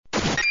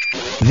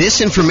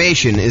This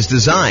information is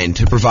designed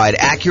to provide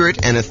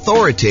accurate and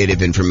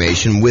authoritative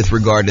information with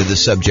regard to the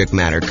subject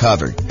matter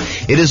covered.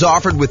 It is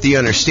offered with the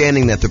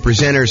understanding that the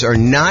presenters are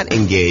not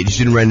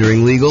engaged in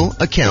rendering legal,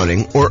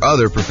 accounting, or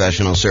other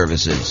professional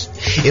services.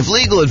 If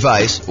legal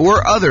advice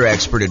or other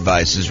expert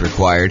advice is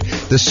required,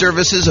 the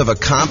services of a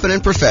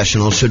competent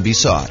professional should be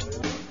sought.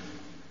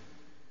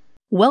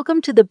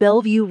 Welcome to the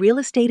Bellevue Real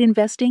Estate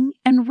Investing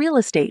and Real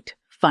Estate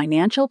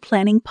Financial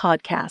Planning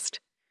Podcast.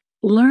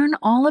 Learn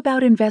all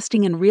about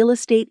investing in real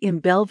estate in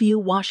Bellevue,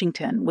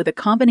 Washington, with a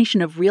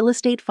combination of real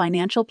estate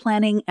financial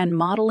planning and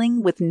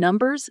modeling with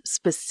numbers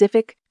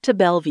specific to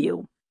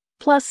Bellevue,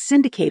 plus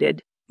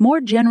syndicated,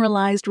 more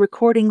generalized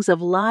recordings of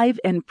live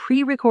and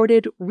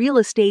pre-recorded real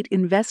estate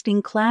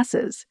investing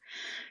classes,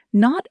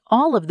 not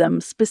all of them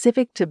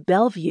specific to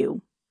Bellevue.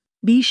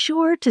 Be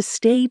sure to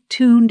stay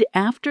tuned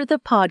after the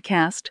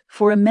podcast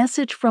for a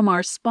message from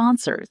our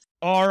sponsors.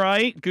 All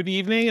right. Good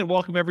evening and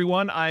welcome,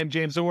 everyone. I'm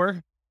James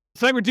Orr.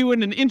 Tonight we're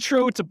doing an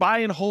intro to buy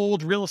and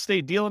hold real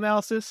estate deal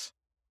analysis.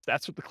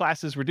 That's what the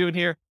class is we're doing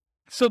here.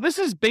 So this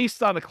is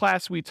based on a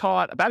class we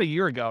taught about a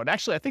year ago. And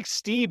actually, I think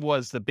Steve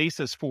was the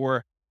basis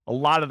for a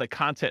lot of the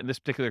content in this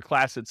particular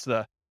class. It's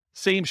the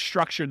same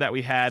structure that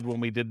we had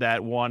when we did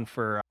that one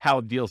for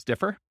how deals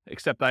differ,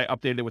 except I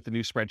updated it with the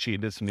new spreadsheet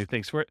and did some new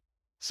things for it.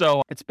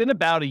 So it's been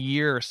about a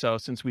year or so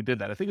since we did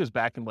that. I think it was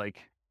back in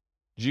like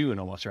June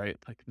almost, right?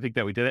 I think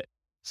that we did it.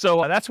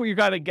 So that's what you're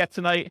going to get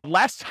tonight.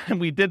 Last time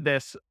we did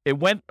this, it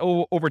went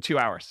over 2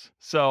 hours.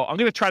 So I'm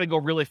going to try to go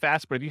really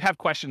fast, but if you have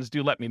questions,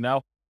 do let me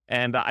know.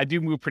 And I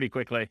do move pretty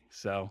quickly.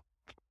 So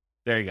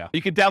there you go.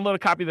 You can download a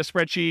copy of the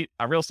spreadsheet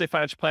on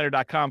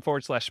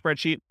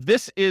realestatefinancialplanner.com/spreadsheet.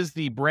 This is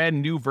the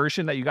brand new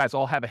version that you guys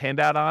all have a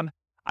handout on.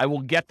 I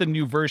will get the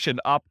new version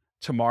up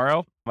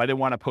tomorrow. I didn't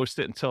want to post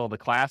it until the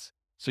class.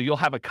 So you'll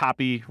have a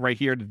copy right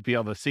here to be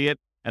able to see it.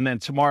 And then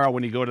tomorrow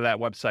when you go to that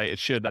website, it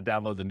should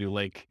download the new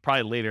link,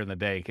 probably later in the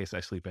day in case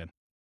I sleep in.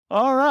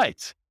 All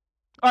right.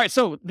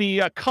 So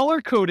the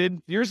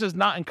color-coded, yours is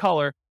not in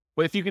color,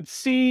 but if you could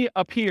see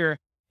up here,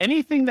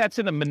 anything that's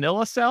in a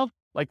manila cell,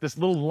 like this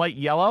little light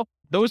yellow,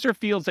 those are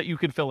fields that you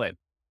can fill in,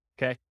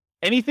 okay?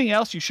 Anything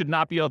else you should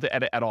not be able to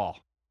edit at all.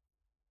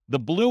 The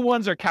blue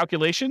ones are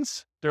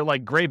calculations. They're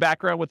like gray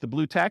background with the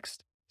blue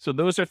text. So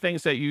those are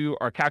things that you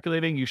are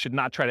calculating. You should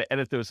not try to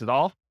edit those at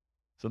all.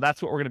 So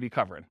that's what we're going to be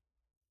covering.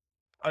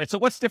 All right, so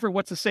what's different?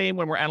 What's the same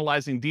when we're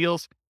analyzing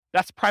deals?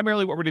 That's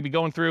primarily what we're going to be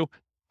going through.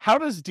 How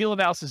does deal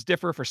analysis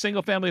differ for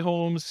single-family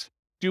homes,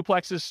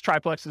 duplexes,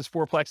 triplexes,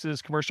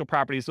 fourplexes, commercial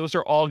properties? Those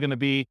are all going to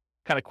be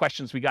kind of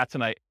questions we got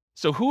tonight.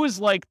 So who is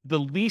like the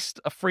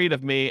least afraid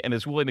of me and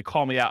is willing to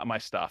call me out on my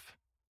stuff?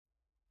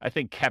 I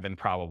think Kevin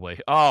probably.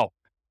 Oh,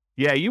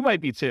 yeah, you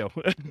might be too.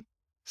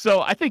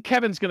 So I think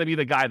Kevin's going to be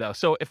the guy though.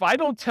 So if I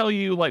don't tell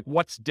you like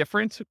what's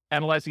different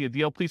analyzing a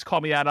deal, please call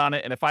me out on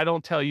it. And if I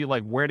don't tell you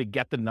like where to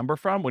get the number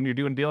from when you're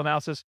doing deal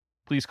analysis,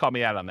 please call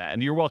me out on that.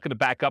 And you're welcome to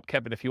back up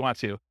Kevin if you want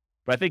to,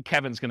 but I think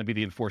Kevin's going to be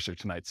the enforcer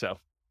tonight. So,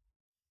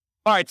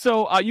 all right.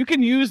 So you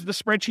can use the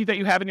spreadsheet that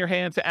you have in your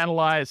hand to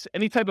analyze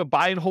any type of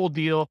buy and hold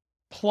deal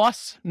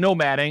plus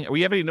nomading.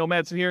 We have any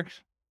nomads in here?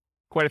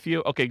 Quite a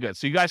few. Okay, good.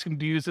 So you guys can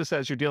use this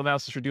as your deal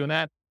analysis for doing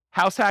that.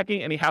 House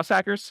hacking, any house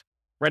hackers?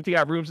 Renting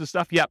out rooms and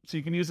stuff. Yep. So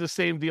you can use the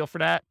same deal for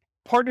that.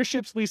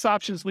 Partnerships, lease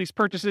options, lease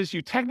purchases.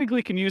 You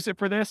technically can use it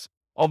for this,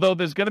 although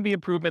there's going to be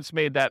improvements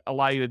made that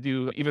allow you to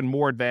do even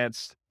more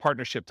advanced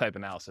partnership type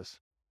analysis.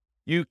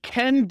 You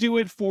can do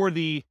it for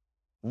the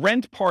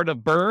rent part of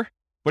BRRRR,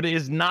 but it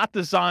is not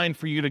designed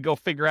for you to go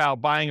figure out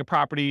buying a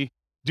property,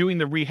 doing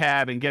the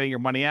rehab and getting your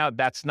money out.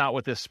 That's not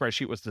what this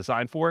spreadsheet was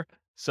designed for.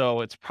 So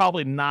it's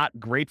probably not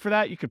great for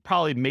that. You could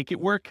probably make it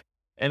work,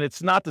 and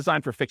it's not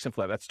designed for fix and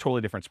flip. That's a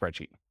totally different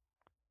spreadsheet.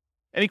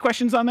 Any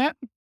questions on that?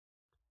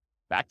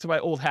 Back to my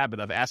old habit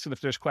of asking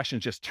if there's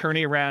questions, just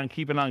turning around,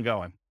 keeping on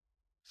going.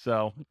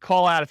 So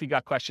call out if you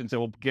got questions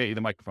and we'll get you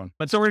the microphone.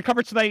 And so we're going to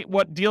cover tonight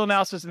what deal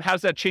analysis and how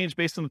does that change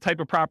based on the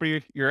type of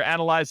property you're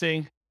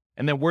analyzing,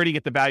 and then where do you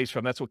get the values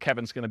from? That's what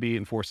Kevin's going to be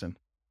enforcing.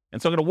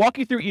 And so I'm going to walk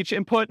you through each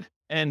input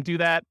and do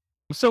that.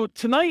 So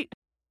tonight,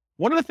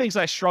 one of the things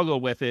I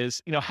struggle with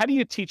is, how do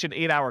you teach an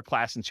 8-hour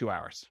class in 2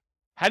 hours?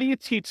 How do you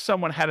teach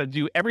someone how to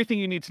do everything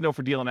you need to know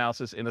for deal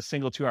analysis in a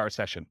single 2-hour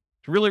session?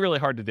 It's really, really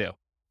hard to do.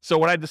 So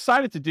what I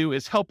decided to do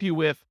is help you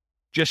with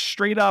just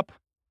straight up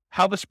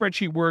how the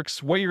spreadsheet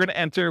works, what you're going to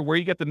enter, where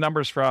you get the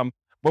numbers from.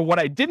 But what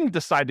I didn't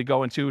decide to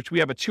go into, which we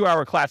have a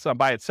 2-hour class on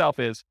by itself,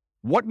 is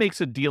what makes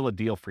a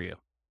deal for you.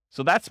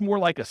 So that's more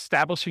like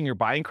establishing your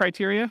buying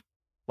criteria.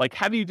 Like,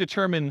 how do you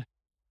determine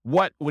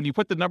when you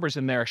put the numbers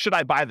in there, should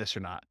I buy this or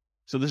not?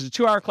 So there's a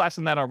 2-hour class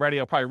on that already.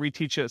 I'll probably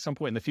reteach it at some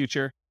point in the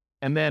future.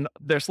 And then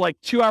there's like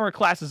 2-hour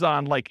classes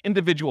on like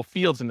individual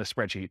fields in the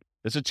spreadsheet.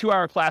 There's a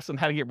 2-hour class on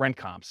how to get rent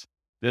comps.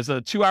 There's a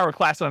 2-hour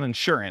class on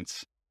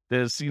insurance.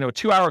 There's, a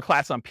 2-hour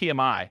class on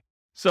PMI.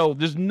 So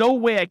there's no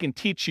way I can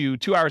teach you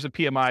 2 hours of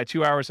PMI,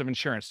 2 hours of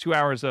insurance, 2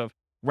 hours of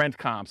rent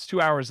comps,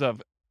 2 hours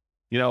of,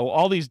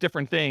 all these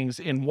different things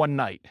in one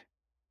night.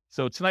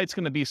 So tonight's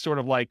going to be sort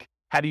of like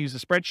how to use a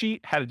spreadsheet,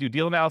 how to do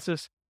deal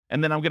analysis,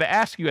 And then I'm going to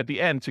ask you at the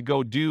end to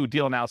go do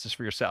deal analysis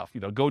for yourself.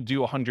 Go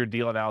do 100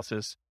 deal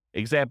analysis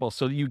examples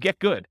so that you get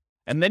good.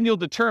 And then you'll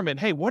determine,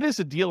 hey, what is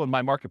a deal in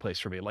my marketplace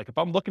for me? Like if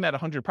I'm looking at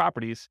 100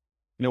 properties,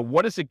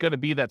 what is it going to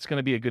be that's going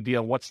to be a good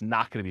deal? And what's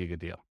not going to be a good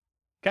deal?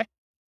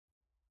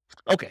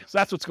 Okay, so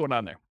that's what's going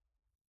on there.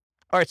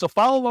 All right, so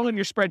follow along on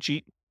your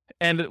spreadsheet.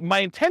 And my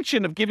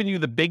intention of giving you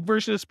the big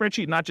version of the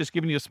spreadsheet, not just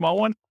giving you a small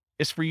one,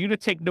 is for you to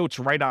take notes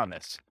right on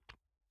this.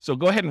 So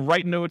go ahead and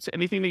write notes.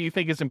 Anything that you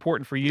think is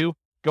important for you,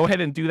 go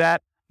ahead and do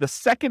that. The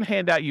second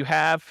handout you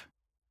have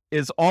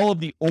is all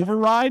of the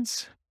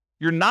overrides.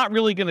 You're not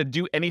really going to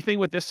do anything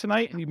with this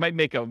tonight. You might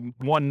make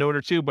one note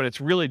or two, but it's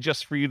really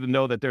just for you to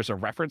know that there's a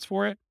reference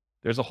for it.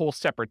 There's a whole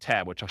separate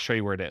tab, which I'll show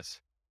you where it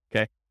is.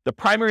 Okay. The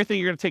primary thing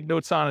you're going to take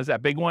notes on is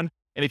that big one.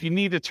 And if you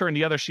need to turn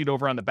the other sheet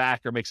over on the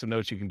back or make some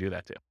notes, you can do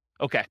that too.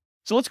 Okay.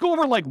 So let's go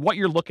over like what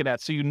you're looking at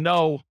so you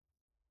know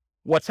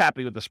what's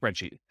happening with the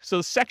spreadsheet.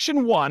 So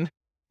section 1,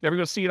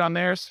 everyone see it on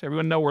theirs?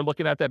 Everyone know we're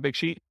looking at that big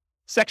sheet?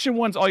 Section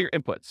 1's all your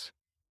inputs.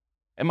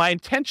 And my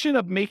intention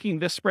of making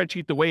this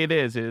spreadsheet the way it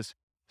is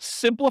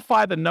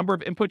simplify the number of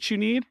inputs you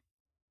need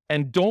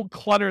and don't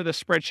clutter the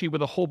spreadsheet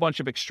with a whole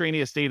bunch of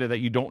extraneous data that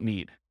you don't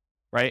need,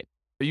 right?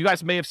 But you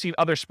guys may have seen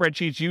other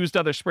spreadsheets, used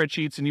other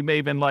spreadsheets, and you may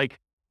have been like,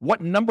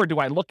 what number do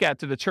I look at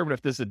to determine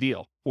if this is a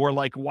deal? Or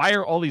like, why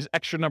are all these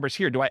extra numbers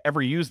here? Do I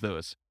ever use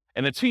those?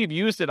 And until you've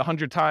used it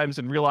 100 times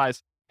and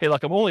realize, hey,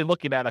 look, I'm only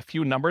looking at a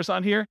few numbers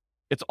on here,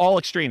 it's all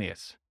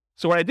extraneous.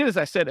 So what I did is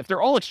I said, if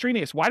they're all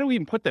extraneous, why do we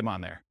even put them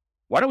on there?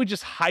 Why don't we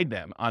just hide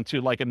them onto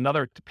like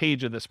another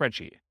page of the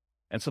spreadsheet?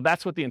 And so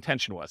that's what the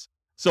intention was.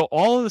 So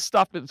all of the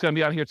stuff that's going to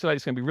be on here tonight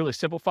is going to be really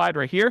simplified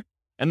right here.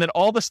 And then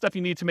all the stuff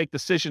you need to make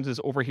decisions is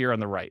over here on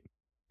the right.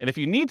 And if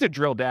you need to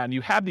drill down,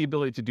 you have the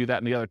ability to do that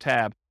in the other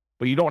tab,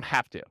 but you don't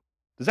have to.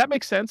 Does that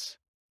make sense?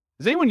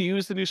 Does anyone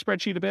use the new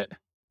spreadsheet a bit?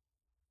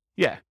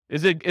 Yeah.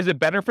 Is it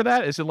better for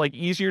that? Is it like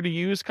easier to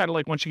use, kind of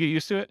like once you get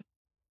used to it?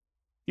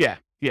 Yeah.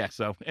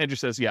 So Andrew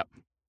says, yep.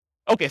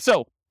 Okay,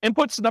 so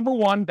inputs, number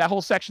 1, that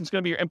whole section is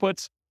going to be your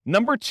inputs.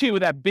 Number 2,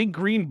 that big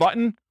green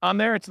button on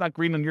there, it's not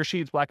green on your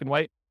sheet, it's black and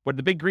white, but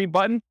the big green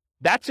button,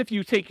 that's if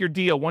you take your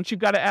deal. Once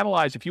you've got to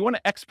analyze, if you want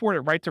to export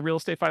it right to Real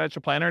Estate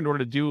Financial Planner in order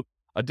to do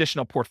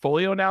additional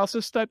portfolio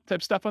analysis type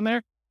stuff on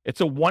there,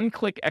 it's a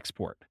one-click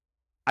export.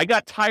 I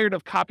got tired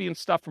of copying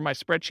stuff from my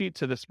spreadsheet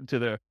to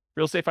the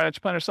Real Estate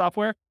Financial Planner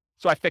software,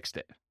 so I fixed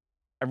it.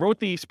 I wrote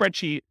the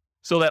spreadsheet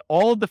so that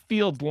all of the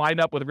fields line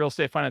up with a Real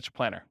Estate Financial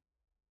Planner.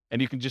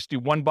 And you can just do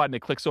one button,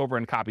 it clicks over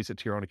and copies it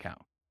to your own account.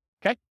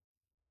 Okay?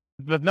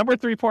 The number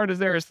 3 part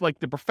is like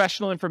the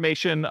professional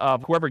information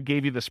of whoever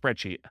gave you the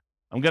spreadsheet.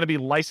 I'm going to be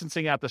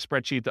licensing out the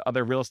spreadsheet to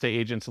other real estate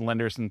agents and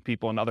lenders and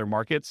people in other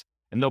markets,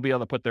 and they'll be able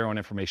to put their own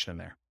information in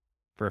there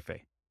for a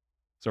fee.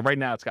 So right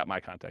now it's got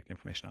my contact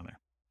information on there.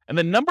 And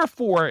then number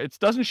 4, it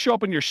doesn't show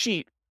up on your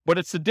sheet, but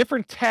it's the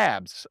different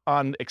tabs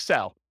on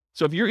Excel.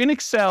 So if you're in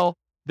Excel,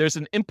 there's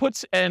an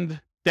inputs and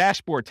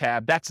dashboard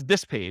tab. That's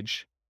this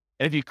page.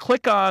 And if you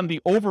click on the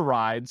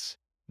overrides,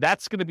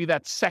 that's going to be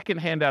that second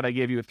handout I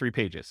gave you of 3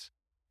 pages.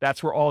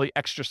 That's where all the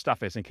extra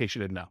stuff is, in case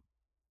you didn't know.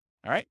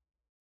 All right.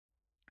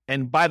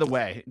 And by the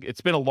way,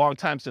 it's been a long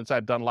time since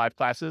I've done live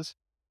classes,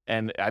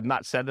 and I've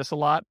not said this a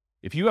lot.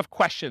 If you have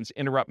questions,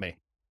 interrupt me,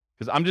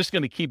 because I'm just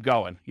going to keep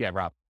going. Yeah,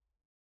 Rob.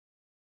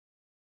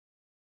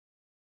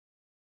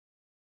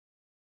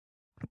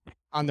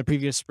 On the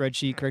previous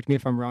spreadsheet, correct me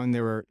if I'm wrong,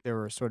 there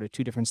were sort of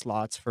 2 different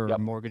slots for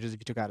mortgages if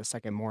you took out a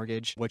second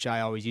mortgage, which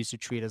I always used to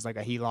treat as like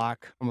a HELOC,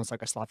 almost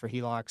like a slot for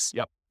HELOCs.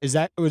 Yep. Does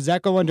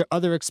that go under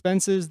other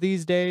expenses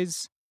these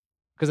days?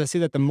 Because I see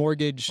that the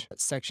mortgage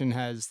section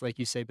has, like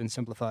you say, been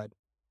simplified.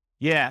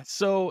 Yeah,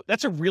 so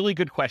that's a really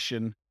good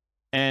question.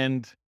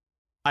 And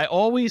I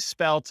always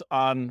felt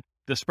on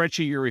the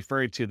spreadsheet you're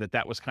referring to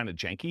that was kind of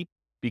janky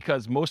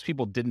because most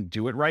people didn't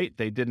do it right.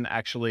 They didn't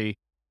actually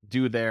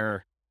do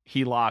their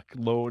HELOC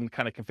loan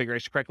kind of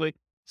configuration correctly.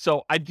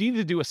 So I need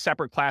to do a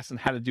separate class on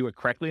how to do it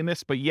correctly in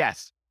this. But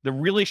yes, the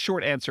really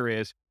short answer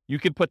is you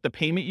can put the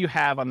payment you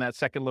have on that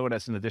second loan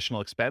as an additional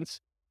expense,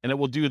 and it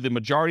will do the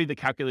majority of the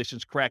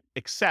calculations correct,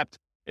 except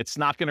it's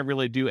not going to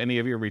really do any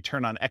of your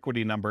return on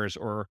equity numbers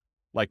or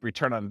like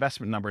return on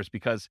investment numbers,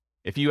 because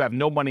if you have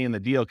no money in the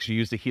deal because you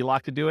used a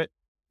HELOC to do it,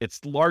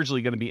 it's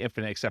largely going to be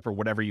infinite except for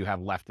whatever you have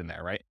left in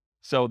there, right?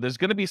 So there's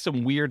going to be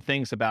some weird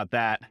things about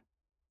that.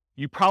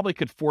 You probably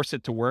could force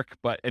it to work,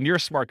 and you're a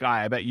smart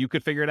guy. I bet you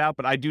could figure it out,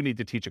 but I do need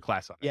to teach a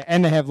class on it. Yeah,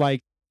 and they have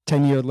like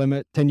 10-year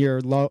limit,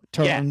 10-year low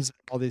terms,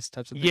 all these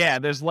types of things. Yeah,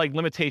 there's like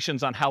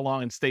limitations on how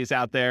long it stays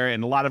out there,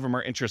 and a lot of them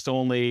are interest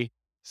only.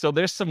 So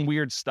there's some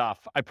weird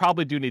stuff. I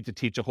probably do need to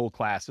teach a whole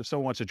class. If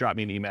someone wants to drop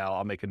me an email,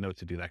 I'll make a note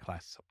to do that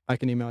class. I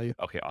can email you.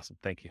 Okay, awesome.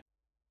 Thank you.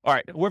 All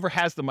right, whoever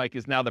has the mic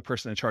is now the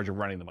person in charge of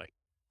running the mic.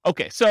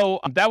 Okay, so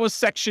that was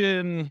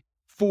section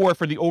 4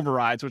 for the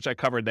overrides, which I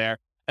covered there.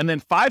 And then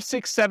 5,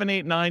 6, 7,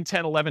 8, 9,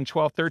 10, 11,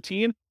 12,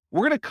 13,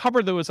 we're going to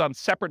cover those on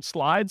separate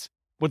slides,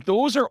 but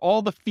those are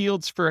all the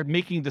fields for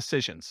making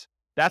decisions.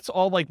 That's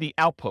all like the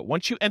output.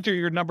 Once you enter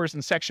your numbers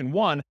in section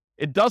 1,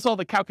 it does all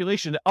the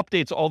calculation. It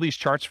updates all these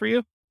charts for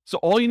you. So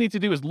all you need to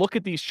do is look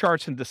at these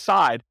charts and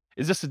decide,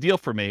 is this a deal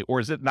for me or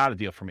is it not a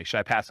deal for me? Should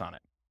I pass on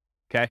it?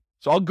 Okay.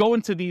 So I'll go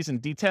into these in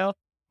detail,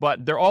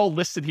 but they're all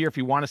listed here if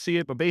you want to see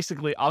it. But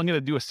basically, I'm going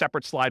to do a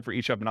separate slide for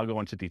each of them and I'll go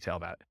into detail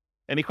about it.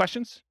 Any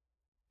questions?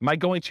 Am I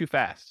going too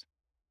fast?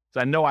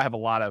 Because I know I have a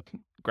lot of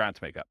ground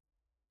to make up.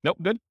 Nope.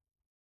 Good.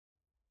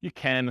 You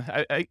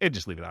can. I'd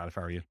just leave it on if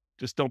I were you.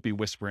 Just don't be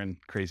whispering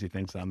crazy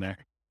things on there,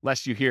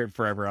 lest you hear it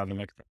forever on the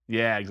microphone.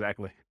 Yeah,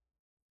 exactly.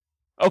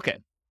 Okay.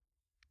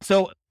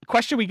 So the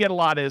question we get a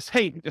lot is,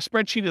 hey, the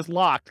spreadsheet is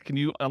locked. Can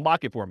you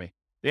unlock it for me?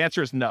 The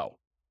answer is no.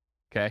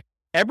 Okay.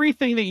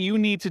 Everything that you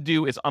need to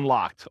do is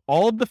unlocked.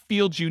 All of the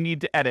fields you need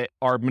to edit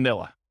are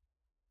Manila.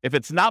 If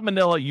it's not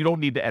Manila, you don't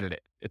need to edit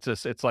it.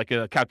 It's like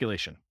a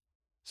calculation.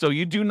 So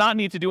you do not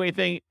need to do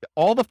anything.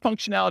 All the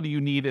functionality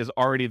you need is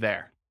already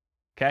there.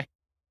 Okay.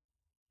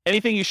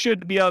 Anything you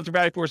should be able to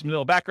value for is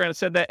Manila background. I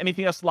said that.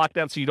 Anything else locked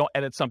down so you don't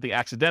edit something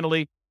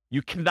accidentally.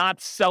 You cannot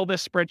sell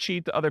this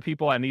spreadsheet to other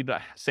people. I need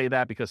to say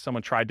that because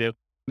someone tried to.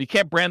 You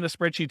can't brand the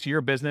spreadsheet to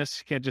your business.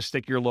 You can't just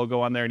stick your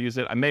logo on there and use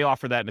it. I may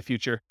offer that in the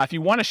future. If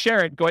you want to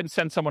share it, go ahead and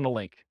send someone a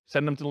link.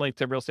 Send them to the link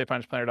to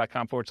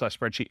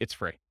realestatefinancialplanner.com/spreadsheet. It's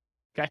free.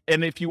 Okay.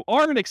 And if you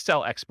are an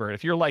Excel expert,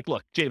 if you're like,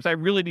 look, James, I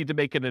really need to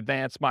make an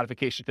advanced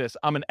modification to this.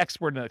 I'm an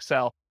expert in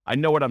Excel. I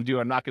know what I'm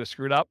doing. I'm not going to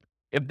screw it up.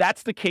 If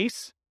that's the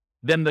case,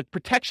 then the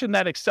protection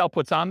that Excel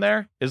puts on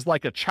there is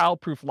like a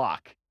childproof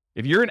lock.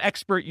 If you're an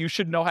expert, you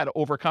should know how to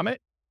overcome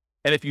it.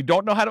 And if you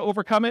don't know how to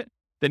overcome it,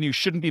 then you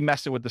shouldn't be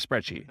messing with the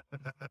spreadsheet.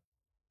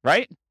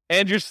 Right?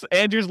 Andrew's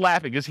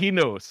laughing because he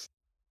knows.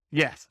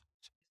 Yes.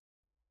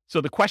 So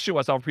the question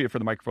was, I'll repeat it for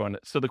the microphone.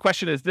 So the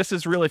question is, this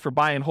is really for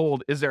buy and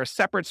hold. Is there a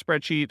separate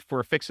spreadsheet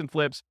for fix and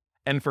flips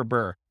and for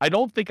BRRRR? I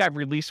don't think I've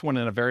released one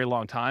in a very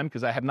long time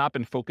because I have not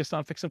been focused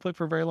on fix and flip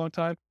for a very long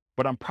time,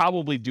 but I'm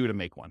probably due to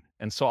make one.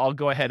 And so I'll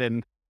go ahead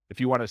and, if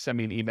you want to send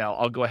me an email,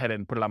 I'll go ahead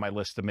and put it on my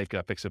list to make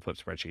a fix and flip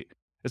spreadsheet.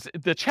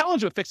 The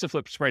challenge with fix and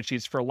flip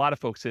spreadsheets for a lot of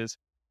folks is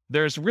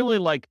there's really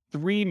like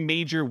 3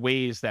 major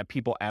ways that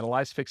people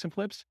analyze fix and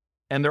flips,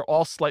 and they're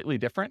all slightly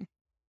different.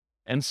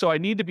 And so I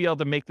need to be able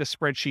to make the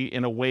spreadsheet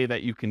in a way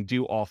that you can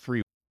do all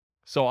 3.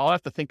 So I'll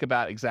have to think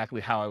about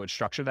exactly how I would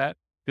structure that.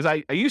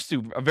 Because I used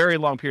to, a very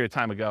long period of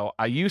time ago,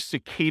 I used to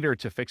cater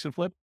to fix and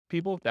flip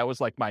people. That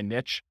was like my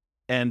niche.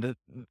 And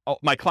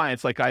my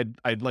clients, like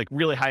I'd like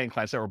really high-end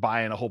clients that were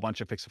buying a whole bunch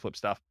of fix and flip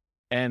stuff.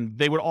 And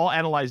they would all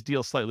analyze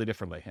deals slightly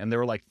differently. And there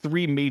were like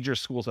 3 major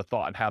schools of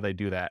thought on how they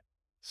do that.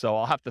 So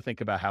I'll have to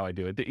think about how I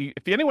do it.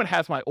 If anyone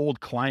has my old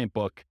client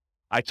book,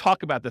 I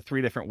talk about the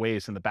 3 different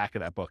ways in the back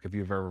of that book, if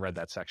you've ever read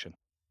that section.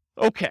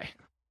 Okay.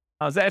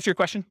 Does that answer your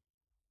question?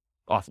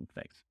 Awesome.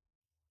 Thanks.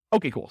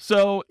 Okay, cool.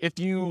 So if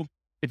you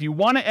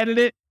want to edit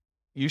it,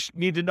 you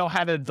need to know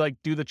how to like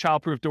do the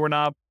childproof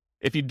doorknob.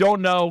 If you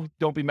don't know,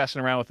 don't be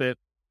messing around with it.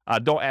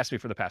 Don't ask me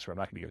for the password. I'm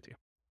not going to give it to you.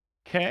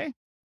 Okay.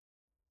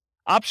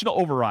 Optional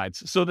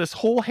overrides. So this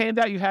whole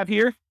handout you have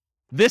here,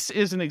 this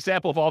is an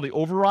example of all the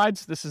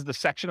overrides. This is the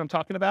section I'm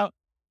talking about.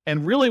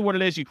 And really what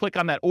it is, you click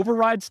on that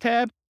overrides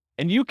tab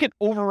and you can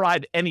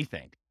override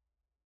anything.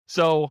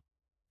 So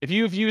if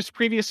you've used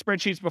previous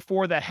spreadsheets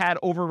before that had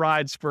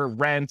overrides for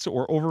rent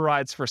or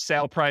overrides for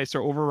sale price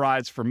or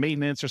overrides for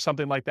maintenance or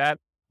something like that,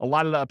 a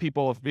lot of the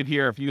people have been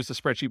here, have used a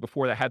spreadsheet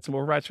before that had some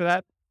overrides for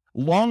that.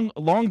 Long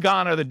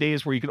gone are the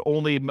days where you could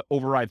only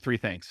override 3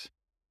 things.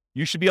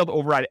 You should be able to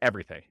override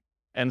everything.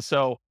 And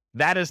so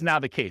that is now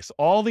the case.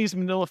 All these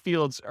Manila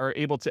fields are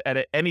able to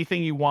edit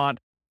anything you want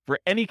for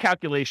any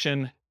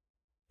calculation,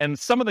 and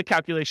some of the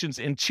calculations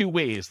in 2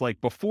 ways, like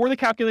before the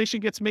calculation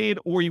gets made,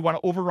 or you want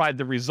to override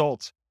the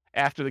results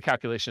after the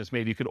calculation is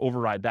made, you could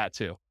override that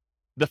too.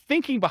 The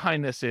thinking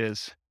behind this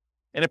is,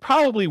 and it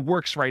probably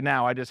works right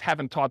now, I just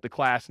haven't taught the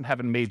class and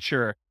haven't made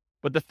sure,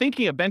 but the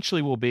thinking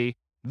eventually will be,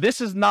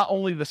 this is not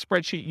only the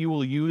spreadsheet you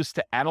will use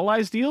to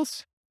analyze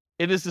deals,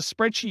 it is the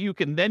spreadsheet you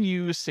can then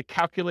use to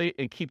calculate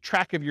and keep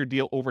track of your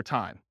deal over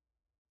time.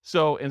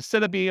 So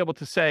instead of being able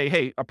to say,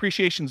 hey,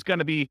 appreciation is going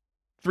to be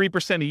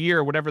 3% a year,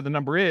 or whatever the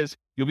number is,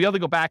 you'll be able to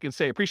go back and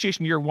say,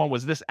 appreciation year 1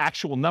 was this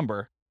actual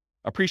number.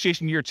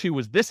 Appreciation year 2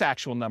 was this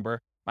actual number.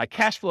 My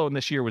cash flow in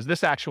this year was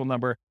this actual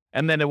number.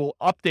 And then it will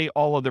update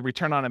all of the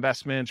return on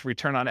investments,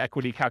 return on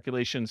equity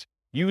calculations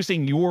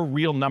using your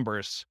real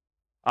numbers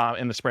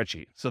in the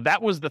spreadsheet. So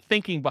that was the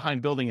thinking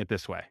behind building it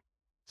this way.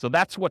 So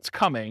that's what's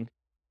coming.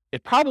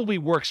 It probably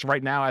works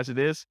right now as it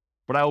is,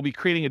 but I will be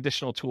creating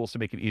additional tools to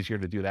make it easier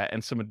to do that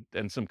and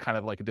some kind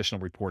of like additional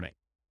reporting.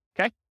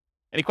 Okay.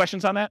 Any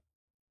questions on that?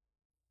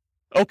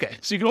 Okay.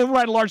 So you can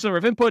override a large number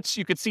of inputs.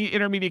 You could see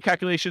intermediate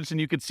calculations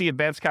and you could see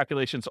advanced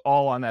calculations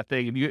all on that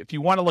thing. And if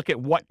you want to look at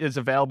what is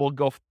available,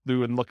 go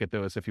through and look at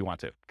those if you want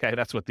to. Okay.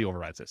 That's what the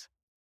overrides is.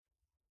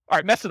 All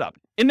right. Mess it up.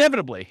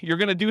 Inevitably, you're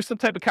going to do some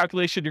type of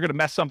calculation. You're going to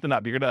mess something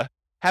up. You're going to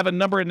have a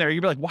number in there.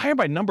 You'll be like, why are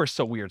my numbers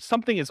so weird?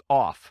 Something is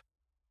off.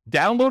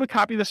 Download a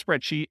copy of the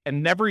spreadsheet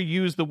and never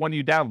use the one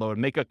you download.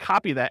 Make a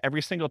copy of that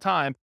every single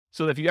time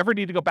so that if you ever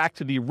need to go back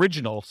to the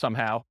original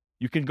somehow,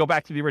 you can go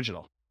back to the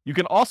original. You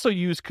can also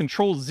use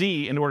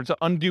Control-Z in order to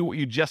undo what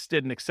you just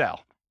did in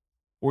Excel,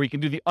 or you can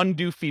do the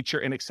undo feature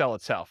in Excel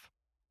itself.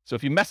 So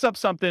if you mess up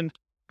something,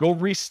 Go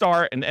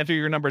restart and enter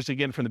your numbers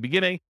again from the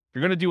beginning. If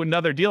you're going to do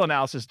another deal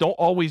analysis, don't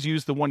always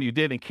use the one you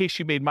did in case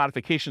you made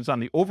modifications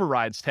on the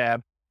overrides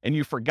tab and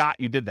you forgot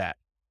you did that.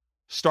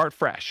 Start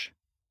fresh.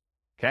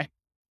 Okay?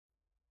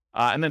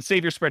 And then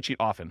save your spreadsheet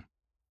often.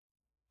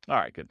 All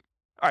right, good.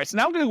 All right, so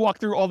now I'm going to walk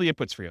through all the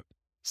inputs for you.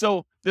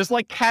 So there's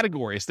like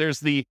categories. There's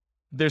the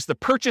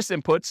purchase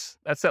inputs.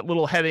 That's that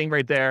little heading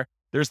right there.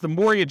 There's the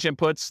mortgage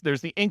inputs.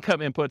 There's the income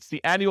inputs,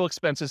 the annual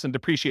expenses, and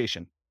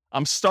depreciation.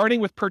 I'm starting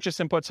with purchase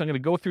inputs. I'm going to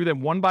go through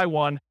them one by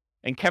one,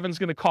 and Kevin's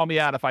going to call me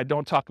out if I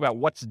don't talk about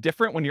what's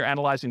different when you're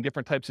analyzing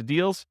different types of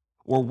deals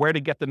or where to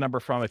get the number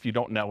from if you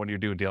don't know when you're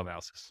doing deal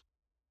analysis.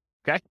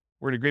 Okay?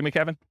 We're in agreement,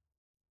 Kevin?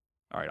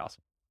 All right,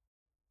 awesome.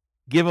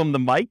 Give him the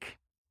mic.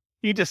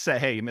 You just say,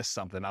 hey, you missed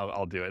something.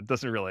 I'll do it.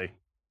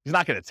 He's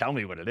not going to tell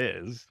me what it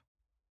is.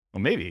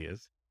 Well, maybe he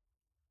is.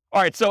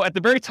 All right, so at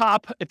the very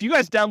top, if you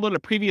guys downloaded a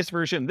previous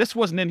version, this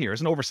wasn't in here. It's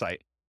an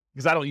oversight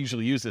because I don't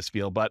usually use this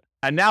field, but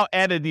I now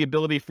added the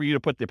ability for you to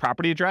put the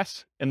property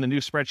address in the new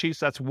spreadsheet.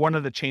 So that's one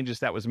of the changes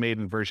that was made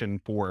in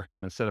version 4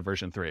 instead of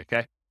version 3,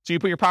 okay? So you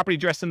put your property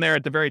address in there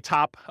at the very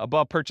top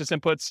above purchase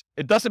inputs.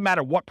 It doesn't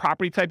matter what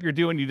property type you're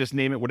doing. You just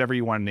name it whatever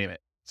you want to name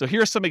it. So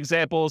here's some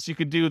examples. You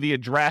could do the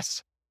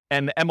address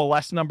and the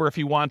MLS number if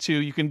you want to.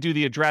 You can do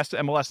the address,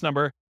 MLS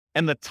number,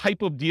 and the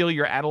type of deal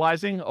you're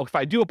analyzing. Oh, if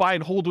I do a buy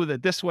and hold with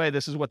it this way,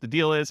 this is what the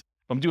deal is.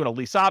 If I'm doing a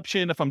lease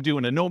option, if I'm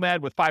doing a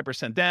Nomad with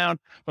 5% down,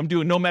 if I'm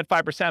doing Nomad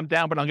 5%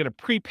 down, but I'm going to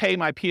prepay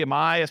my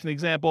PMI as an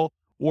example,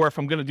 or if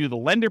I'm going to do the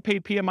lender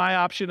paid PMI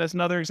option as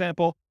another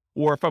example,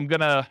 or if I'm going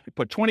to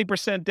put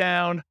 20%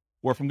 down,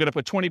 or if I'm going to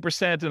put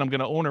 20% and I'm going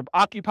to own or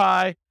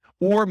occupy,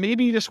 or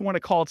maybe you just want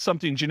to call it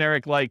something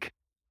generic like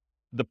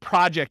the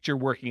project you're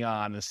working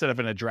on instead of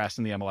an address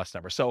and the MLS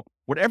number. So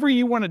whatever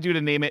you want to do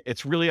to name it,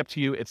 it's really up to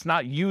you. It's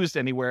not used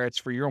anywhere. It's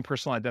for your own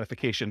personal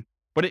identification,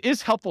 but it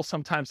is helpful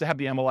sometimes to have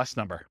the MLS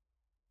number.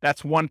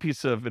 That's one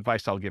piece of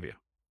advice I'll give you.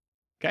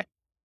 Okay.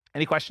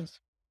 Any questions?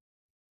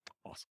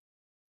 Awesome.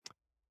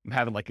 I'm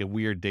having like a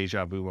weird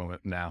deja vu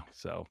moment now.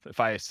 So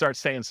if I start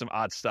saying some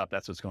odd stuff,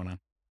 that's what's going on.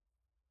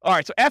 All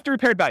right. So after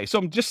repaired value. So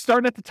I'm just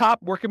starting at the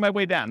top, working my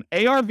way down.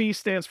 ARV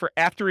stands for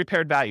after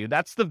repaired value.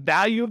 That's the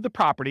value of the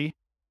property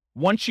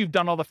once you've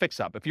done all the fix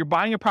up. If you're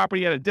buying a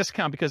property at a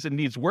discount because it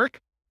needs work,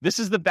 this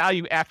is the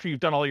value after you've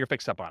done all your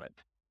fix up on it.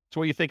 It's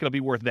what you think it'll be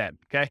worth then.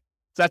 Okay.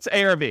 So that's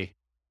ARV.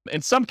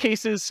 In some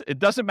cases, it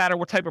doesn't matter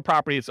what type of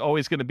property, it's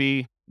always going to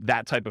be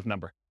that type of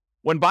number.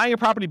 When buying a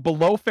property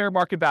below fair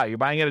market value,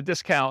 buying at a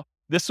discount,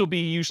 this will be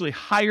usually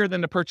higher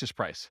than the purchase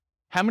price.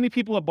 How many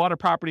people have bought a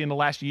property in the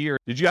last year?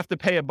 Did you have to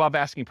pay above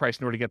asking price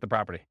in order to get the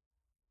property?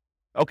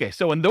 Okay,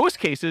 so in those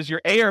cases,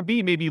 your ARV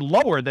may be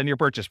lower than your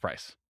purchase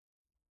price.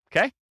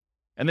 Okay?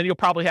 And then you'll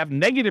probably have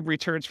negative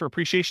returns for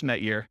appreciation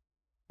that year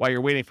while you're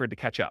waiting for it to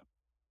catch up.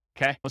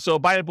 Okay? So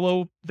buy it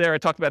below there, I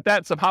talked about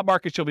that. Some hot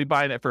markets, you'll be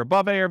buying it for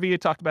above ARV, I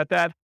talked about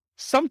that.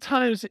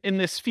 Sometimes in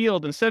this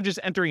field, instead of just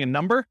entering a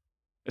number,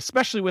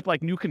 especially with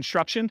like new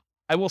construction,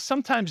 I will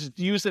sometimes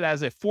use it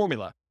as a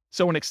formula.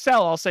 So in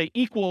Excel, I'll say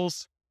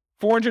equals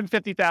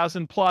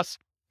 450,000 plus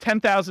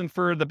 10,000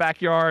 for the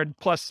backyard,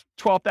 plus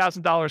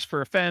 $12,000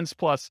 for a fence,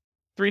 plus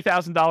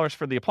 $3,000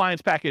 for the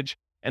appliance package.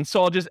 And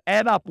so I'll just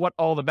add up what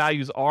all the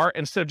values are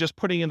instead of just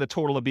putting in the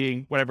total of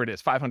being whatever it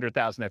is,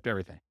 500,000 after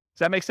everything. Does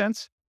that make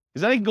sense?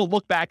 Because then I can go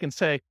look back and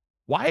say,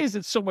 why is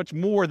it so much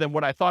more than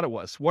what I thought it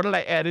was? What did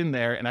I add in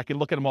there? And I can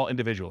look at them all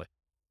individually.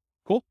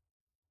 Cool?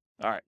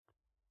 All right.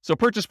 So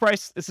purchase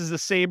price, this is the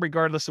same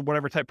regardless of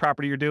whatever type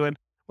property you're doing.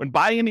 When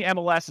buying in the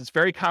MLS, it's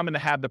very common to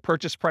have the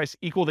purchase price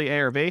equal the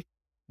ARV.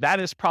 That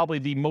is probably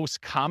the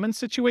most common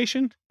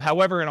situation.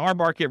 However, in our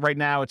market right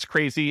now, it's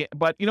crazy.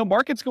 But,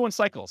 markets go in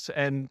cycles.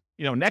 And,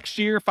 next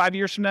year, 5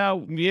 years from now,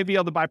 we may be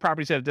able to buy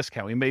properties at a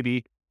discount. We may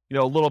be,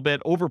 a little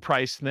bit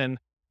overpriced, and then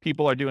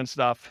people are doing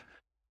stuff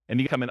and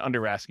you come in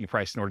under asking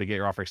price in order to get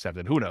your offer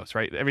accepted. Who knows,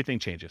 right? Everything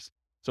changes.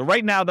 So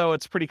right now, though,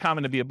 it's pretty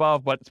common to be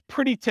above, but it's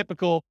pretty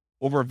typical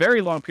over a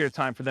very long period of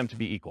time for them to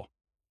be equal.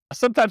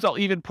 Sometimes I'll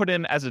even put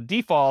in as a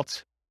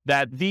default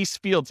that these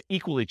fields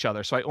equal each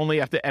other. So I only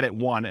have to edit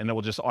one and it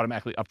will just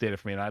automatically update it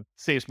for me. And that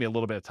saves me a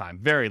little bit of time,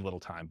 very little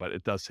time, but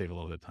it does save a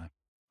little bit of time.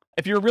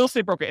 If you're a real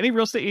estate broker, any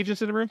real estate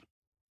agents in the room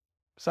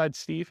besides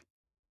Steve?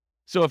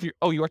 So if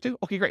you are too?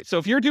 Okay, great. So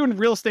if you're doing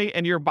real estate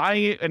and you're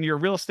buying it and your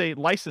real estate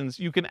license,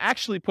 you can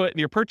actually put in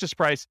your purchase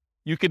price,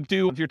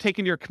 if you're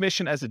taking your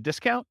commission as a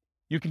discount,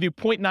 you can do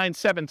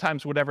 0.97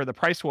 times whatever the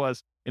price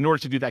was in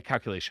order to do that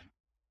calculation.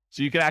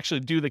 So you can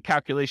actually do the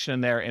calculation in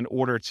there in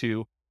order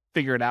to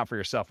figure it out for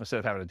yourself instead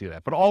of having to do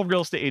that. But all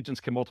real estate agents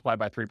can multiply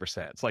by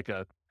 3%. It's like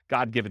a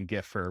God-given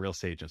gift for a real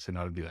estate agent to know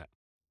how to do that.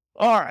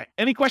 All right.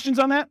 Any questions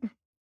on that?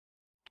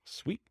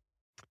 Sweet.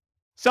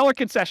 Seller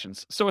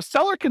concessions. So a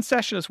seller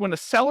concession is when a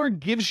seller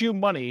gives you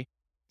money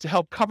to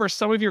help cover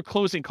some of your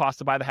closing costs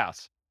to buy the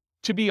house.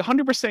 To be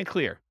 100%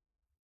 clear,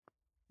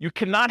 you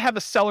cannot have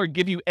a seller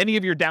give you any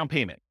of your down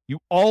payment. You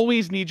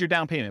always need your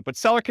down payment, but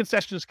seller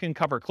concessions can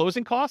cover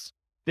closing costs.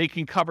 They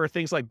can cover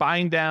things like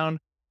buying down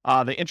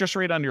the interest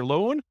rate on your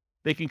loan.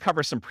 They can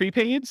cover some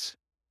prepaids.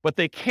 but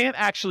they can't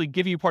actually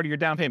give you part of your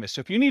down payment. So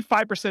if you need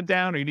 5%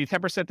 down or you need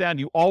 10% down,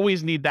 you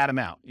always need that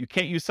amount. You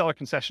can't use seller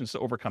concessions to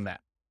overcome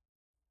that.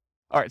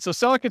 All right, so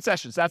seller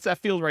concessions, that's that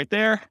field right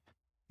there.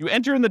 You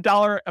enter in the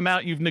dollar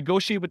amount you've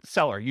negotiated with the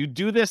seller. You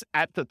do this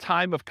at the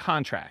time of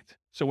contract.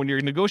 So when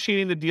you're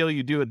negotiating the deal,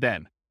 you do it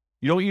then.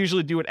 You don't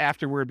usually do it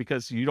afterward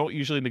because you don't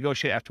usually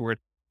negotiate afterward,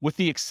 with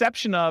the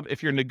exception of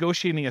if you're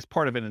negotiating as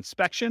part of an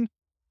inspection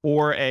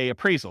or a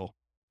appraisal.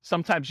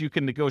 Sometimes you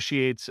can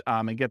negotiate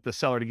and get the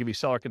seller to give you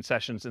seller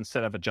concessions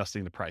instead of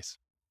adjusting the price.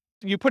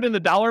 You put in the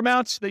dollar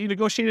amounts that you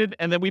negotiated,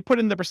 and then we put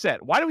in the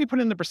percent. Why do we put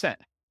in the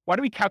percent? Why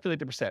do we calculate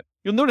the percent?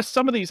 You'll notice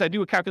some of these, I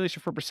do a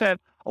calculation for percent.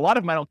 A lot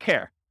of them I don't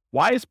care.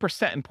 Why is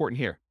percent important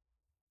here?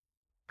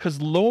 Because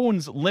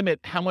loans limit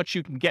how much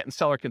you can get in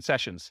seller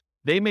concessions.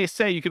 They may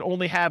say you can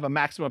only have a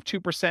maximum of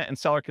 2% in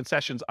seller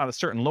concessions on a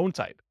certain loan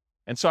type.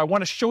 And so I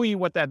want to show you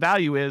what that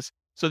value is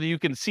so that you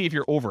can see if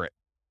you're over it.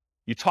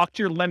 You talk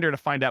to your lender to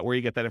find out where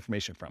you get that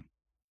information from.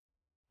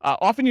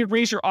 Often you'd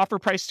raise your offer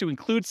price to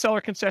include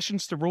seller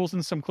concessions to rules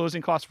and some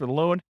closing costs for the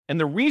loan. And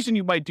the reason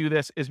you might do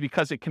this is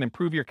because it can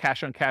improve your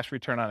cash-on-cash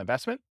return on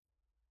investment.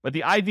 But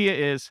the idea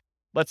is,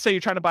 let's say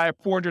you're trying to buy a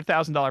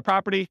 $400,000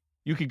 property.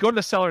 You could go to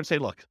the seller and say,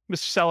 look,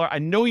 Mr. Seller, I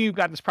know you've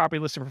got this property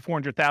listed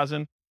for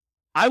 $400,000.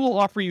 I will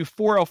offer you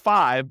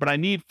 $405,000, but I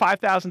need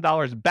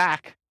 $5,000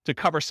 back to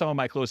cover some of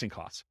my closing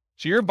costs.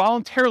 So you're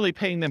voluntarily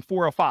paying them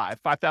 $405,000,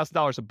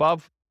 $5,000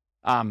 above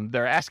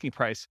their asking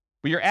price,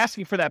 but you're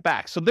asking for that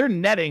back. So they're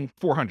netting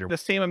 $400,000, the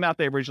same amount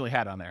they originally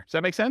had on there. Does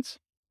that make sense?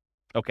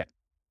 Okay.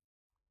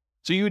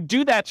 So you would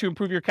do that to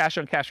improve your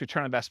cash-on-cash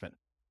return on investment.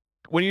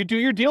 When you do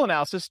your deal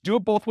analysis, do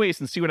it both ways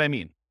and see what I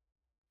mean.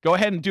 Go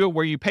ahead and do it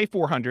where you pay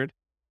 $400,000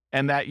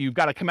 and that you've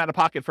got to come out of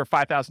pocket for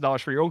 $5,000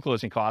 for your own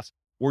closing costs,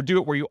 or do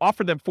it where you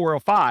offer them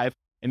 $405,000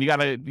 and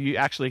you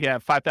actually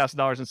have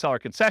 $5,000 in seller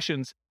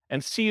concessions,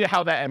 and see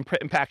how that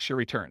impacts your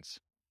returns.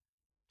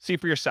 See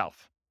for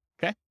yourself.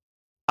 Okay.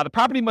 The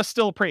property must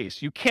still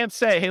appraise. You can't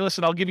say, hey,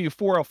 listen, I'll give you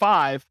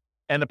 $405,000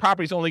 and the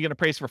property's only going to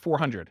appraise for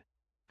 $400,000,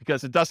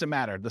 because it doesn't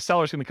matter. The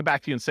seller's going to come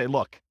back to you and say,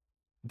 look,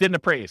 didn't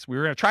appraise. We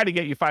were going to try to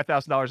get you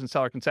 $5,000 in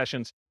seller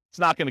concessions. It's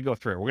not going to go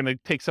through. We're going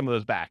to take some of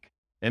those back.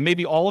 And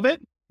maybe all of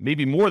it,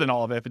 maybe more than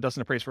all of it if it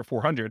doesn't appraise for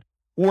 $400,000,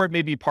 or it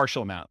may be a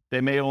partial amount. They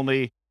may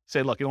only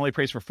say, look, it only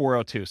appraised for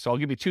 $402,000. So I'll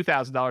give you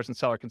 $2,000 in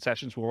seller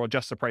concessions. We'll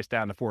adjust the price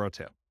down to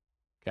 $402,000.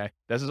 Okay.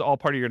 This is all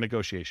part of your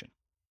negotiation.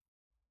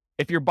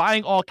 If you're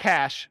buying all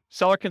cash,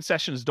 seller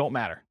concessions don't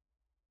matter.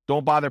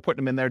 Don't bother putting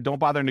them in there. Don't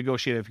bother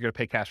negotiating if you're going to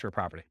pay cash for a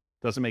property.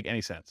 Doesn't make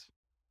any sense.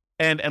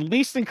 And at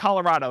least in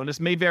Colorado, and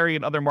this may vary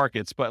in other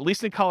markets, but at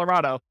least in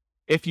Colorado,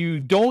 if you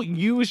don't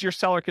use your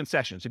seller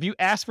concessions, if you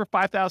ask for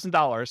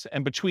 $5,000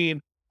 and between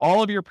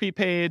all of your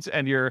prepaids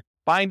and your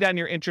buying down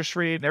your interest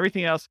rate and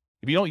everything else,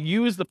 if you don't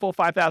use the full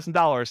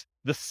 $5,000,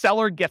 the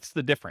seller gets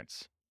the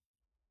difference.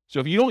 So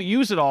if you don't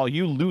use it all,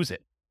 you lose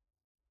it.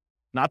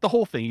 Not the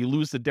whole thing. You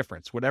lose the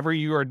difference, whatever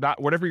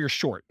you're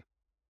short.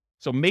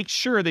 So make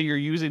sure that you're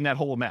using that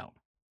whole amount.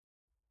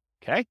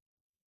 Okay.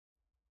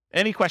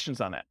 Any questions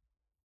on that?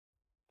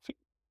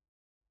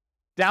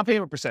 Down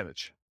payment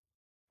percentage.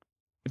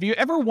 If you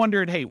ever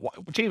wondered, hey,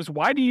 James,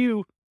 why do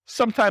you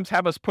sometimes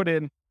have us put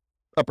in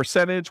a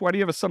percentage? Why do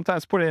you have us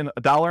sometimes put in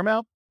a dollar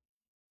amount?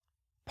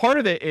 Part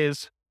of it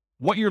is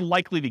what you're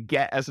likely to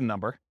get as a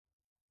number.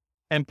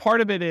 And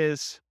part of it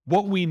is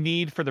what we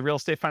need for the real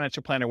estate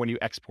financial planner when you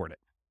export it.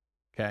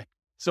 Okay.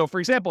 So for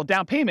example,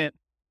 down payment,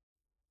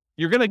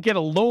 you're going to get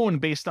a loan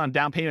based on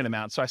down payment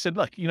amount. So I said,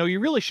 look, you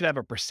really should have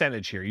a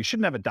percentage here. You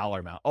shouldn't have a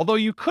dollar amount. Although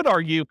you could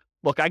argue,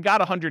 look, I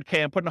got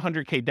 $100K, I'm putting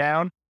 $100K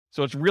down.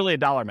 So it's really a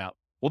dollar amount.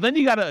 Well, then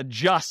you got to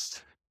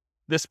adjust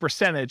this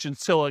percentage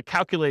until it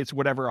calculates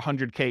whatever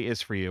 $100K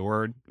is for you,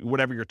 or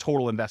whatever your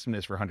total investment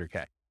is for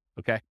 $100K.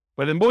 Okay.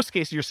 But in most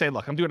cases, you're saying,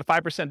 look, I'm doing a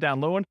 5% down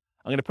loan.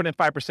 I'm going to put in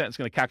 5%. It's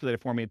going to calculate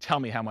it for me and tell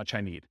me how much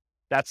I need.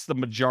 That's the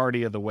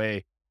majority of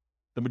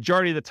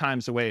the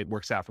times the way it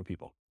works out for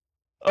people.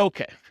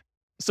 Okay.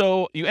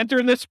 So you enter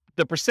in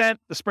the percent,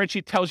 the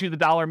spreadsheet tells you the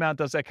dollar amount,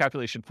 does that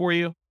calculation for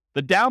you.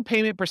 The down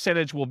payment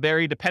percentage will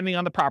vary depending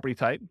on the property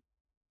type.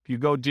 If you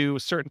go do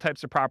certain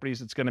types of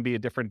properties, it's going to be a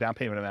different down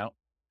payment amount.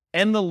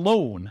 And the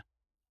loan.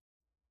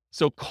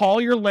 So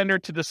call your lender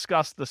to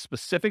discuss the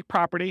specific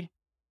property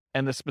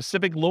and the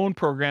specific loan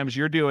programs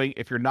you're doing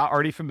if you're not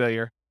already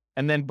familiar.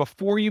 And then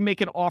before you make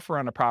an offer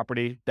on a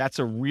property, that's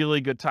a really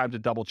good time to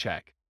double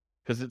check.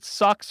 Because it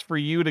sucks for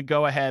you to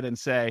go ahead and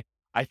say,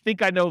 I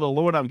think I know the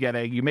loan I'm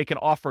getting. You make an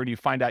offer and you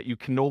find out you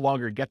can no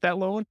longer get that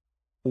loan,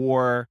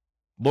 or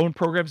loan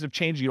programs have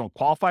changed. You don't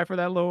qualify for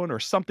that loan, or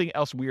something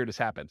else weird has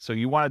happened. So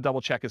you want to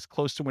double check as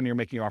close to when you're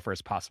making your offer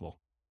as possible.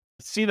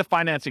 See the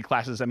financing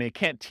classes. I mean, I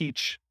can't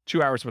teach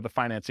 2 hours worth of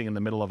financing in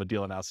the middle of a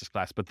deal analysis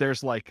class, but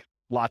there's like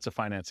lots of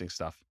financing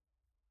stuff.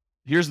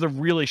 Here's the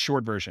really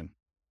short version.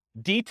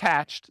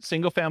 Detached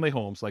single family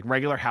homes, like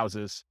regular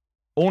houses,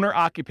 owner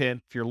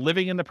occupant, if you're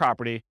living in the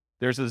property,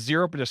 there's a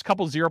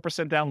couple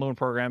 0% down loan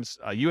programs.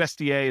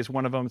 USDA is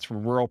one of them. It's for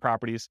rural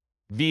properties.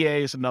 VA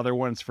is another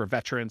one. It's for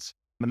veterans.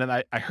 And then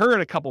I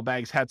heard a couple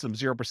banks had some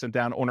 0%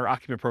 down owner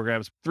occupant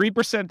programs.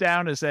 3%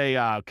 down is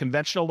a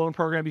conventional loan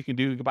program you can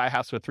do. You can buy a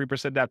house with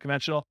 3% down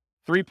conventional.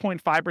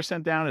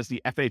 3.5% down is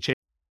the FHA.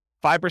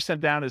 5%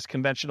 down is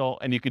conventional,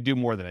 and you could do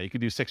more than that. You could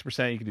do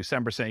 6%, you could do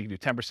 7%, you could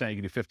do 10%,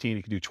 you could do 15%,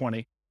 you could do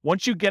 20%.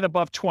 Once you get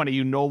above 20%,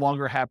 you no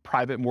longer have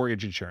private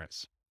mortgage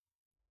insurance.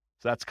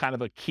 So that's kind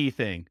of a key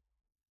thing.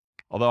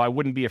 Although I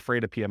wouldn't be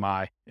afraid of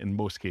PMI in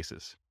most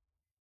cases.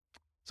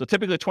 So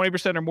typically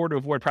 20% or more to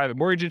avoid private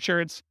mortgage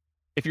insurance.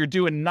 If you're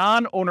doing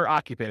non-owner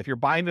occupant, if you're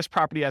buying this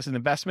property as an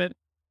investment,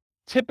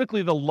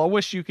 typically the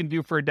lowest you can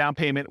do for a down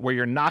payment where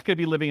you're not going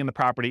to be living in the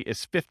property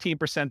is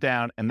 15%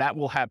 down, and that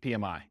will have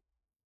PMI.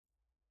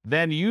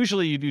 Then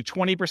usually you do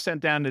 20%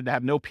 down to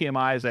have no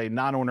PMI as a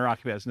non-owner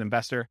occupant as an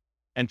investor,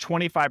 and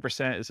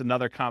 25% is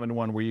another common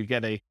one where you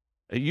get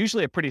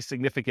usually a pretty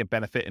significant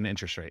benefit in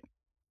interest rate.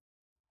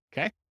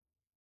 Okay?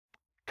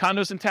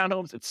 Condos and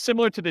townhomes, it's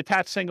similar to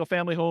detached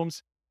single-family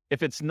homes.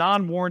 If it's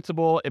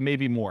non-warrantable, it may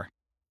be more.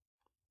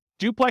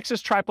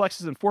 Duplexes,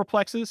 triplexes, and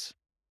fourplexes,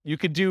 you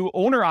could do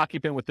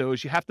owner-occupant with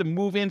those. You have to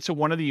move into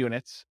one of the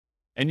units,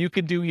 and you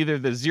could do either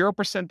the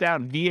 0%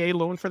 down VA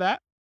loan for that.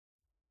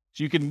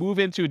 So you can move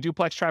into a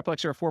duplex,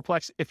 triplex, or a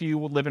fourplex if you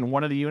live in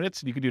one of the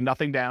units, and you can do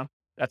nothing down.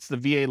 That's the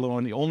VA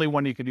loan, the only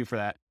one you can do for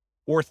that.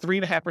 Or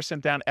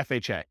 3.5% down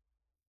FHA.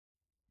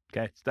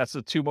 Okay, so that's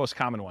the two most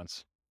common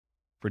ones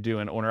for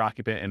doing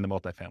owner-occupant in the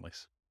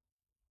multifamilies.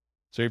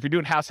 So if you're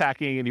doing house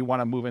hacking and you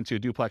want to move into a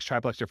duplex,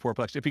 triplex, or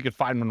fourplex, if you could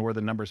find one where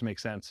the numbers make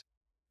sense,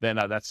 then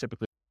that's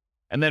typically.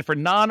 And then for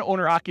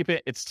non-owner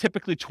occupant, it's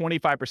typically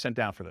 25%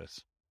 down for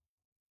this.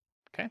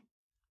 Okay.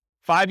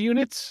 5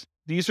 units,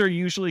 these are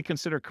usually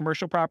considered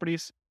commercial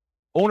properties.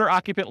 Owner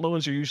occupant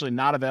loans are usually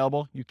not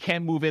available. You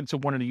can move into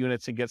one of the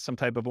units and get some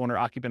type of owner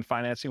occupant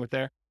financing with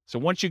there. So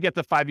once you get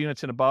the 5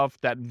 units and above,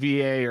 that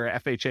VA or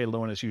FHA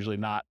loan is usually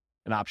not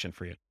an option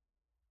for you.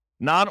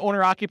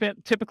 Non-owner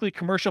occupant, typically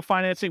commercial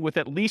financing with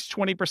at least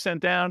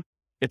 20% down.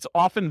 It's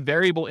often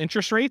variable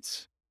interest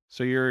rates.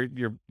 So you're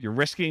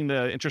risking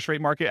the interest rate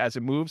market as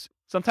it moves.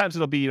 Sometimes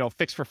it'll be,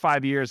 fixed for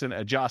 5 years and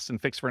adjust,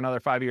 and fixed for another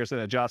 5 years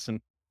and adjust,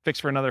 and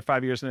fixed for another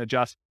 5 years and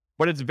adjust.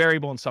 But it's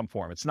variable in some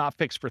form. It's not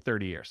fixed for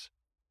 30 years.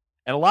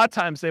 And a lot of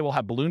times they will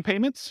have balloon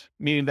payments,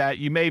 meaning that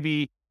you may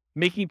be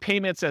making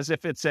payments as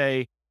if it's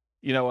a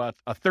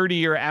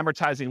 30-year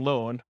amortizing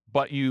loan,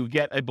 but you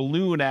get a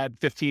balloon at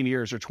 15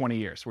 years or 20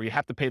 years where you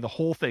have to pay the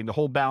whole thing, the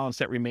whole balance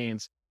that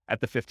remains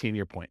at the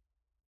 15-year point.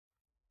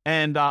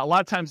 And a lot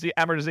of times the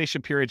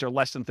amortization periods are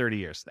less than 30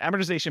 years. The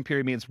amortization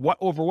period means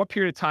over what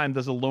period of time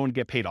does a loan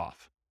get paid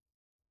off?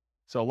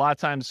 So a lot of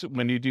times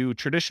when you do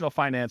traditional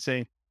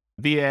financing,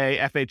 VA,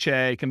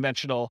 FHA,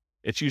 conventional,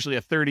 it's usually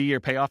a 30-year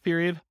payoff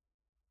period.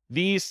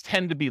 These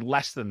tend to be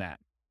less than that,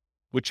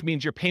 which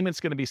means your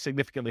payment's going to be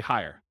significantly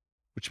higher,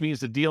 which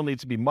means the deal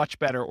needs to be much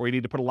better, or you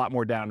need to put a lot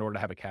more down in order to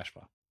have a cash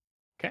flow.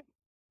 Okay.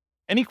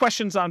 Any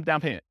questions on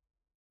down payment?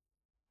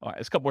 All right,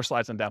 there's a couple more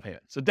slides on down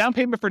payment. So down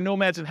payment for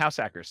nomads and house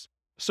hackers.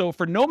 So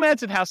for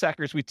nomads and house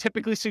hackers, we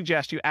typically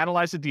suggest you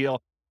analyze the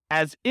deal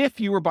as if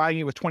you were buying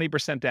it with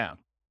 20% down.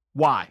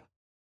 Why?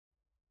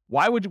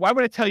 Why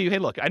would I tell you, hey,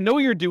 look, I know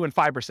you're doing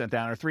 5%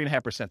 down or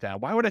 3.5% down.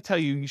 Why would I tell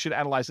you should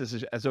analyze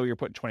this as though you're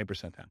putting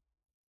 20% down?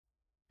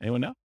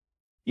 Anyone know?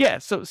 Yeah,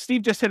 so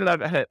Steve just hit it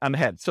on the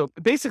head. So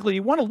basically,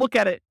 you want to look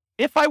at it,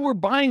 if I were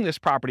buying this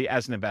property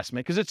as an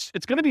investment, because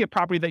it's going to be a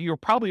property that you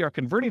probably are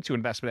converting to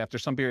investment after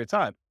some period of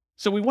time.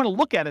 So we want to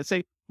look at it and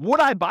say, would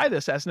I buy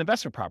this as an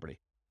investment property?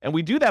 And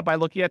we do that by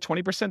looking at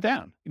 20%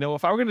 down.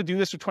 If I were going to do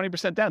this with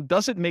 20% down,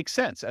 does it make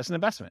sense as an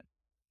investment?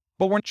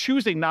 But we're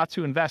choosing not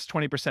to invest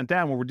 20%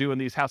 down when we're doing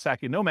these house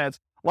hacking nomads.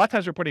 A lot of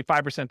times we're putting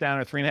 5% down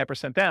or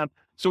 3.5% down.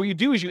 So what you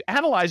do is you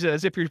analyze it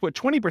as if you put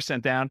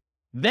 20% down.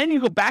 Then you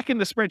go back in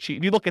the spreadsheet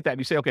and you look at that and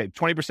you say, okay,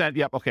 20%,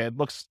 yep, okay, it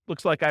looks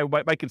like I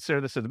might consider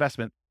this an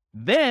investment.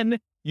 Then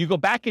you go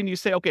back and you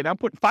say, okay, now I'm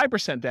putting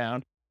 5%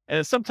 down.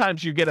 And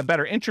sometimes you get a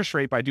better interest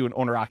rate by doing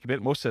owner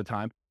occupant most of the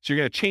time. So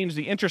you're going to change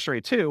the interest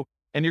rate too,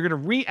 and you're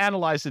going to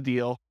reanalyze the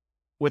deal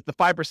with the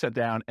 5%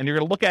 down, and you're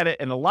going to look at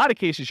it. In a lot of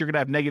cases, you're going to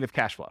have negative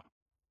cash flow.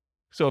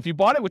 So if you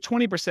bought it with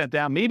 20%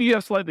 down, maybe you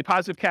have slightly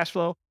positive cash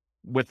flow.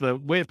 With the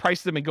way the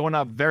prices have been going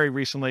up very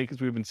recently, because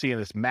we've been seeing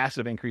this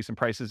massive increase in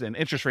prices, and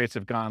interest rates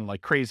have gone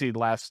like crazy the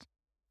last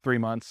 3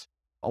 months.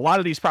 A lot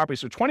of these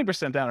properties with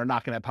 20% down are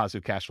not going to have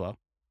positive cash flow.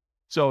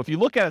 So if you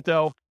look at it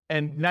though,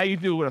 and now you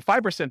do it with a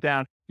 5%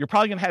 down, you're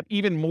probably going to have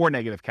even more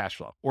negative cash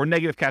flow, or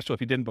negative cash flow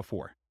if you didn't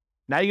before.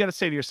 Now you got to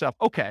say to yourself,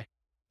 okay,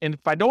 and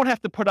if I don't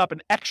have to put up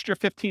an extra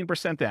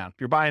 15% down, if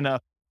you're buying a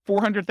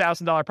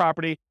 $400,000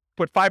 property,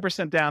 put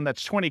 5% down,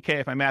 that's $20K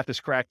if my math is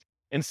correct,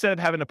 instead of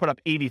having to put up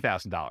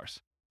 $80,000.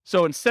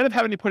 So instead of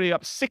having to put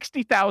up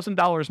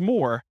 $60,000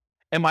 more,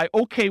 am I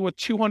okay with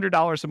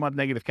 $200 a month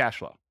negative cash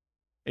flow?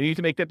 And you need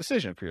to make that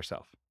decision for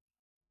yourself.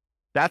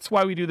 That's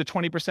why we do the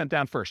 20%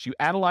 down first. You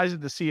analyze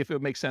it to see if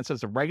it makes sense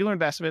as a regular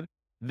investment.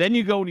 Then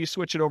you go and you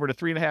switch it over to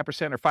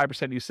 3.5% or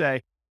 5%. You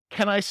say,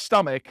 can I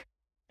stomach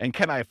and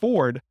can I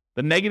afford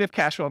the negative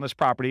cash flow on this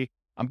property?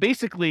 I'm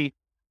basically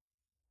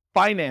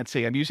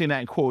financing, I'm using that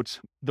in quotes,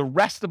 the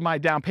rest of my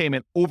down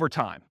payment over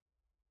time.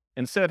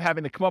 instead of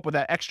having to come up with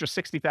that extra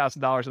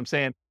 $60,000, I'm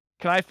saying,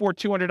 can I afford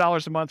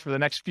 $200 a month for the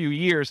next few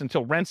years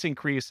until rents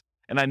increase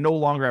and I no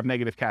longer have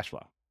negative cash flow?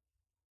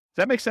 Does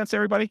that make sense to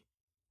everybody?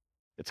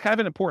 It's kind of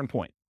an important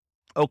point.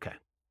 Okay.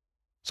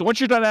 So once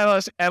you're done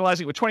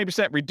analyzing with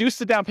 20%, reduce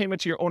the down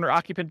payment to your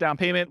owner-occupant down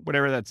payment,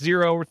 whatever that's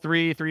 0,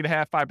 3,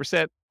 3.5%,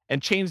 5%,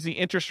 and change the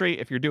interest rate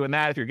if you're doing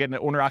that, if you're getting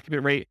an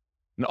owner-occupant rate.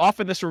 And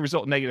often this will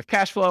result in negative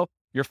cash flow.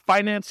 You're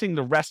financing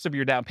the rest of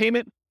your down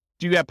payment.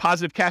 Do you have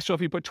positive cash flow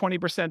if you put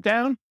 20%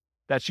 down?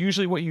 That's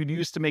usually what you'd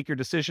use to make your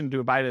decision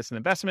to buy it as an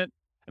investment.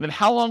 And then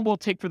how long will it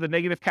take for the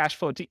negative cash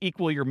flow to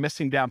equal your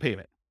missing down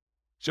payment?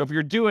 So if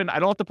you're doing, I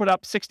don't have to put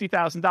up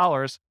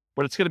 $60,000,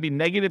 but it's going to be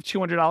negative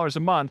 $200 a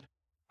month.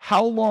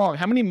 How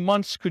many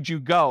months could you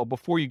go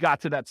before you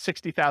got to that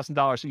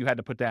 $60,000 that you had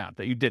to put down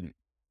that you didn't?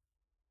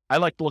 I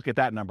like to look at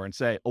that number and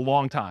say a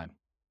long time.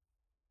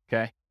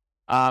 Okay.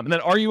 And then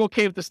are you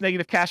okay with this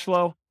negative cash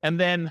flow? And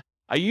then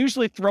I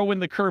usually throw in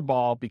the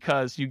curveball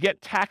because you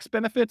get tax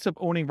benefits of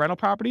owning rental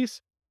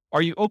properties.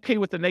 Are you okay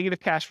with the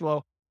negative cash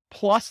flow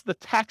plus the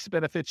tax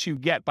benefits you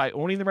get by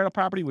owning the rental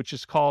property, which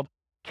is called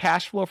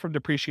cash flow from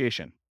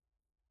depreciation?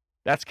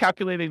 That's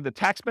calculating the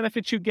tax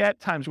benefits you get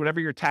times whatever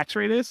your tax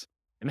rate is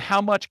and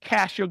how much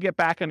cash you'll get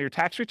back on your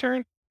tax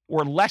return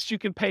or less you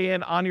can pay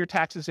in on your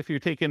taxes if you're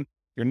taking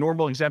your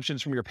normal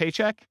exemptions from your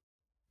paycheck.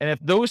 And if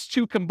those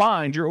two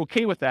combined, you're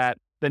okay with that,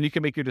 then you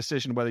can make your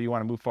decision whether you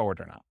want to move forward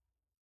or not.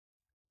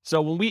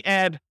 So when we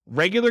add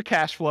regular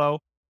cash flow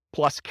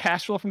plus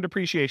cash flow from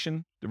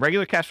depreciation, the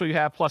regular cash flow you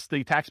have plus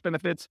the tax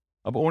benefits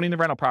of owning the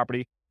rental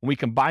property, when we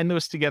combine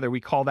those together,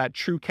 we call that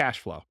true cash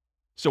flow.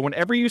 So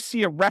whenever you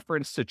see a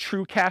reference to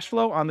true cash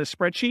flow on this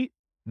spreadsheet,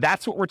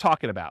 that's what we're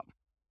talking about.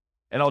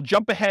 And I'll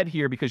jump ahead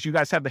here because you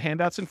guys have the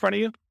handouts in front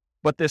of you.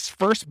 But this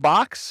first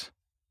box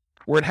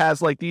where it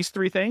has like these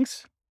three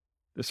things,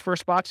 this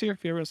first box here,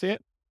 if you ever see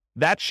it,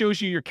 that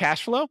shows you your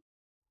cash flow.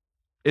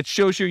 It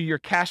shows you your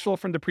cash flow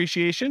from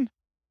depreciation.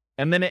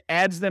 And then it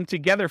adds them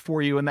together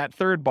for you in that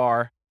third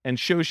bar and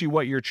shows you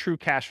what your true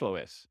cash flow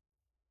is.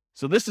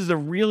 So this is a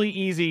really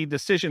easy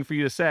decision for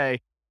you to say,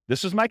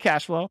 this is my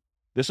cash flow.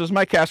 This is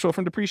my cash flow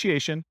from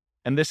depreciation.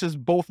 And this is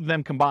both of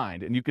them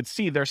combined. And you could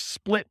see they're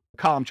split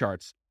column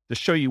charts to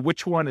show you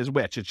which one is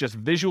which. It's just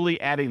visually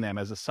adding them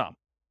as a sum.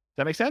 Does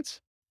that make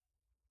sense?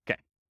 Okay.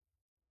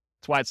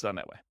 That's why it's done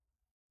that way.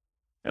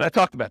 And I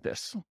talked about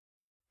this.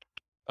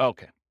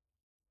 Okay.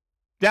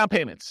 Down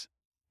payments.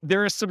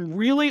 There are some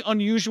really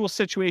unusual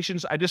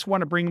situations. I just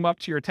want to bring them up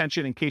to your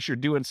attention in case you're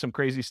doing some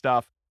crazy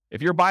stuff.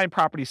 If you're buying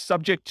property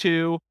subject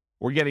to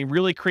or getting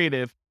really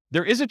creative,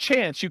 there is a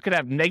chance you could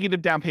have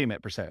negative down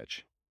payment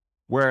percentage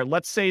where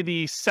let's say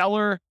the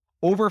seller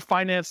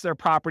overfinanced their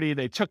property.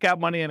 They took out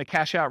money in a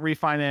cash out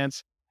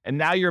refinance. And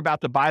now you're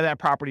about to buy that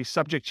property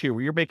subject to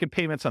where you're making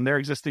payments on their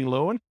existing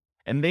loan.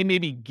 And they may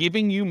be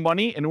giving you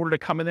money in order to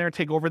come in there and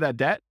take over that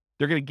debt.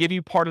 They're going to give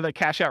you part of that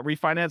cash out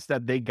refinance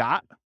that they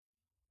got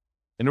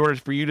in order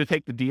for you to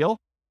take the deal.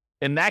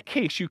 In that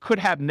case, you could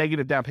have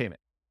negative down payment.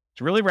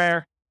 It's really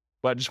rare,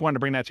 but I just wanted to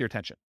bring that to your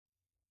attention.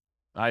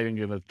 I didn't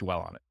going to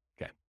dwell on it.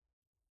 Okay.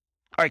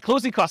 All right,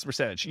 closing cost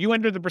percentage. You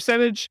enter the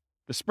percentage.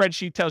 The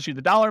spreadsheet tells you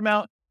the dollar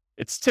amount.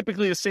 It's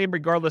typically the same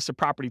regardless of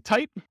property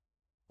type,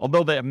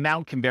 although the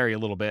amount can vary a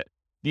little bit.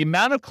 The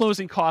amount of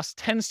closing costs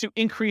tends to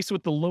increase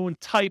with the loan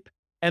type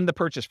and the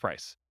purchase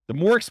price. The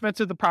more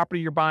expensive the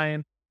property you're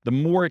buying, the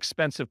more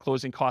expensive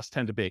closing costs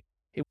tend to be.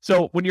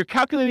 So when you're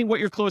calculating what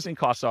your closing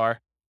costs are,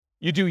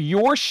 you do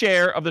your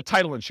share of the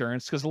title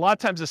insurance because a lot of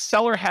times the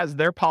seller has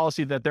their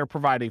policy that they're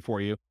providing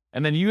for you.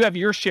 And then you have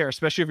your share,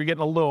 especially if you're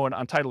getting a loan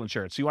on title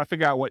insurance. So you want to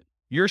figure out what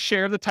your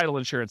share of the title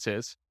insurance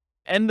is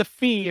and the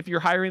fee if you're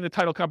hiring the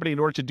title company in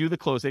order to do the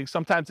closing.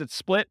 Sometimes it's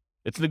split.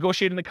 It's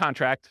negotiated in the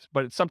contract,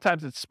 but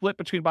sometimes it's split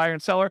between buyer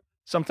and seller.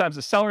 Sometimes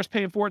the seller's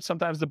paying for it.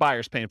 Sometimes the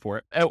buyer's paying for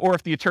it. Or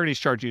if the attorneys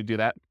charge you to do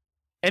that.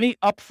 Any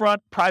upfront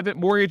private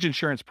mortgage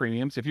insurance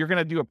premiums, if you're going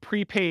to do a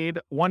prepaid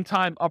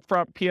one-time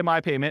upfront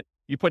PMI payment,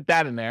 you put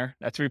that in there.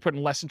 That's where you're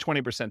putting less than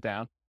 20%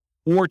 down.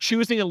 Or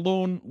choosing a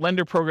loan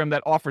lender program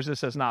that offers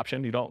this as an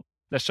option. You don't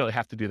necessarily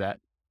have to do that.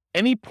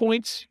 Any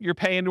points you're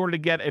paying in order to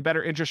get a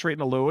better interest rate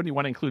in a loan, you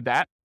want to include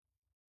that.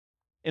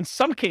 In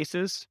some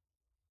cases,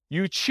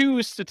 you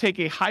choose to take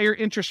a higher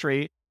interest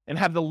rate and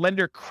have the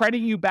lender credit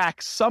you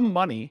back some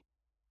money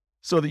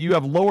so that you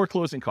have lower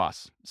closing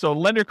costs. So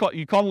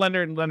you call the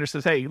lender and the lender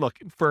says, hey, look,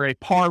 for a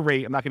par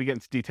rate, I'm not going to get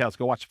into details,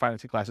 go watch the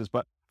financing classes,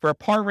 but for a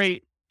par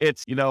rate,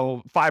 it's,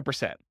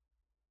 5%.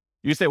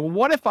 You say, well,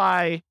 what if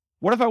I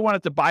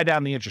wanted to buy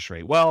down the interest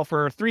rate? Well,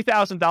 for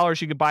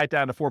 $3,000, you could buy it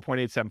down to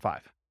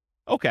 4.875.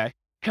 Okay.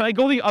 Can I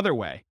go the other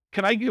way?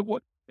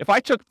 If I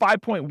took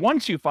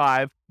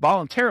 5.125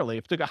 voluntarily,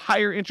 if I took a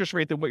higher interest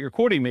rate than what you're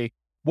quoting me,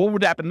 what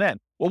would happen then?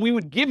 Well, we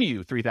would give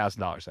you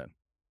 $3,000 then.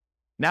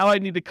 Now I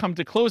need to come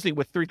to closing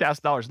with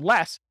 $3,000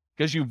 less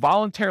because you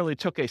voluntarily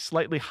took a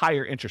slightly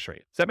higher interest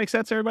rate. Does that make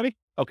sense, everybody?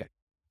 Okay.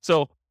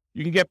 So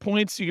you can get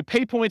points, you can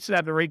pay points to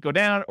have the rate go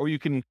down, or you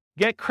can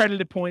get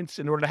credited points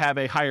in order to have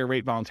a higher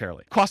rate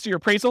voluntarily. Cost of your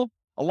appraisal.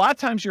 A lot of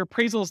times your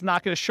appraisal is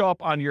not going to show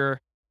up on your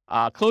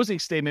closing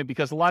statement,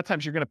 because a lot of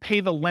times you're going to pay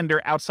the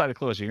lender outside of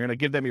closing. You're going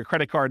to give them your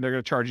credit card and they're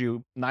going to charge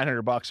you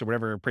 $900 or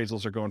whatever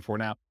appraisals are going for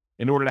now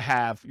in order to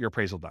have your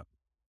appraisal done.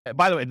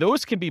 By the way,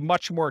 those can be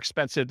much more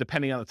expensive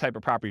depending on the type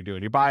of property you're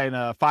doing. You're buying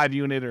a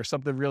 5-unit or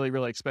something really,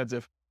 really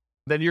expensive,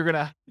 then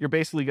you're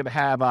basically going to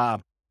have a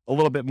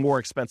little bit more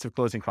expensive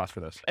closing costs for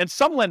those. And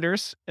some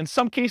lenders, in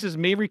some cases,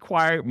 may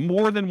require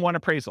more than one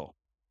appraisal.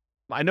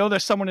 I know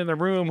there's someone in the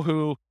room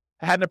who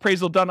had an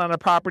appraisal done on a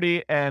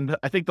property, and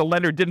I think the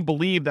lender didn't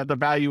believe that the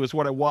value was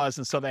what it was,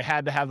 and so they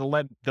had to have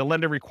the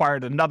lender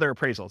required another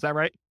appraisal. Is that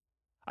right?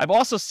 I've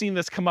also seen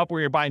this come up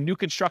where you're buying new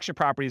construction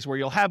properties where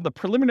you'll have the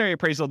preliminary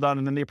appraisal done,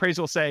 and then the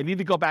appraisal will say, I need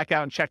to go back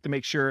out and check to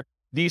make sure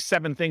these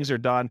 7 things are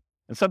done.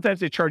 And sometimes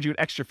they charge you an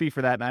extra fee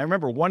for that. And I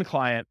remember one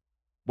client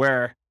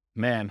where,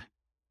 man,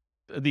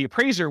 the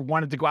appraiser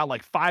wanted to go out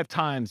like 5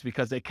 times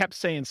because they kept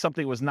saying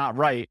something was not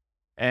right.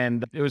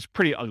 And it was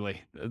pretty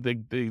ugly.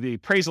 The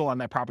appraisal on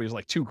that property was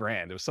like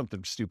 $2,000. It was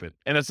something stupid.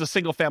 And it's a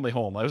single family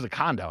home. It was a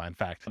condo, in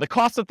fact. The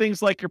cost of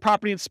things like your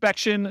property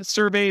inspection,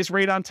 surveys,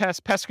 radon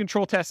tests, pest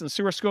control tests, and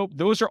sewer scope,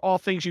 those are all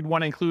things you'd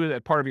want to include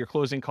as part of your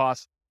closing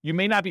costs. You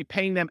may not be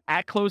paying them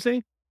at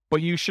closing,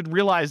 but you should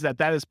realize that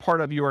that is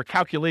part of your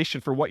calculation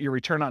for what your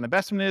return on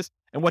investment is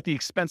and what the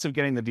expense of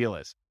getting the deal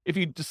is. If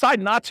you decide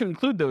not to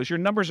include those, your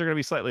numbers are going to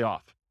be slightly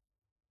off,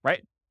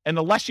 right? And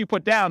the less you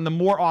put down, the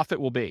more off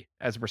it will be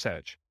as a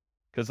percentage.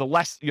 Because the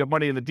less you have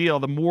money in the deal,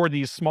 the more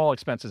these small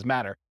expenses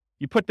matter.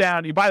 You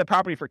buy the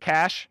property for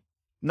cash,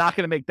 not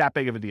going to make that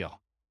big of a deal.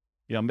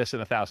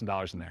 Missing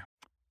 $1,000 in there.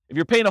 If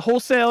you're paying a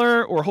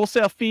wholesaler or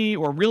wholesale fee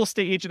or real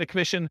estate agent a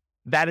commission,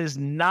 that is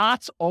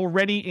not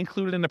already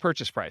included in the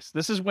purchase price.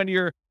 This is when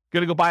you're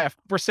going to go buy a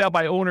for sale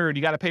by owner and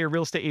you got to pay your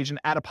real estate agent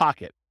out of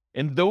pocket.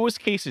 In those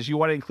cases, you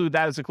want to include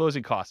that as a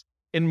closing cost.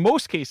 In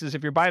most cases,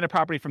 if you're buying a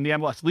property from the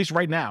MLS, at least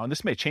right now, and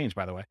this may change,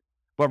 by the way,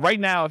 but right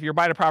now, if you're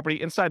buying a property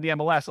inside the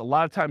MLS, a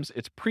lot of times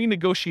it's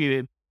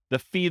pre-negotiated the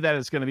fee that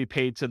is going to be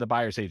paid to the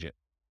buyer's agent,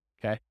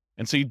 okay?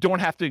 And so you don't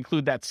have to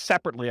include that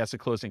separately as a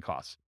closing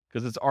cost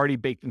because it's already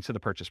baked into the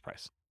purchase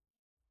price.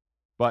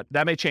 But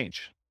that may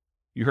change.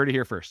 You heard it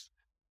here first.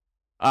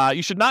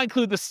 You should not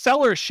include the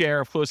seller's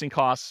share of closing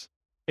costs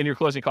in your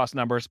closing cost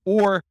numbers,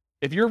 or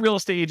if your real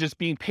estate agent is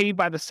being paid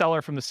by the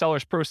seller from the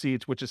seller's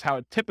proceeds, which is how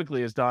it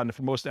typically is done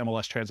for most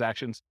MLS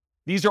transactions,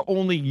 these are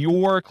only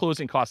your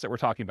closing costs that we're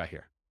talking about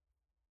here.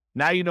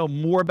 Now you know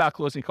more about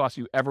closing costs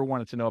you ever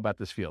wanted to know about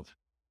this field,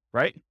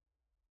 right?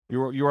 You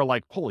were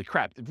like, holy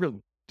crap,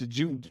 did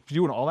you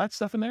doing all that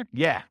stuff in there?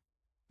 Yeah.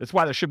 That's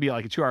why there should be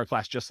like a 2-hour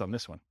class just on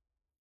this one.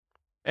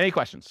 Any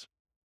questions?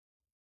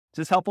 Is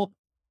this helpful?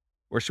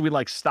 Or should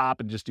we stop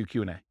and just do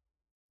Q&A?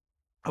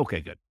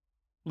 Okay, good.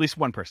 At least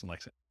one person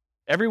likes it.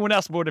 Everyone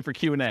else voted for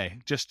Q&A.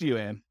 Just you,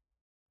 Ann.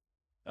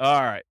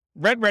 All right.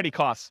 Rent-ready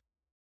costs.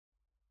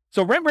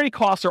 So rent-ready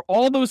costs are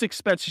all those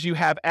expenses you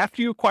have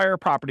after you acquire a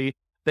property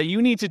that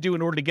you need to do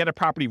in order to get a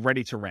property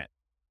ready to rent.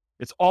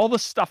 It's all the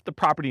stuff the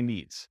property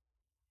needs.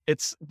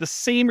 It's the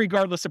same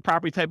regardless of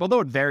property type, although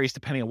it varies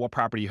depending on what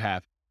property you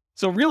have.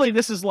 So really,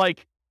 this is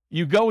like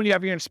you go and you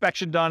have your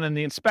inspection done and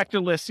the inspector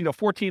lists,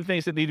 14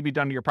 things that need to be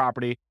done to your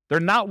property. They're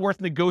not worth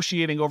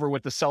negotiating over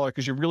with the seller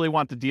because you really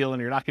want the deal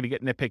and you're not going to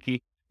get nitpicky.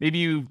 Maybe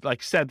you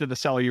said to the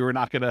seller you were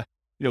not going to,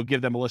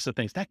 give them a list of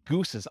things. That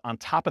goose is on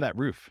top of that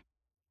roof.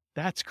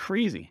 That's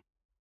crazy.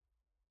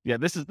 Yeah,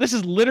 this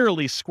is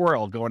literally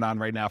squirrel going on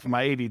right now for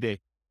my ADD.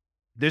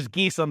 There's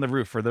geese on the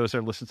roof for those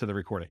that listen to the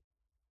recording.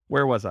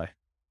 Where was I?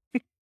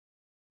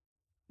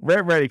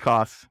 Rent-ready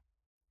costs.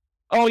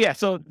 Oh yeah,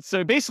 so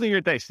basically your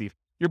day, Steve.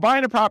 You're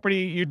buying a property,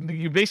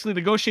 you basically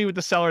negotiate with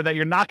the seller that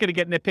you're not going to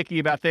get nitpicky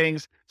about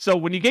things. So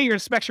when you get your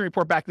inspection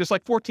report back, there's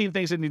 14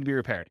 things that need to be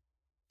repaired.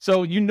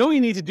 So you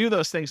need to do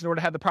those things in order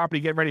to have the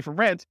property get ready for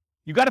rent.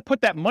 You got to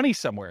put that money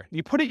somewhere.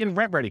 You put it in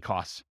rent-ready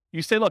costs.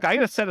 You say, look, I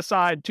got to set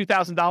aside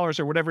 $2,000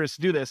 or whatever it is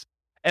to do this.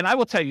 And I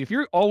will tell you, if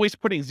you're always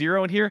putting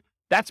zero in here,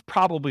 that's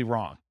probably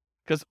wrong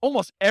because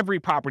almost every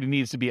property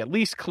needs to be at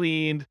least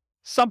cleaned.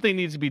 Something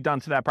needs to be done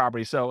to that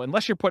property. So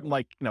unless you're putting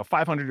 $500 or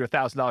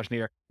 $1,000 in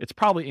here, it's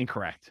probably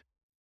incorrect.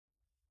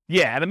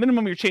 Yeah, at a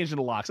minimum, you're changing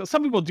the lock. So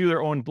some people do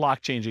their own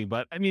block changing,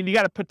 but you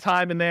got to put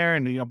time in there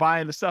and,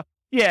 buying the stuff.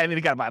 Yeah, you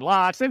got to buy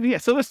locks. Yeah,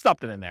 so there's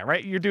something in there,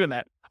 right? You're doing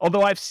that.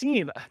 Although I've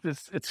seen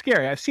this, it's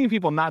scary. I've seen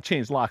people not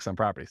change locks on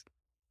properties.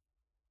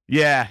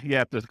 Yeah, you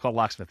have to call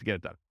locksmith to get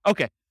it done.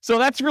 Okay, so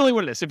that's really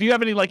what it is. If you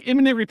have any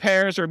imminent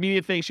repairs or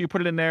immediate things, you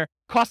put it in there.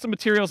 Cost of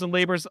materials and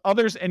labors,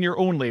 others, and your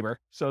own labor.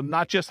 So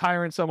not just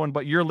hiring someone,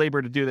 but your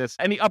labor to do this.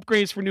 Any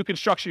upgrades for new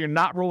construction you're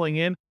not rolling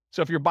in.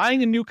 So if you're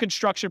buying a new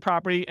construction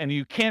property and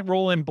you can't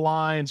roll in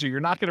blinds or you're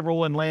not going to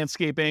roll in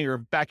landscaping or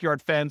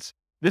backyard fence,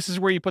 this is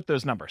where you put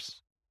those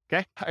numbers.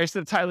 Okay, I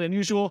said it's highly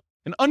unusual.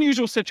 An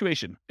unusual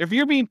situation. If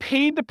you're being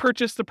paid to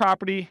purchase the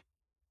property,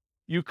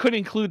 you could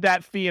include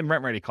that fee in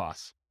rent-ready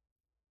costs.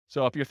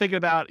 So if you're thinking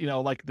about,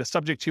 the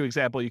subject to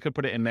example, you could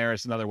put it in there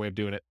as another way of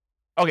doing it.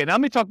 Okay, now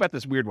let me talk about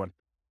this weird one.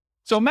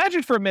 So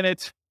imagine for a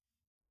minute,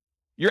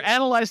 you're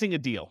analyzing a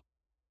deal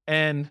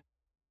and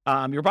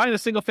you're buying a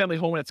single family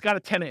home and it's got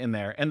a tenant in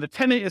there. And the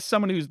tenant is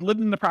someone who's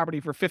lived in the property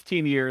for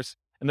 15 years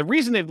And the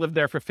reason they've lived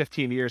there for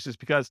 15 years is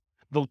because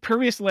the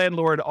previous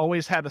landlord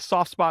always had a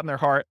soft spot in their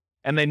heart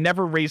and they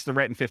never raised the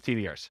rent in 15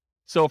 years.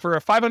 So for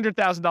a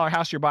 $500,000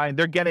 house you're buying,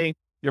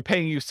 you're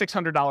paying you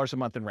 $600 a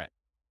month in rent.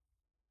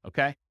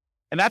 Okay.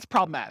 And that's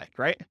problematic,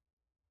 right?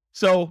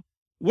 So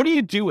what do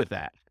you do with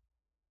that?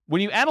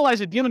 When you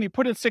analyze a deal and you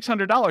put in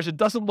 $600, it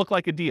doesn't look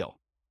like a deal.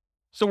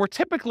 So we're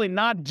typically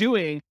not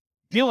doing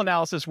deal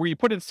analysis where you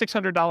put in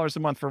 $600 a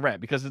month for rent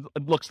because it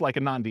looks like a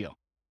non-deal.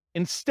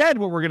 Instead,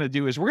 what we're going to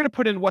do is we're going to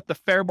put in what the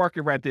fair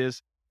market rent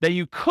is that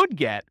you could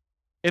get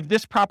if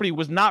this property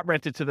was not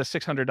rented to the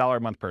 $600 a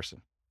month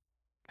person.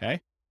 Okay.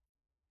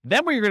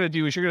 Then what you're going to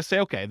do is you're going to say,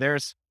 okay,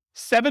 there's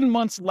 7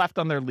 months left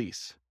on their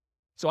lease.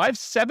 So I have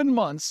 7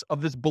 months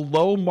of this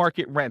below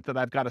market rent that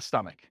I've got to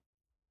stomach.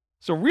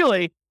 So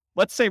really,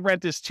 let's say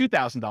rent is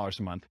 $2,000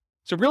 a month.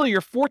 So really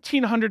you're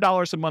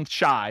 $1,400 a month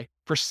shy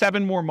for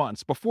 7 more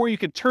months before you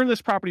can turn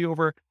this property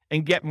over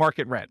and get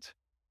market rent.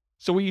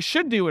 So what you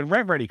should do in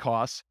rent ready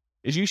costs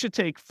is you should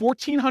take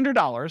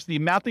 $1,400, the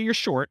amount that you're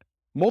short,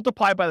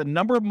 multiply by the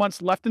number of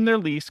months left in their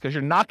lease, because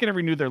you're not going to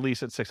renew their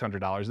lease at $600.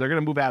 They're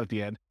going to move out at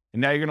the end.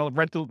 And now you're going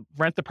to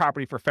rent the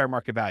property for fair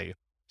market value.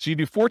 So you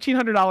do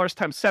 $1,400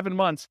 times 7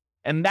 months,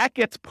 and that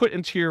gets put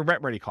into your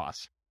rent ready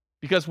costs.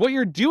 Because what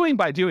you're doing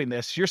by doing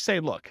this, you're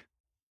saying, look,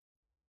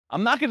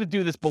 I'm not going to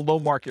do this below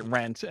market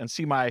rent and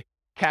see my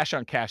cash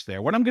on cash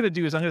there. What I'm going to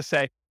do is I'm going to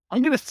say,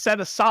 I'm going to set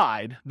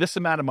aside this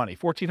amount of money,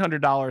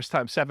 $1,400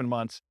 times 7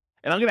 months,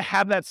 and I'm going to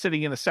have that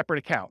sitting in a separate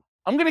account.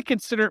 I'm going to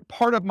consider it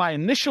part of my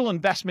initial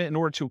investment in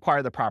order to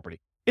acquire the property.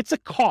 It's a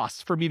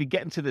cost for me to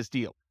get into this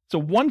deal. It's a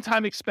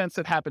one-time expense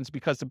that happens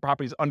because the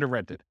property is under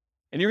rented.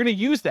 And you're going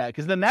to use that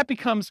because then that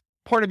becomes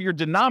part of your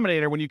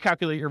denominator when you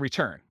calculate your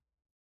return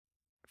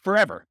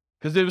forever,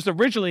 because it was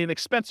originally an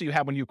expense that you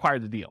had when you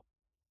acquired the deal.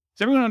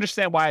 Does everyone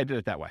understand why I did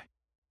it that way?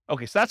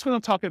 Okay, so that's what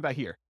I'm talking about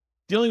here.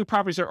 Dealing with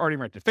properties that are already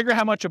rented. Figure out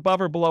how much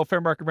above or below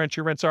fair market rent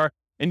your rents are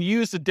and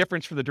use the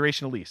difference for the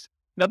duration of lease.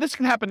 Now, this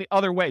can happen the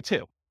other way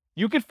too.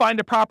 You could find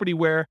a property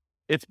where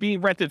it's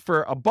being rented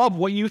for above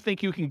what you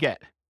think you can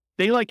get.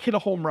 They like hit a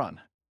home run.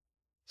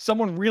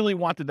 Someone really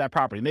wanted that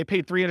property and they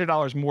paid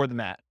 $300 more than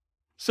that.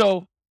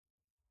 So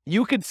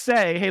you could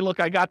say, hey, look,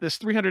 I got this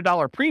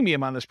 $300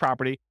 premium on this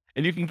property,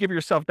 and you can give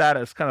yourself that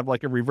as kind of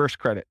like a reverse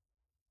credit.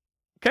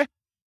 Okay?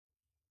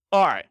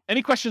 All right.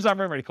 Any questions on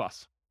rent ready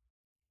costs?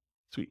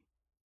 Sweet.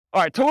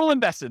 All right. Total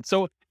invested.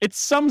 So it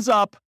sums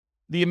up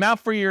the amount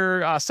for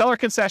your seller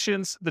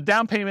concessions, the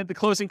down payment, the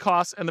closing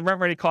costs, and the rent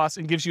ready costs,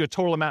 and gives you a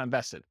total amount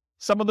invested.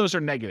 Some of those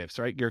are negatives,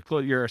 right?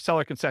 Your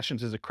seller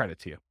concessions is a credit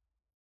to you.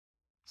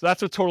 So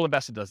that's what total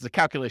invested does. It's a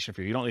calculation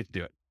for you. You don't need to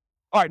do it.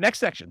 All right, next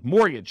section,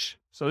 mortgage.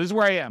 So this is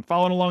where I am.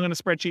 Following along on the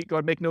spreadsheet. Go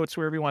ahead and make notes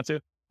wherever you want to.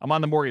 I'm on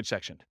the mortgage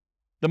section.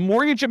 The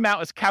mortgage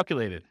amount is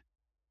calculated.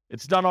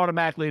 It's done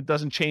automatically. It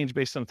doesn't change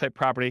based on the type of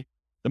property.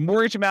 The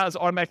mortgage amount is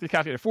automatically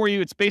calculated for you.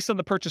 It's based on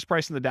the purchase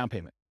price and the down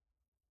payment.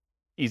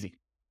 Easy.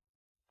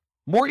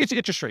 Mortgage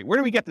interest rate. Where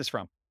do we get this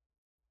from?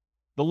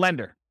 The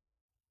lender.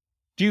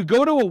 Do you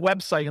go to a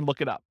website and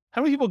look it up?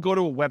 How many people go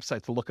to a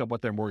website to look up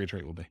what their mortgage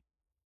rate will be?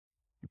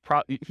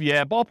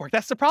 Yeah, ballpark.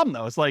 That's the problem,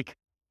 though. It's like,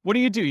 what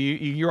do?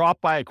 You're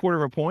off by a quarter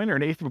of a point or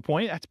an eighth of a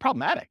point. That's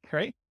problematic,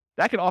 right?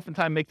 That can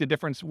oftentimes make the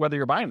difference whether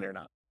you're buying it or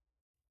not.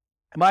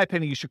 In my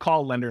opinion, you should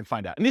call a lender and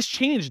find out. And this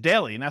changes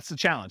daily, and that's the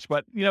challenge.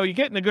 But, you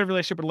get in a good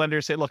relationship with a lender,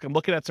 say, look, I'm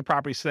looking at some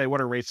properties today.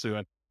 What are rates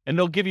doing? And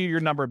they'll give you your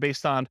number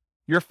based on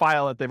your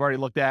file that they've already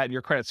looked at, and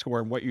your credit score,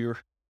 and what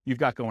you've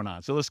got going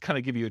on. So let's kind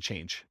of give you a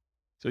change.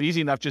 So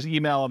easy enough, just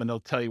email them, and they'll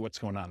tell you what's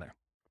going on there.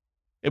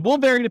 It will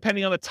vary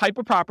depending on the type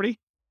of property.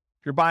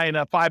 If you're buying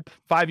a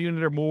five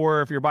unit or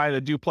more, if you're buying a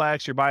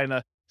duplex, you're buying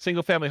a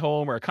single family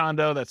home or a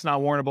condo that's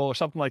not warrantable or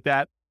something like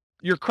that.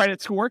 Your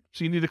credit score,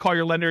 so you need to call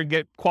your lender and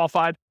get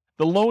qualified.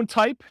 The loan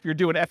type, if you're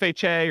doing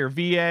FHA or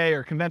VA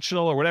or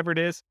conventional or whatever it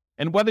is,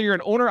 and whether you're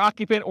an owner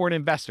occupant or an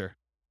investor.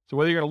 So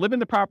whether you're going to live in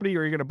the property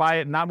or you're going to buy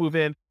it and not move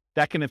in,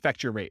 that can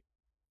affect your rate.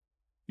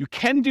 You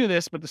can do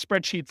this, but the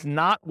spreadsheet's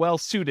not well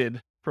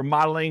suited for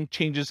modeling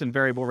changes in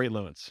variable rate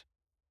loans.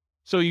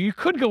 So you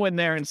could go in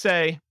there and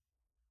say,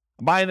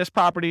 I'm buying this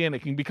property and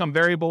it can become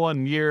variable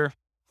in year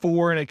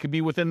 4 and it could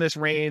be within this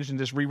range, and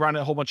just rerun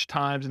it a whole bunch of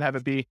times and have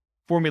it be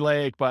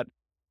formulaic, but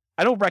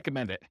I don't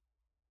recommend it.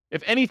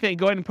 If anything,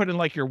 go ahead and put in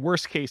like your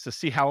worst case to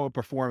see how it would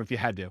perform if you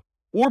had to.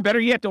 Or better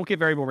yet, don't get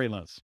variable rate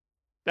loans.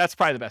 That's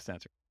probably the best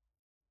answer.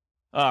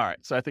 All right,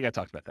 so I think I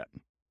talked about that.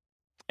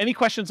 Any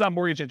questions on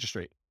mortgage interest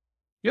rate?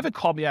 You haven't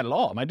called me out at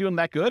all. Am I doing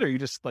that good, or are you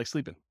just like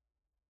sleeping?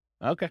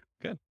 Okay,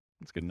 good.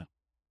 That's good enough.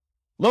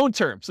 Loan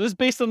term. So this is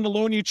based on the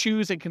loan you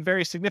choose and can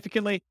vary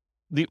significantly.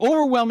 The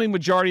overwhelming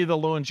majority of the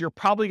loans you're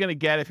probably going to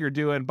get if you're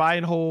doing buy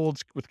and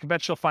holds with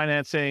conventional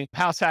financing,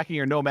 house hacking,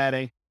 or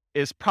nomading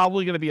is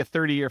probably going to be a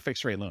 30-year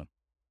fixed rate loan.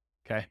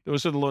 Okay,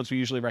 those are the loans we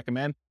usually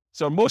recommend.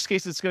 So in most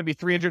cases, it's going to be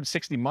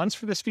 360 months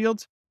for this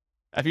field.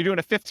 If you're doing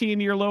a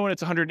 15-year loan,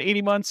 it's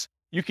 180 months.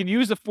 You can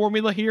use the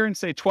formula here and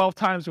say 12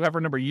 times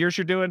whatever number of years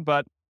you're doing,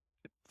 but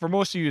for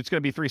most of you, it's going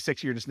to be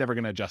 360. You're just never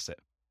going to adjust it.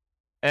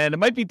 And it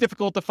might be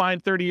difficult to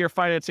find 30-year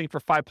financing for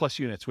 5+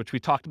 units, which we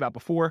talked about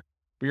before.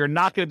 but you're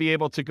not going to be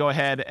able to go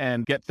ahead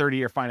and get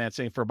 30-year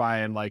financing for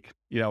buying like,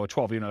 a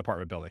 12-unit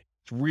apartment building.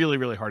 It's really,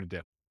 really hard to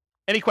do.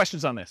 Any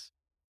questions on this?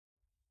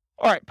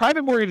 All right,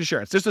 private mortgage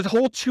insurance. There's a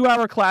whole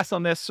 2-hour class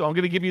on this, so I'm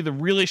going to give you the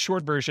really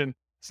short version.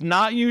 It's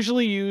not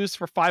usually used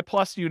for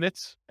 5+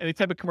 units, any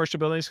type of commercial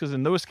buildings, because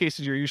in those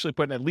cases, you're usually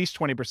putting at least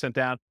 20%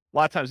 down. A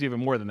lot of times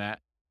even more than that.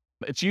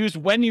 It's used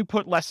when you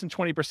put less than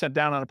 20%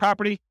 down on a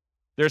property.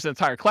 There's an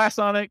entire class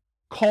on it.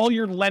 Call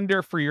your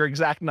lender for your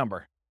exact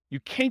number. You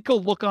can't go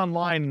look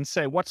online and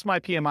say, what's my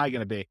PMI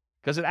going to be?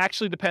 Because it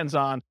actually depends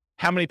on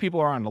how many people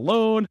are on the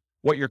loan,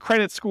 what your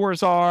credit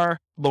scores are,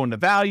 loan to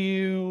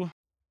value,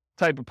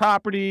 type of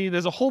property.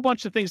 There's a whole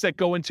bunch of things that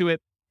go into it,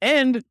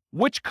 and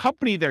which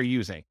company they're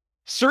using.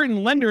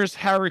 Certain lenders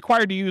are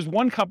required to use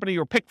one company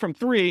or pick from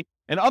 3,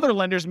 and other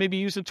lenders may be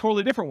using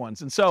totally different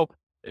ones. And so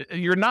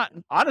you're not,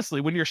 honestly,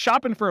 when you're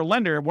shopping for a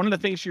lender, one of the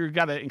things you've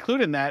got to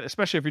include in that,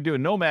 especially if you're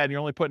doing Nomad and you're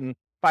only putting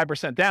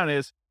 5% down,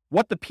 is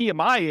what the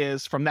PMI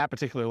is from that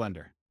particular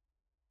lender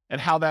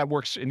and how that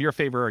works in your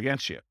favor or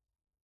against you.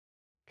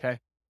 Okay.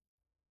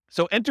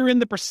 So enter in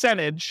the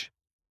percentage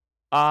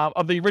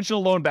of the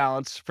original loan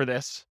balance for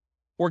this,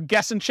 or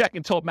guess and check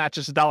until it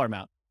matches the dollar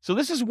amount. So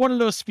this is one of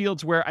those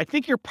fields where I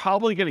think you're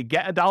probably going to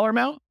get a dollar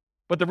amount,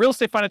 but the real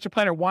estate financial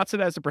planner wants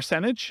it as a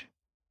percentage,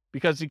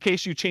 because in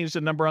case you change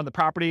the number on the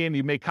property and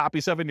you make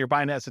copies of it and you're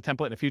buying it as a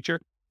template in the future,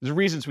 there's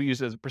reasons we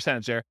use it as a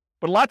percentage there.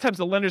 But a lot of times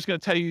the lender's going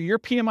to tell you your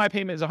PMI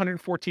payment is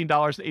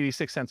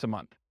 $114.86 a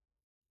month.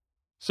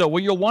 So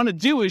what you'll want to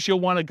do is you'll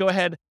want to go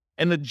ahead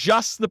and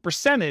adjust the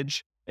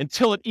percentage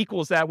until it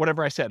equals that,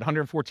 whatever I said,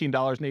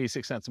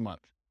 $114.86 a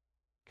month.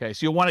 Okay,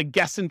 so you'll want to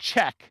guess and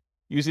check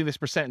using this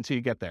percent until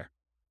you get there.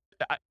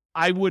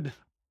 I would,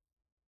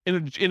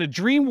 in a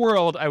dream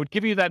world, I would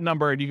give you that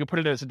number and you can put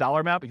it as a dollar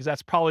amount, because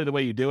that's probably the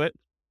way you do it.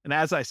 And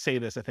as I say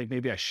this, I think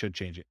maybe I should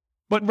change it.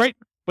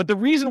 But the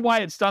reason why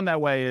it's done that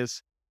way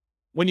is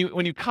when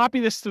you copy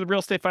this to the real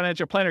estate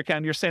financial planner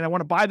account, you're saying, I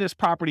want to buy this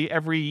property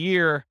every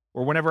year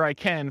or whenever I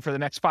can for the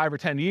next 5 or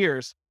 10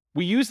 years.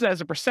 We use it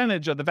as a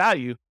percentage of the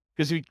value,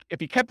 because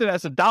if you kept it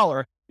as a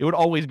dollar, it would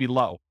always be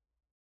low.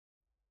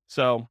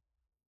 So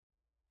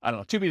I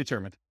don't know, to be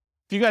determined.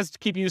 If you guys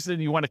keep using it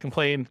and you want to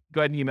complain,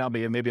 go ahead and email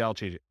me and maybe I'll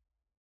change it.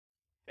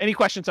 Any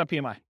questions on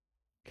PMI?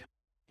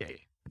 Yeah. You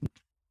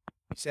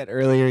said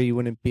earlier you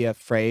wouldn't be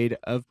afraid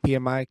of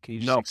PMI. Can you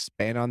just No.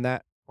 expand on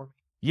that for me?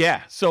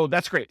 Yeah, so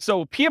that's great.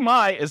 So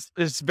PMI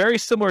is very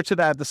similar to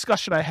that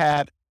discussion I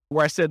had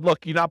where I said,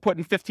 look, you're not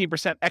putting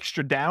 15%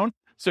 extra down,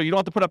 so you don't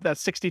have to put up that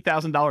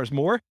 $60,000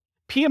 more.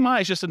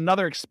 PMI is just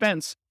another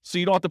expense, so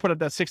you don't have to put up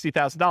that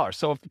 $60,000.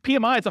 So if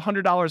PMI is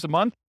 $100 a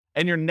month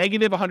and you're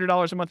negative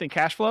 $100 a month in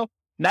cash flow,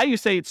 now you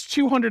say it's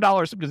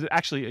 $200 because it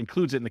actually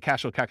includes it in the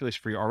cash flow calculation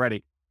for you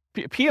already.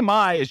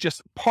 PMI is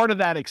just part of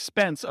that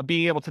expense of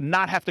being able to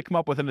not have to come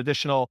up with an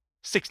additional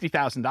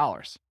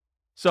 $60,000.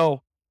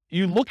 So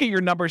you look at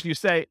your numbers and you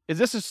say, is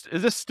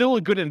this still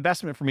a good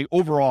investment for me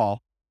overall?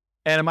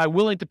 And am I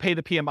willing to pay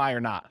the PMI or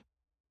not?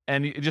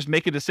 And you just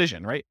make a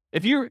decision, right?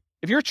 If you're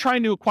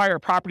trying to acquire a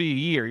property a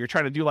year, you're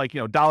trying to do like,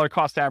 dollar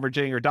cost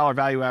averaging or dollar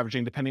value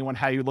averaging, depending on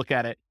how you look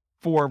at it,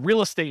 for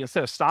real estate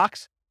instead of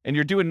stocks, and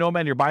you're doing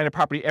Nomad, you're buying a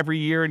property every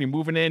year and you're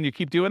moving in, you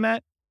keep doing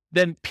that,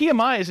 then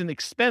PMI is an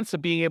expense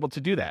of being able to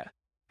do that,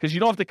 because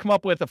you don't have to come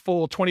up with a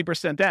full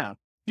 20% down.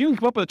 If you can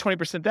come up with a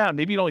 20% down,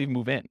 maybe you don't even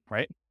move in,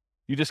 right?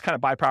 You just kind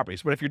of buy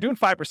properties. But if you're doing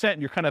 5%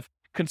 and you're kind of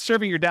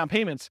conserving your down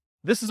payments,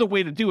 this is a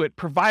way to do it,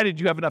 provided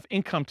you have enough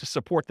income to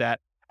support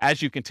that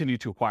as you continue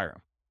to acquire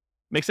them.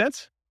 Make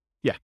sense?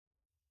 Yeah.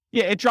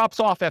 Yeah, it drops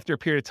off after a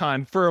period of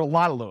time for a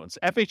lot of loans.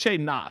 FHA,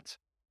 not.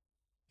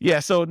 Yeah,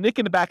 so Nick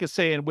in the back is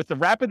saying, with the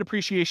rapid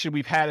appreciation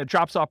we've had, it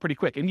drops off pretty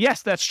quick. And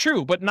yes, that's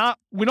true, but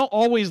we don't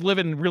always live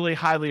in really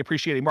highly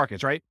appreciating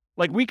markets, right?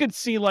 Like we could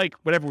see like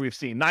whatever we've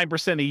seen,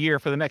 9% a year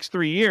for the next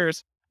 3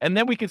 years, and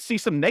then we could see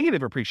some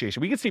negative appreciation.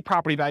 We could see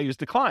property values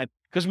decline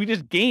because we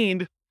just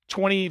gained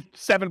 27%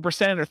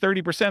 or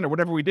 30% or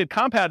whatever we did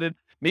compounded.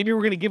 Maybe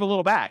we're going to give a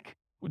little back.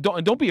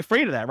 Don't be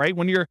afraid of that, right?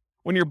 When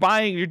you're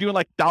buying, you're doing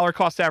like dollar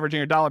cost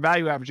averaging or dollar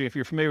value averaging. If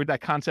you're familiar with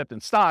that concept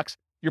in stocks,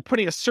 you're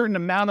putting a certain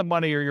amount of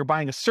money or you're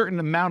buying a certain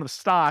amount of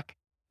stock,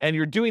 and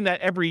you're doing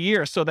that every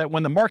year so that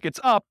when the market's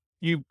up,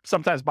 you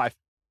sometimes buy.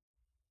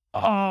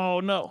 Oh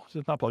no,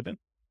 it's not plugged in.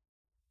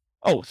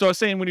 Oh, so I was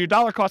saying when you're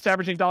dollar cost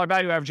averaging, dollar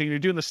value averaging, you're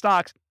doing the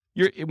stocks,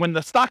 when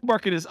the stock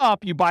market is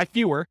up, you buy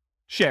fewer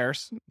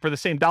shares for the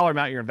same dollar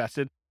amount you're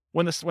invested.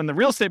 When the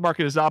real estate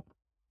market is up,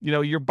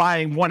 you're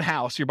buying one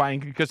house, you're buying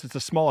because it's the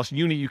smallest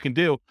unit you can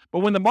do. But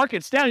when the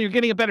market's down, you're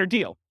getting a better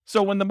deal.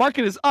 So when the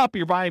market is up,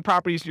 you're buying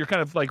properties, you're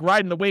kind of like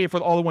riding the wave for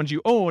all the ones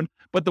you own,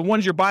 but the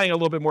ones you're buying are a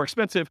little bit more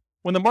expensive.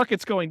 When the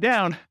market's going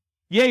down,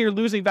 yeah, you're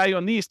losing value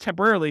on these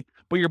temporarily,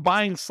 but you're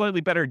buying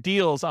slightly better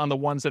deals on the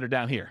ones that are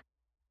down here.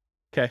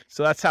 Okay,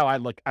 so that's how I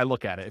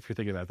look at it, if you're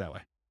thinking about it that way.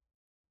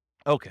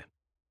 Okay.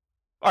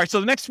 All right, so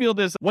the next field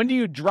is, when do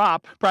you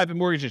drop private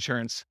mortgage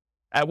insurance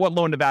at what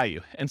loan to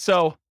value? And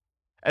so,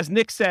 as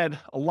Nick said,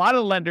 a lot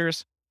of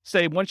lenders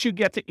say once you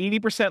get to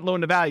 80%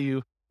 loan to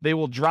value, they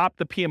will drop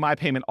the PMI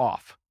payment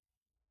off.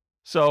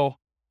 So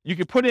you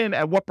can put in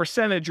at what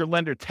percentage your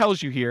lender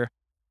tells you here.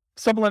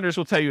 Some lenders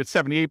will tell you it's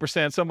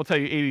 78%. Some will tell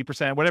you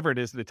 80%, whatever it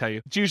is they tell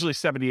you. It's usually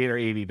 78 or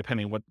 80,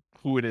 depending on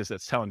who it is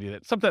that's telling you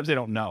that. Sometimes they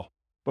don't know,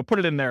 but put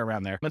it in there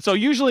around there. And so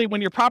usually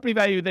when your property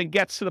value then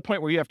gets to the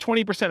point where you have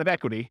 20% of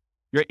equity,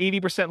 you're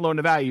 80% loan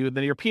to value,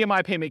 then your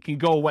PMI payment can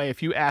go away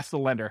if you ask the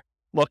lender,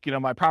 look,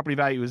 my property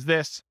value is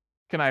this.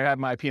 Can I have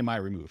my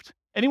PMI removed?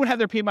 Anyone have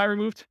their PMI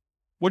removed?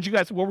 What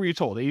were you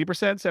told?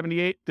 80%,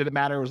 78? Did it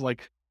matter? It was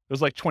like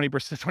 20%,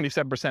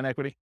 27%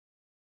 equity.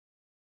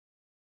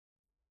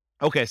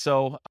 Okay,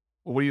 so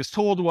what he was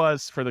told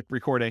was, for the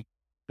recording,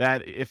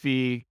 that if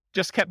he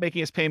just kept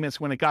making his payments,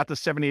 when it got to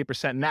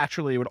 78%,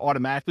 naturally it would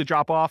automatically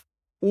drop off.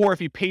 Or if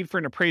he paid for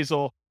an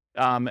appraisal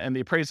and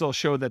the appraisal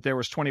showed that there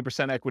was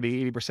 20%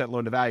 equity, 80%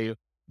 loan to value,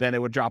 then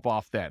it would drop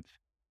off then.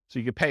 So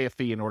you could pay a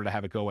fee in order to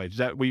have it go away. Is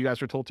that what you guys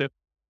were told too?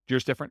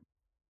 Yours different?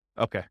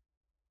 Okay.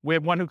 We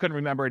had one who couldn't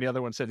remember and the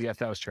other one said, yes,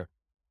 that was true.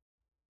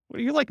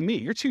 Well, you're like me.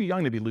 You're too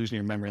young to be losing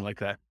your memory like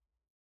that.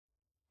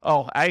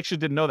 Oh, I actually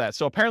didn't know that.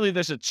 So apparently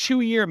there's a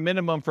 2-year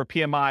minimum for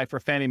PMI for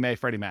Fannie Mae,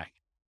 Freddie Mac.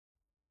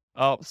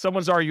 Oh,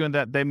 someone's arguing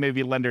that they may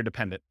be lender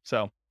dependent.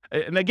 So,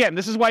 and again,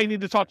 this is why you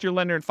need to talk to your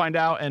lender and find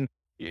out, and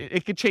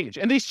it could change.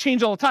 And these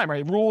change all the time,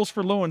 right? Rules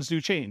for loans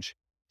do change.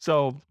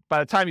 So by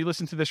the time you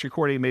listen to this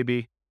recording, it may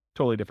be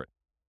totally different.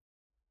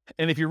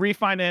 And if you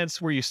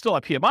refinance where you still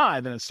have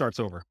PMI, then it starts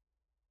over.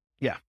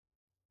 Yeah.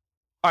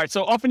 All right,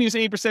 so often use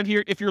 80%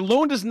 here. If your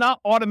loan does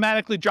not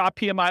automatically drop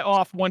PMI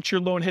off once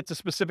your loan hits a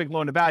specific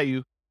loan to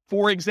value,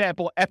 for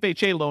example,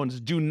 FHA loans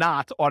do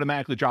not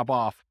automatically drop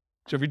off.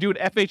 So if you're doing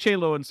FHA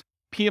loans,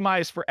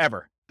 PMI is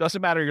forever.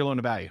 Doesn't matter your loan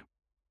to value.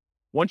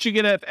 Once you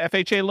get an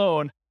FHA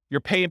loan,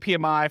 you're paying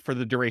PMI for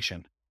the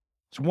duration.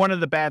 It's one of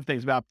the bad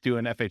things about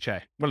doing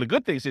FHA. One of the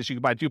good things is you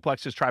can buy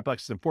duplexes,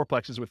 triplexes, and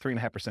fourplexes with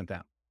 3.5%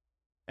 down.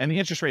 And the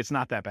interest rate's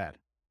not that bad.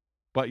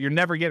 But you're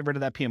never getting rid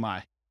of that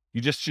PMI. You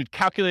just should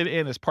calculate it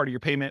in as part of your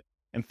payment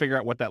and figure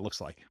out what that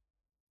looks like.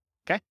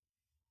 Okay?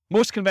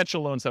 Most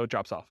conventional loans, though, it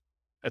drops off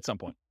at some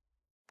point.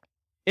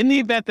 In the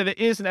event that it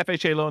is an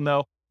FHA loan,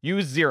 though,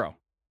 use 0.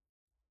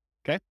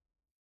 Okay?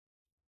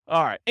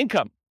 All right.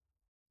 Income.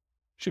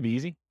 Should be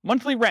easy.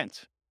 Monthly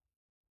rent.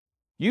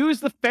 Use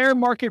the fair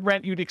market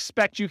rent you'd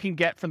expect you can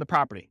get from the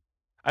property.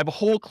 I have a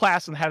whole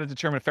class on how to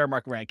determine fair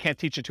market rent. I can't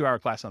teach a 2-hour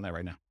class on that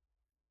right now.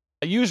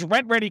 I use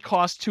rent-ready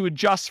costs to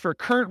adjust for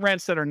current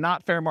rents that are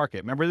not fair market.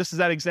 Remember, this is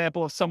that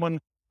example of someone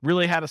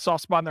really had a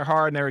soft spot in their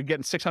heart and they were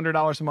getting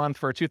 $600 a month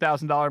for a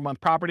 $2,000 a month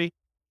property.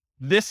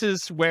 This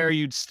is where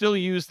you'd still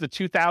use the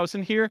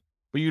 $2,000 here,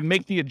 but you'd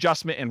make the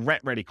adjustment in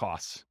rent-ready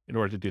costs in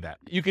order to do that.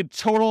 You could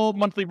total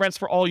monthly rents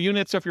for all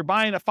units. So if you're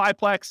buying a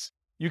 5-plex,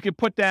 you could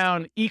put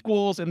down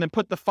equals and then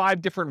put the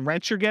 5 different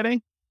rents you're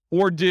getting,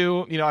 or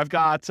do, I've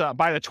got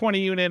buy the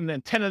 20 unit and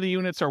then 10 of the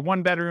units are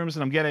 1-bedrooms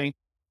and I'm getting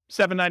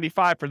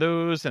 $795 for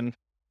those. And,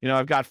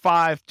 I've got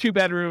 5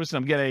 2-bedrooms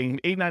and I'm getting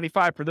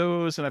 $895 for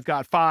those. And I've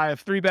got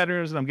 5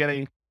 3-bedrooms and I'm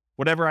getting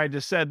whatever I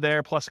just said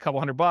there, plus a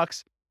couple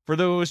 $100 for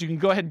those. You can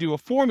go ahead and do a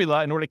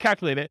formula in order to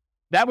calculate it.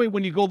 That way,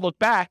 when you go look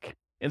back,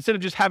 instead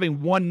of just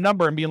having one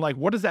number and being like,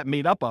 what is that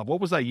made up of?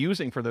 What was I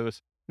using for those?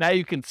 Now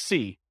you can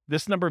see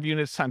this number of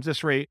units times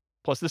this rate,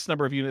 plus this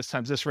number of units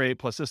times this rate,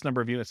 plus this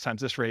number of units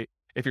times this rate,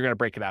 if you're going to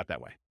break it out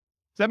that way.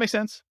 Does that make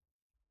sense?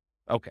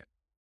 Okay.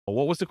 Well,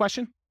 what was the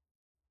question?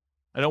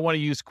 I don't want to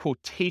use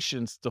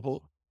quotations to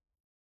hold.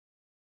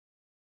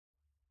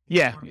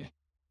 Yeah.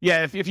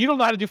 If you don't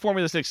know how to do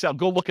formulas in Excel,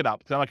 go look it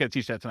up. I'm not going to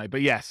teach that tonight.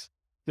 But yes,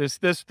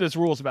 there's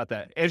rules about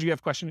that. Andrew, you have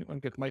a question? You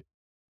want to get the mic?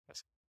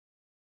 Yes.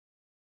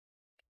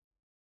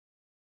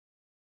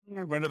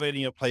 You're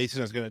renovating a place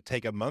and it's going to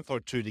take a month or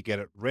 2 to get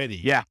it ready.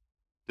 Yeah.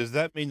 Does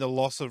that mean the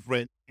loss of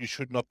rent, you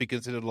should not be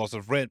considered loss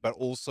of rent, but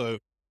also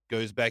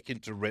goes back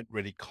into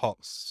rent-ready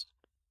costs?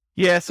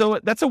 Yeah, so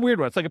that's a weird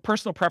one. It's like a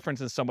personal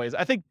preference in some ways.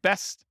 I think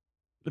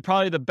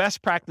probably the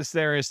best practice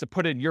there is to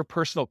put in your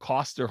personal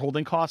costs or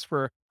holding costs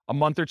for a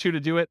month or 2 to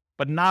do it,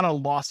 but not a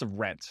loss of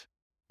rent.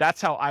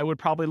 That's how I would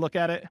probably look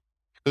at it.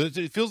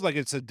 It feels like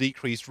it's a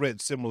decreased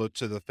rent, similar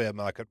to the fair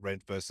market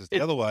rent versus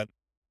the other one.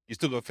 You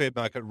still got fair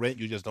market rent,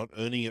 you're just not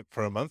earning it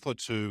for a month or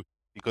 2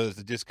 because it's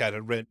a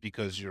discounted rent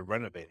because you're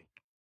renovating.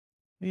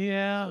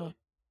 Yeah.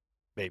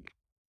 Maybe.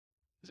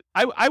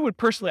 I would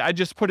personally, I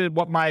just put in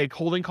what my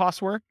holding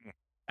costs were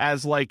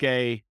as like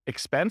a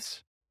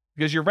expense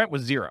because your rent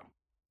was 0.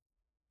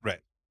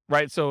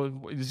 Right. So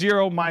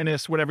 0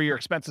 minus whatever your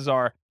expenses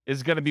are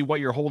is going to be what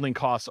your holding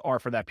costs are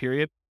for that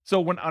period.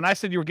 So when I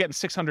said you were getting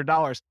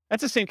 $600,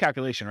 that's the same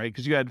calculation, right?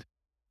 Because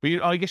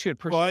I guess you had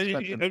personal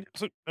expenses.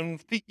 So I'm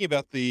thinking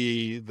about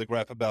the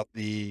graph about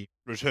the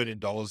return in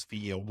dollars for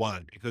year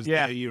 1, because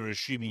there you're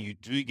assuming you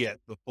do get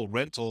the full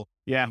rental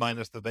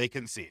minus the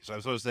vacancy. So I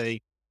was sort of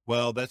saying,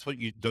 well, that's what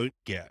you don't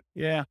get.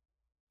 Yeah.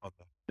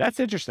 Okay. That's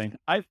interesting.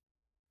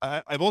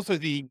 I'm also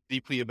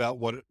deeply about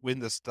when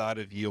the start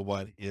of year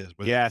 1 is,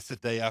 whether it's the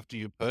day after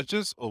you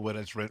purchase or when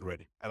it's rent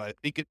ready. And I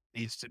think it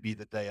needs to be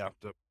the day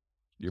after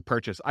your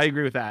purchase. I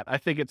agree with that. I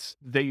think it's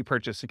the day you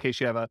purchase in case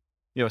you have a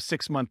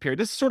 6-month period.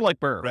 This is sort of like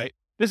BRRRR, right?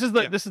 This is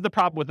the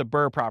problem with the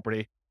BRRRR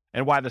property.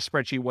 and why the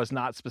spreadsheet was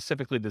not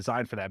specifically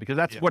designed for that, because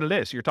that's what it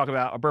is. You're talking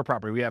about a BRRRR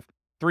property. We have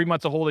 3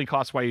 months of holding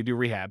costs while you do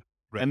rehab,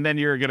 and then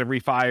you're going to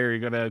refi or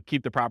you're going to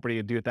keep the property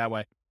and do it that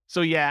way.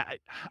 So yeah,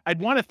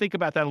 I'd want to think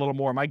about that a little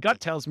more. My gut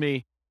tells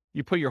me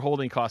you put your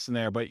holding costs in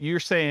there, but you're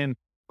saying...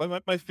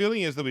 My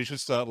feeling is that we should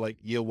start like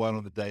year 1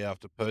 on the day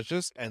after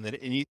purchase, and then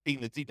anything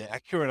that's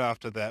inaccurate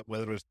after that,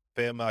 whether it's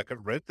fair market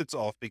rent that's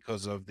off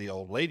because of the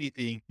old lady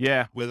thing,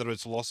 whether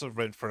it's loss of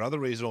rent for another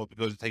reason or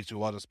because it takes too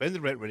long to spend the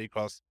rent ready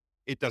costs,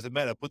 it doesn't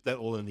matter. Put that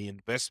all in the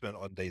investment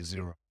on day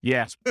 0.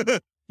 Yeah.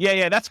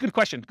 Yeah, that's a good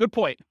question. Good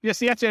point. Yeah,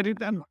 see, actually,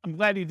 I'm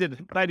glad you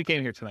did. Glad you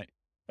came here tonight.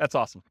 That's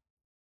awesome.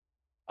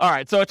 All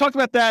right, so I talked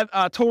about that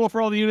total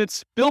for all the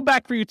units. Bill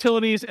back for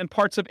utilities and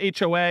parts of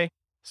HOA.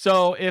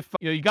 So if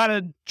you got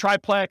a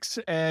triplex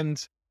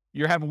and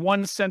you have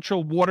one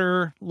central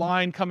water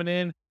line coming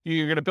in,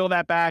 you're going to bill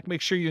that back. Make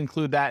sure you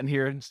include that in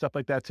here and stuff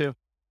like that too.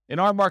 In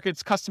our market,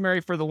 it's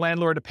customary for the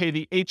landlord to pay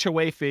the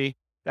HOA fee.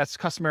 That's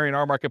customary in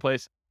our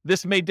marketplace.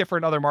 This may differ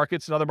in other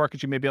markets. In other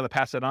markets, you may be able to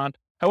pass it on.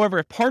 However,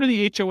 if part of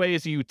the HOA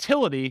is a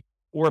utility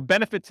or a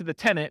benefit to the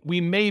tenant, we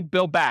may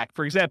bill back.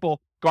 For example,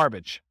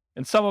 garbage.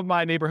 In some of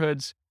my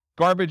neighborhoods,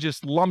 garbage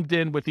is lumped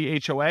in with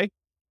the HOA.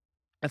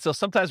 And so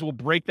sometimes we'll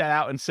break that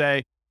out and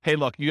say, hey,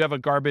 look, you have a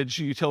garbage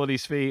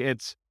utilities fee.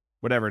 It's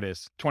whatever it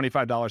is,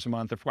 $25 a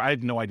month. Or I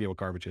have no idea what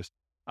garbage is.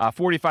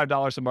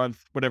 $45 a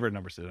month, whatever the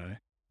numbers are.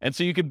 And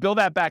so you can bill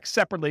that back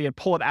separately and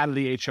pull it out of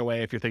the HOA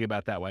if you're thinking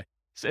about it that way.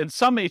 In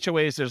some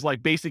HOAs, there's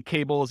like basic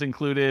cables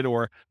included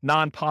or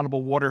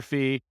non-potable water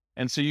fee.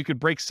 And so you could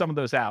break some of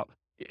those out.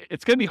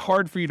 It's going to be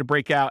hard for you to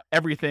break out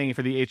everything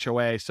for the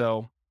HOA.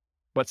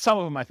 But some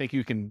of them, I think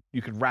you can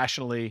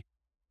rationally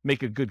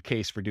make a good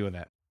case for doing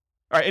that.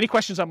 All right, any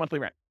questions on monthly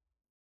rent?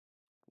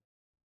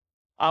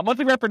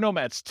 Monthly rent for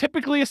nomads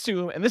typically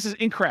assume, and this is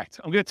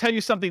incorrect. I'm going to tell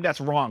you something that's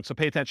wrong, so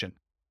pay attention.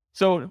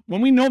 So when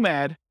we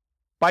nomad,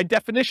 by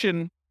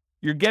definition,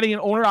 you're getting an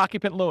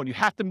owner-occupant loan. You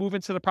have to move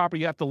into the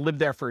property. You have to live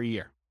there for a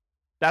year.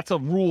 That's a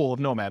rule of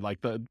nomad.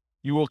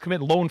 You will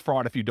commit loan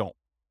fraud if you don't.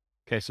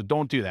 Okay, so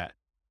don't do that.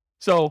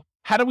 So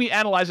how do we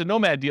analyze a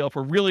nomad deal if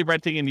we're really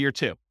renting in year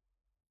 2?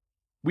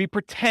 We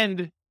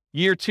pretend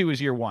year 2 is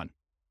year 1.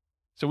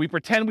 So we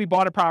pretend we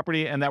bought a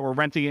property and that we're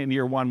renting it in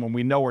year 1 when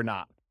we know we're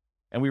not.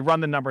 And we run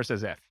the numbers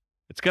as if.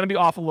 It's going to be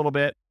off a little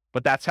bit,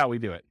 but that's how we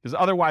do it. Because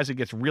otherwise it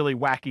gets really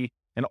wacky.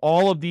 And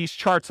all of these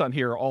charts on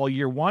here are all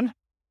year 1.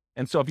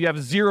 And so if you have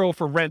 0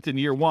 for rent in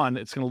year 1,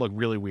 it's going to look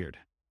really weird.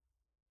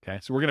 Okay,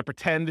 so we're going to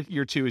pretend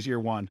year 2 is year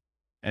 1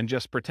 and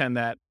just pretend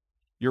that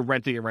you're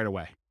renting it right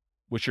away,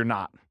 which you're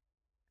not.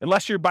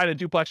 Unless you're buying a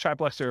duplex,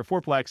 triplex, or a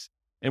fourplex,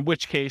 in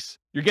which case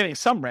you're getting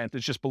some rent.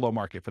 It's just below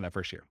market for that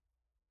first year.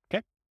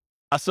 Okay,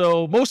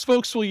 so most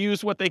folks will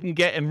use what they can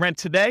get in rent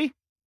today.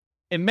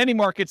 In many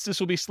markets, this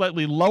will be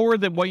slightly lower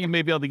than what you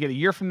may be able to get a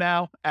year from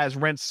now as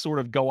rents sort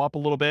of go up a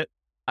little bit,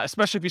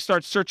 especially if you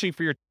start searching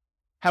for your...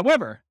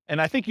 However,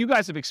 and I think you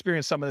guys have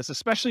experienced some of this,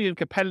 especially in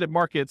competitive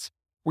markets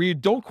where you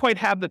don't quite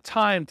have the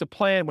time to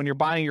plan when you're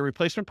buying your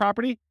replacement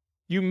property,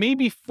 you may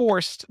be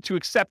forced to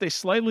accept a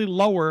slightly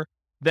lower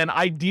than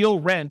ideal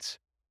rent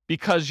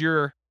because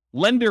your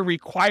lender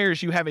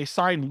requires you have a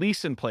signed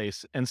lease in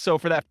place. And so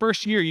for that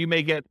first year, you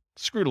may get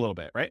screwed a little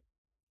bit, right?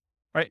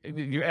 Right?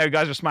 You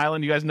guys are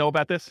smiling. You guys know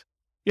about this?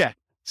 Yeah.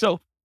 So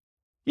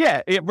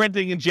yeah,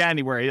 renting in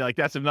January, like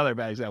that's another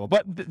bad example,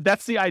 but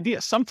that's the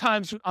idea.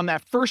 Sometimes on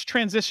that first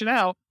transition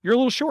out, you're a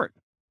little short.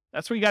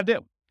 That's what you got to do.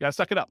 You got to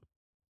suck it up.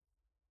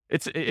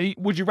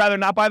 Would you rather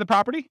not buy the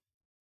property?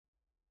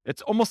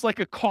 It's almost like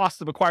a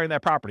cost of acquiring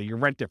that property, your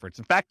rent difference.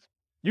 In fact,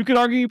 you could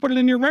argue you put it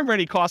in your rent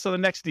ready cost on the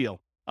next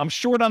deal. I'm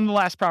short on the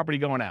last property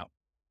going out.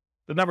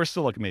 The numbers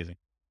still look amazing.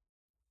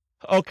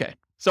 Okay.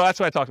 So that's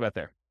what I talked about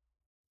there.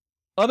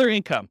 Other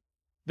income.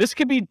 This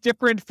could be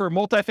different for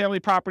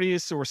multifamily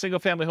properties or single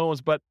family homes,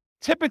 but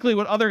typically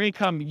what other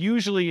income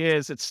usually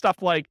is, it's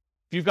stuff like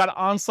if you've got an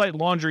on-site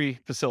laundry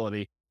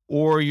facility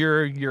or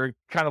you're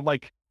kind of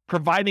like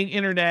providing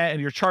internet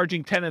and you're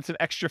charging tenants an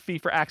extra fee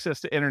for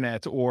access to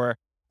internet, or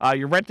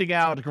you're renting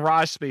out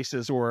garage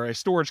spaces or a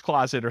storage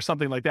closet or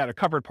something like that, or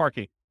covered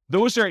parking.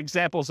 Those are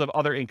examples of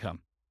other income.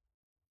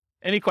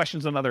 Any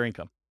questions on other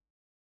income?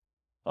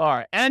 All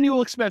right,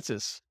 annual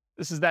expenses.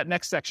 This is that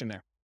next section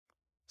there.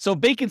 So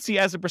vacancy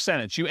as a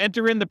percentage. You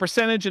enter in the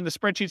percentage and the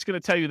spreadsheet's going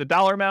to tell you the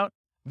dollar amount.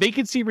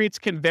 Vacancy rates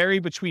can vary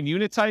between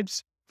unit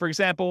types. For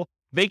example,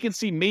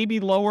 vacancy may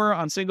be lower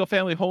on single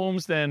family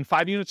homes than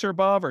 5 units or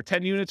above or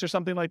 10 units or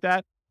something like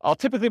that. I'll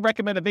typically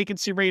recommend a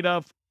vacancy rate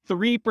of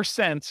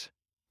 3%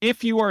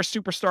 if you are a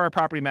superstar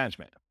property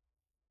management.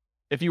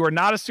 If you are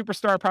not a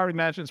superstar property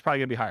management, it's probably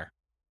going to be higher.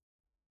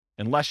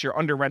 Unless you're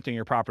under renting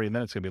your property, and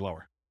then it's going to be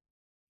lower.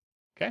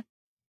 Okay?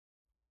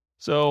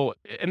 So,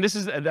 and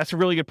that's a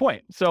really good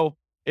point. So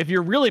if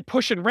you're really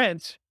pushing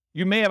rent,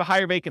 you may have a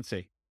higher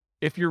vacancy.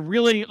 If you're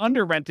really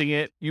under renting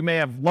it, you may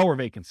have lower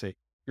vacancy.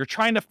 You're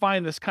trying to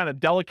find this kind of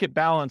delicate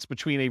balance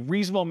between a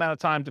reasonable amount of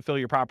time to fill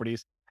your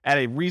properties at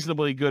a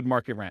reasonably good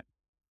market rent.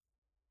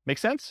 Make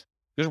sense?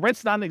 Because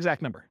rent's not an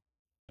exact number.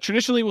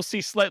 Traditionally, we'll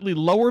see slightly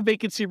lower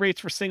vacancy rates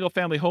for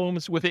single-family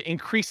homes, with it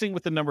increasing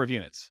with the number of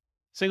units.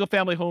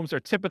 Single-family homes are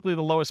typically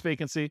the lowest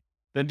vacancy,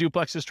 then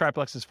duplexes,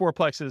 triplexes,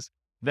 fourplexes,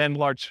 then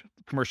large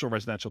commercial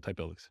residential type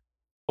buildings.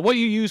 What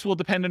you use will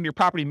depend on your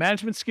property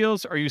management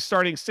skills. Are you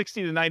starting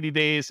 60 to 90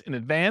 days in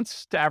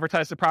advance to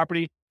advertise the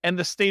property, and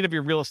the state of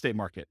your real estate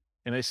market?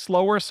 In a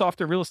slower,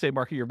 softer real estate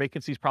market, your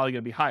vacancy is probably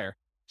going to be higher.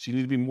 So you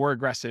need to be more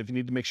aggressive. You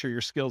need to make sure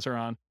your skills are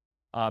on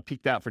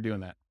peaked out for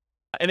doing that.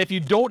 And if you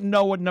don't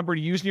know what number to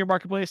use in your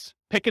marketplace,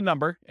 pick a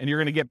number, and you're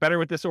going to get better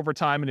with this over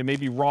time, and it may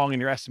be wrong in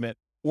your estimate,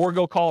 or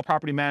go call a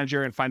property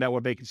manager and find out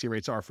what vacancy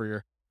rates are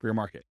for your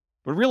market.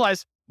 But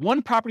realize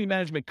one property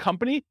management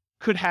company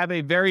could have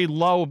a very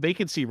low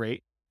vacancy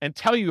rate and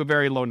tell you a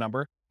very low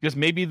number because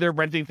maybe they're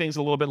renting things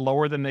a little bit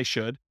lower than they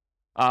should,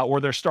 or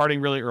they're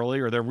starting really early,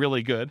 or they're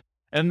really good.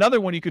 And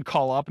another one you could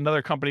call up,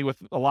 another company with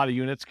a lot of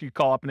units, you could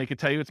call up and they could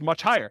tell you it's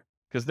much higher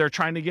because they're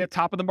trying to get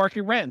top of the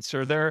market rents,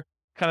 or they're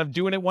kind of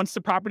doing it once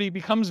the property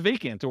becomes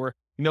vacant, or,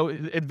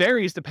 it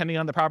varies depending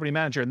on the property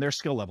manager and their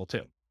skill level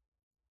too,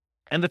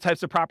 and the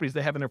types of properties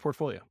they have in their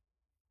portfolio.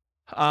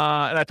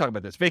 And I talk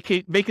about this.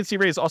 Vacancy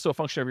rate is also a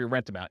function of your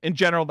rent amount. In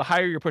general, the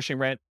higher you're pushing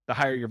rent, the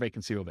higher your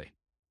vacancy will be.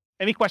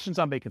 Any questions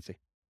on vacancy?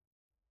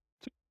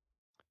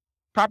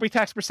 Property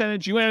tax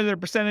percentage, you enter the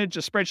percentage,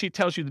 a spreadsheet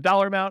tells you the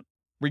dollar amount.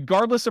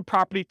 Regardless of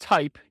property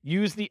type,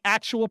 use the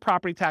actual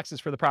property taxes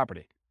for the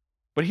property.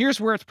 But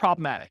here's where it's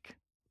problematic.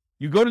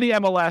 You go to the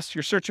MLS,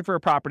 you're searching for a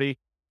property,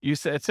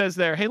 it says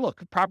there, hey,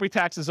 look, property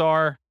taxes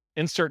are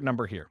insert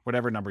number here,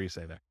 whatever number you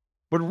say there.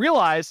 But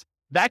realize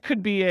that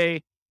could be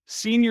a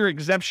senior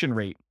exemption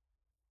rate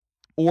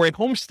or a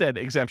homestead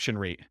exemption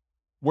rate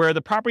where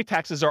the property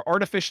taxes are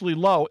artificially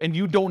low and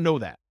you don't know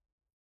that.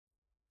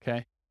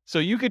 Okay. So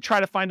you could try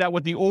to find out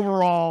what the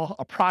overall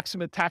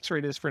approximate tax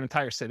rate is for an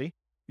entire city.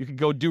 You could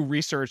go do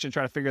research and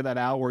try to figure that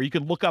out, or you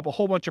could look up a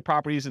whole bunch of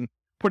properties and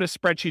put a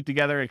spreadsheet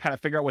together and kind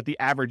of figure out what the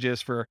average is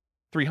for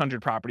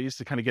 300 properties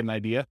to kind of get an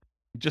idea,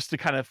 just to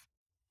kind of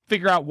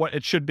figure out what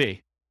it should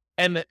be.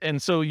 And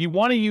so you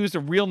want to use a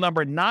real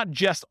number, not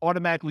just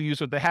automatically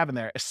use what they have in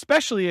there,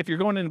 especially if you're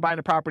going in and buying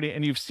a property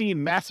and you've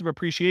seen massive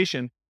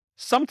appreciation.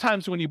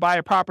 Sometimes when you buy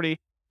a property,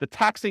 the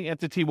taxing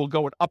entity will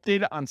go and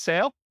update it on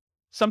sale.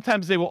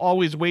 Sometimes they will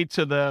always wait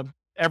to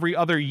every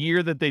other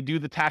year that they do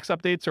the tax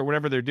updates or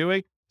whatever they're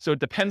doing. So it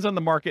depends on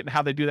the market and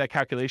how they do that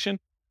calculation.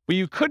 But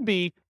you could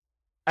be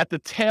at the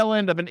tail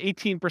end of an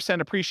 18%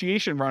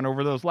 appreciation run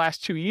over those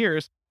last 2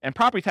 years, and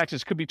property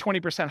taxes could be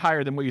 20%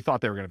 higher than what you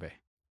thought they were going to be.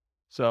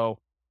 So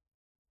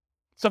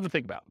something to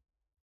think about.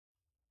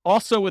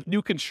 Also, with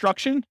new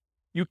construction,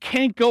 you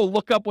can't go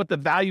look up what the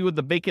value of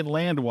the vacant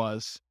land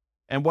was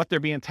and what they're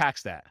being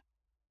taxed at,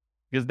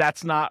 because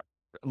that's not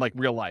like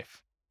real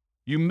life.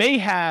 You may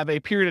have a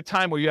period of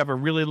time where you have a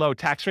really low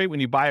tax rate when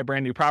you buy a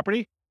brand new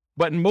property,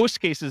 but in most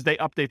cases, they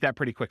update that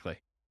pretty quickly.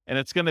 And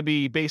it's going to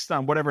be based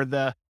on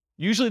whatever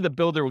usually the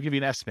builder will give you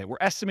an estimate. We're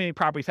estimating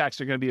property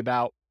taxes are going to be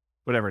about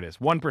whatever it is,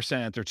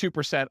 1% or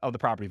 2% of the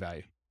property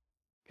value.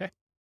 Okay.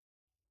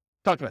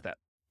 Talked about that.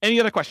 Any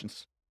other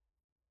questions?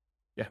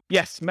 Yeah.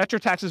 Yes. Metro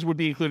taxes would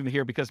be included in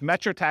here because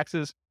metro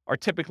taxes are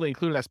typically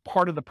included as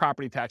part of the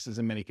property taxes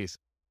in many cases.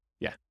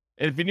 Yeah.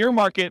 And if in your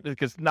market,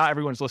 because not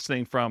everyone's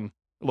listening from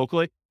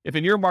locally, if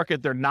in your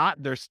market they're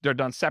not, they're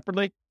done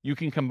separately, you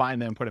can combine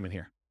them and put them in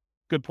here.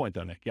 Good point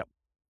though, Nick. Yep.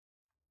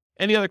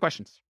 Any other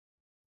questions?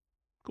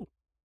 Cool.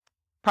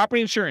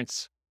 Property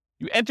insurance.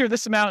 You enter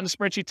this amount and the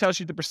spreadsheet tells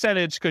you the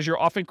percentage because you're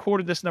often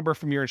quoted this number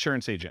from your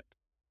insurance agent.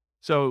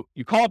 So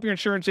you call up your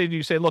insurance agent,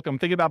 you say, look, I'm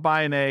thinking about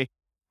buying a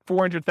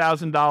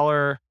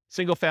 $400,000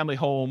 single family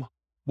home.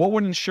 What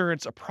would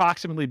insurance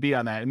approximately be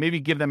on that? And maybe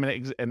give them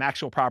an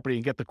actual property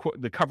and get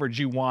the coverage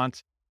you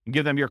want and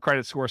give them your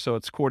credit score so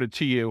it's quoted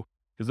to you,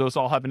 because those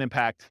all have an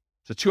impact.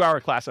 It's a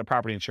 2-hour class on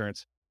property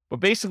insurance. But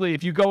basically,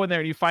 if you go in there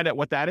and you find out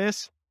what that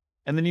is,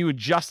 and then you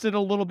adjust it a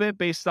little bit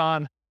based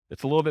on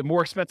it's a little bit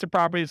more expensive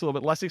property, it's a little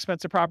bit less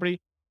expensive property,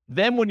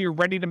 then when you're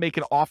ready to make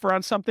an offer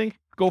on something,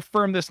 go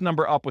firm this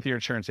number up with your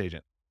insurance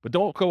agent. But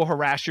don't go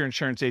harass your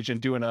insurance agent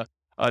doing an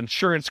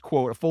insurance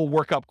quote, a full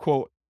workup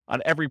quote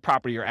on every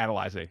property you're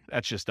analyzing.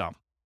 That's just dumb.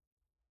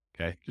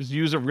 Okay. Just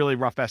use a really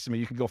rough estimate.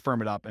 You can go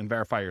firm it up and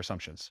verify your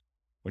assumptions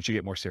once you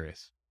get more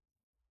serious.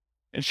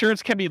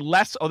 Insurance can be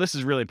less. Oh, this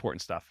is really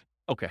important stuff.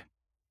 Okay.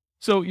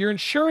 So your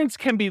insurance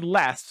can be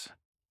less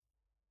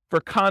for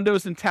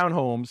condos and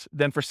townhomes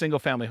than for single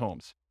family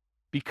homes,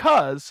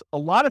 because a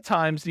lot of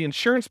times the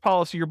insurance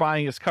policy you're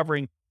buying is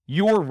covering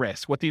your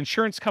risk, what the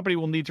insurance company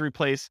will need to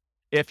replace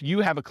if you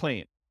have a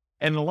claim.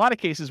 And in a lot of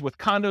cases with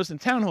condos and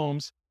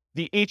townhomes,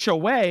 the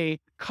HOA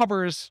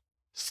covers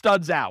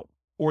studs out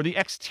or the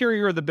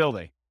exterior of the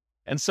building.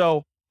 And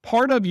so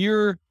part of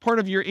your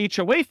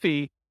HOA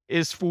fee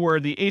is for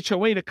the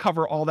HOA to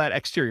cover all that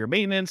exterior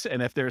maintenance,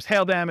 and if there's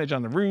hail damage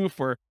on the roof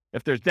or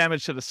if there's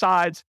damage to the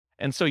sides.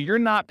 And so you're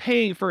not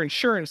paying for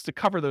insurance to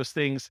cover those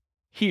things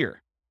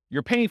here.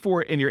 You're paying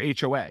for it in your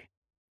HOA.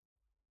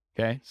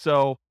 Okay.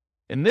 So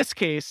in this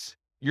case,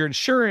 your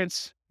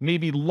insurance may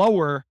be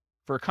lower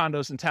for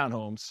condos and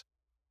townhomes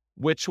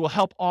which will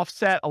help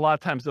offset a lot of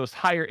times those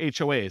higher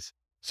HOAs.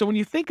 So when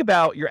you think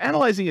about, you're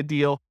analyzing a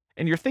deal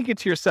and you're thinking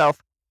to yourself,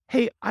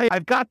 hey,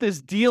 I've got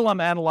this deal I'm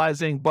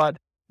analyzing, but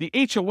the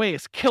HOA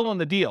is killing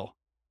the deal.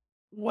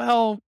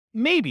 Well,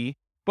 maybe,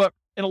 but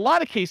in a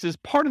lot of cases,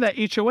 part of that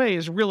HOA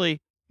is really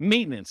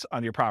maintenance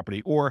on your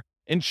property or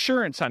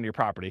insurance on your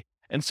property.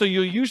 And so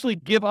you'll usually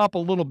give up a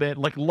little bit,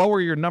 like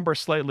lower your number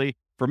slightly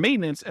for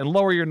maintenance and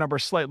lower your number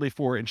slightly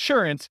for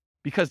insurance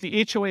because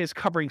the HOA is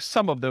covering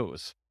some of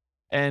those.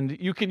 And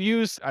you can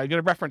use, I'm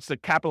going to reference the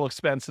capital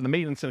expense and the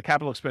maintenance and the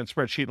capital expense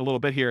spreadsheet a little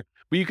bit here,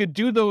 but you could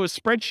do those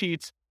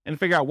spreadsheets and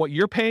figure out what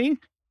you're paying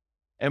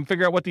and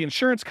figure out what the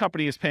insurance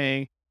company is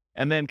paying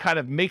and then kind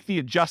of make the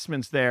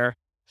adjustments there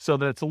so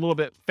that it's a little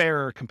bit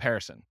fairer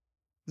comparison.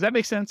 Does that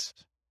make sense?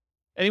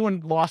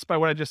 Anyone lost by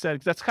what I just said?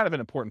 Because that's kind of an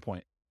important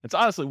point. It's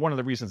honestly one of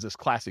the reasons this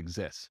class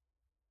exists.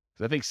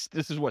 Because I think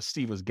this is what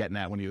Steve was getting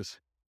at when he was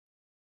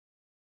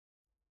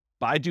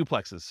buy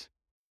duplexes.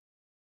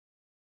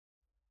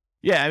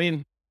 Yeah, I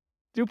mean,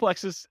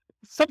 duplexes,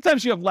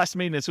 sometimes you have less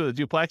maintenance with a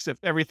duplex if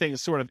everything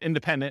is sort of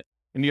independent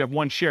and you have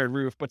one shared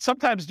roof. But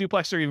sometimes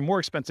duplexes are even more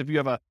expensive. You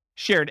have a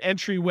shared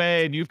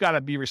entryway and you've got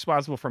to be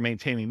responsible for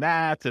maintaining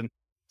that. And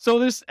so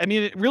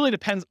it really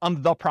depends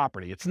on the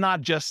property. It's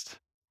not just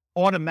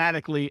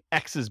automatically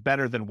X is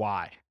better than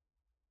Y.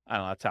 I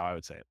don't know, that's how I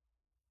would say it.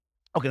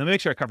 Okay, let me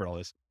make sure I covered all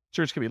this.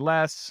 Insurance can be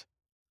less.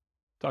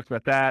 Talked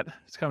about that.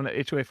 It's coming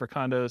to HOA for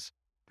condos.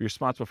 Be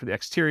responsible for the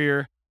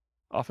exterior.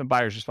 Often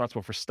buyers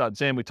responsible for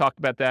studs in. We talked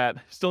about that.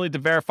 Still need to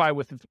verify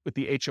with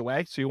the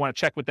HOA. So you want to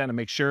check with them to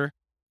make sure.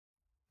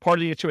 Part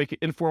of the HOA can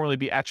informally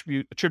be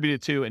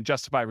attributed to and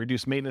justify a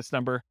reduced maintenance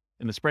number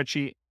in the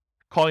spreadsheet.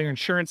 Call your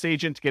insurance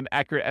agent to get an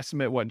accurate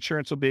estimate of what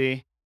insurance will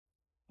be.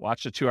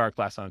 Watch the 2-hour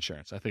class on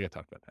insurance. I think I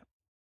talked about that.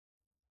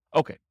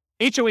 Okay,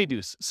 HOA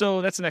dues.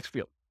 So that's the next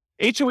field.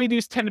 HOA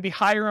dues tend to be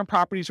higher on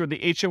properties where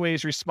the HOA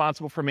is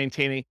responsible for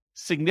maintaining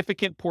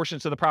significant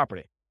portions of the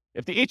property.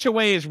 If the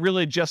HOA is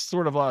really just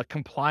sort of a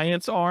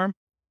compliance arm,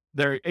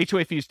 their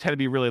HOA fees tend to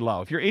be really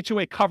low. If your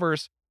HOA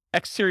covers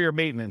exterior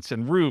maintenance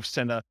and roofs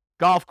and a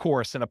golf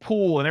course and a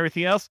pool and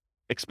everything else,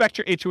 expect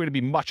your HOA to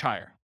be much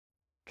higher,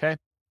 okay?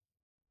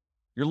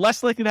 You're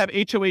less likely to have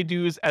HOA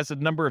dues as the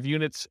number of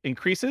units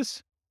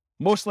increases,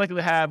 most likely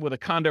to have with a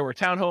condo or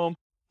townhome,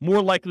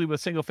 more likely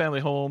with single-family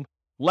home,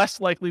 less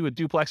likely with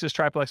duplexes,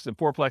 triplexes, and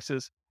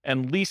fourplexes,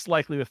 and least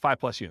likely with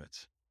 5+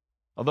 units.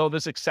 Although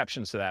there's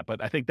exceptions to that,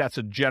 but I think that's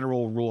a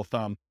general rule of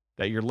thumb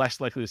that you're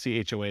less likely to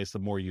see HOAs the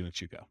more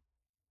units you go.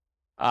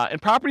 In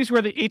properties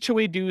where the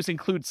HOA dues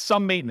include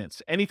some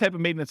maintenance, any type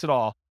of maintenance at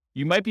all,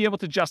 you might be able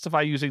to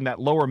justify using that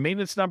lower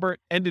maintenance number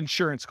and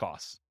insurance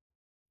costs.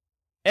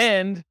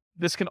 And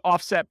this can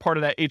offset part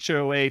of that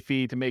HOA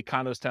fee to make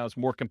condos, towns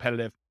more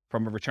competitive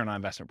from a return on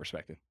investment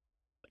perspective.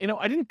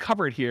 I didn't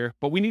cover it here,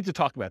 but we need to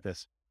talk about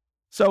this.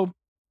 So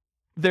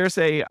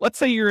let's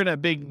say you're in a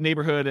big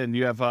neighborhood and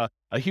you have a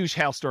huge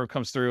hailstorm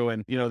comes through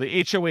and,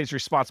 the HOA is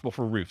responsible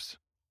for roofs.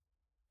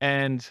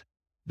 And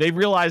they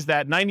realize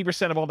that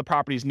 90% of all the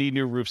properties need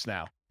new roofs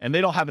now. And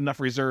they don't have enough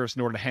reserves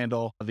in order to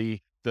handle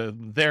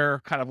their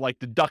kind of like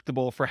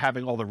deductible for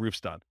having all the roofs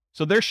done.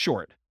 So they're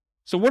short.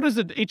 So what does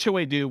the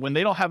HOA do when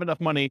they don't have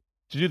enough money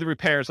to do the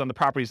repairs on the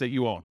properties that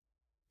you own?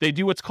 They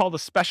do what's called a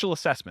special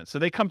assessment. So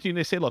they come to you and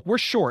they say, look, we're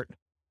short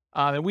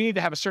and we need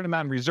to have a certain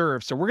amount of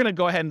reserves. So we're going to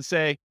go ahead and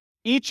say,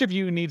 each of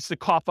you needs to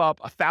cough up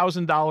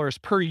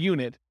 $1,000 per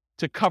unit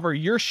to cover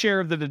your share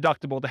of the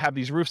deductible to have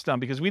these roofs done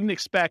because we didn't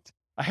expect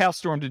a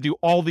hailstorm to do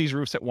all these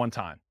roofs at one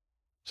time.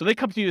 So they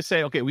come to you to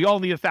say, okay, we all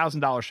need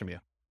 $1,000 from you.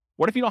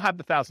 What if you don't have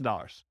the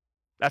 $1,000?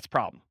 That's a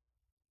problem.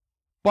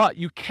 But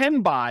you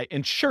can buy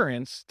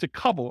insurance to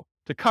cover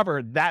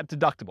that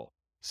deductible.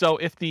 So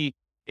if the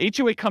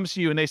HOA comes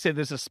to you and they say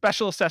there's a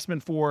special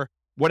assessment for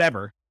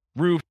whatever,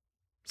 roof,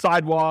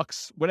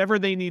 sidewalks, whatever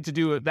they need to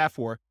do that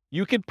for,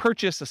 you can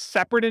purchase a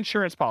separate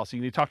insurance policy.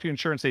 You need to talk to your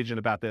insurance agent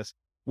about this,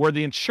 where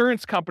the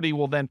insurance company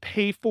will then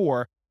pay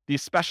for the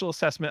special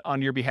assessment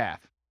on your behalf.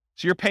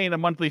 So you're paying a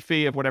monthly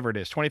fee of whatever it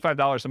is,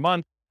 $25 a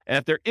month. And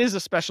if there is a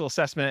special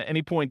assessment at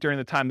any point during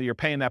the time that you're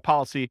paying that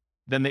policy,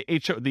 then the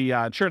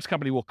insurance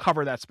company will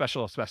cover that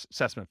special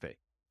assessment fee.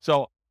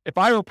 So if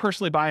I were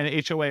personally buying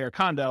an HOA or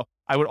condo,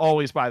 I would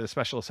always buy the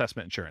special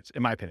assessment insurance,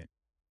 in my opinion.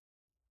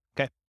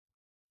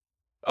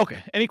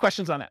 Okay. Any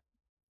questions on that?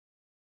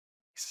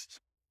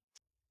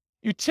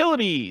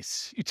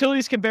 Utilities.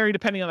 Utilities can vary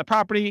depending on the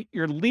property.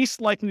 You're least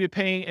likely to be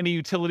paying any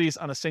utilities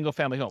on a single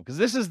family home because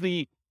this is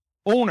the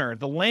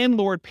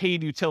landlord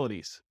paid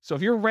utilities. So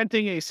if you're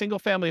renting a single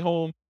family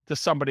home to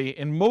somebody,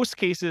 in most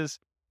cases,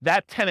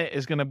 that tenant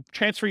is going to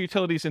transfer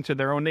utilities into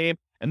their own name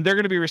and they're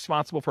going to be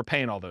responsible for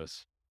paying all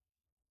those.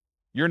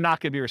 You're not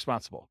going to be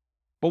responsible.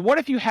 But what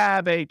if you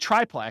have a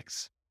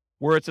triplex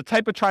where it's a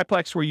type of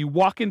triplex where you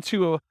walk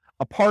into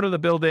a part of the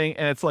building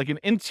and it's like an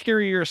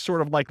interior sort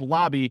of like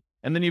lobby,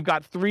 and then you've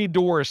got 3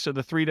 doors to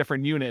the 3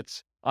 different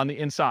units on the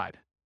inside?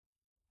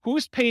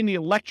 Who's paying the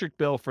electric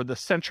bill for the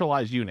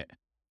centralized unit?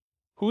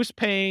 Who's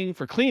paying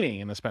for cleaning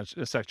in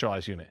the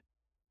centralized unit?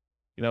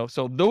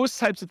 So those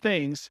types of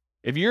things,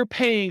 If you're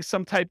paying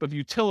some type of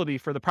utility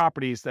for the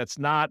properties that's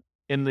not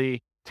in the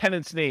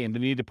tenant's name,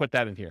 then you need to put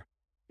that in here.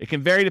 It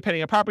can vary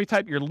depending on property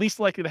type. You're least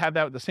likely to have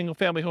that with the single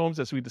family homes,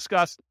 as we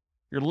discussed.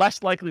 You're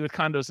less likely with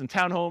condos and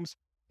townhomes,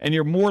 and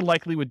you're more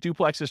likely with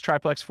duplexes,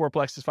 triplex,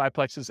 fourplexes,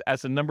 fiveplexes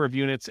as the number of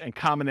units and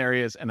common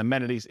areas and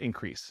amenities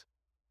increase.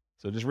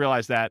 So just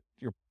realize that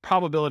your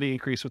probability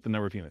increase with the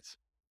number of units.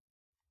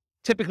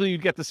 Typically,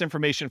 you'd get this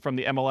information from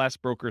the MLS,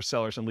 brokers,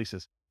 sellers, and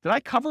leases. Did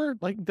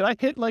I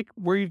hit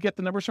where you get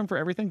the numbers from for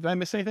everything? Did I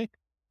miss anything?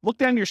 Look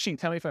down your sheet.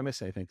 Tell me if I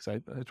missed anything, because I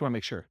just want to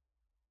make sure.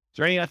 Is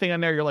there anything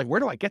on there you're like,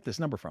 where do I get this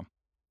number from?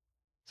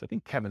 So I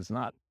think Kevin's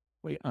not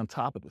way on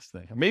top of this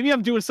thing. Maybe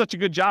I'm doing such a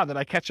good job that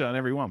I catch it on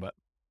every one, but.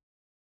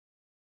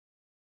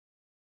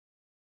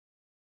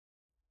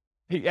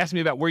 He asked me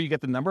about where you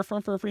get the number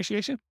from for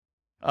appreciation.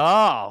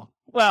 Oh,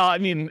 well, I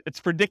mean, it's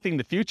predicting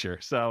the future.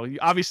 So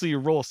obviously you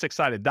roll a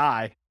 6-sided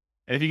die.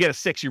 And if you get a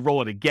 6, you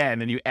roll it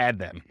again and you add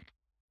them.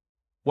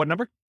 What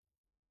number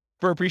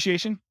for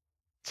appreciation?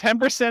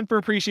 10% for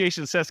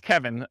appreciation, says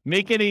Kevin.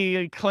 Make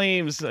any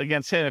claims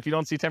against him if you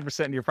don't see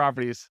 10% in your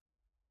properties.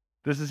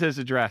 This is his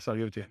address. I'll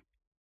give it to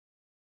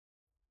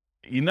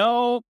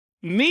you.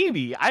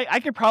 Maybe. I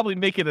could probably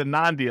make it a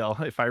non-deal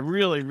if I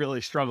really,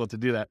 really struggle to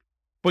do that.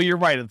 But you're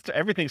right.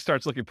 Everything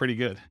starts looking pretty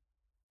good,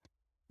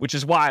 which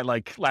is why,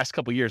 last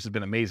couple of years have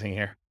been amazing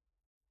here.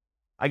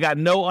 I got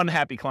no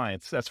unhappy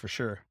clients, that's for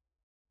sure.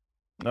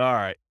 All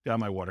right, got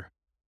my water.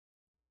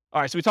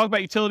 All right, so we talked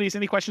about utilities.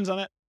 Any questions on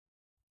that?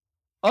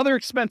 Other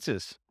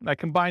expenses. I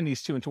combine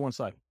these two into one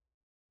slide.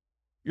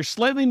 You're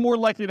slightly more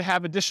likely to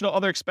have additional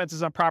other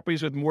expenses on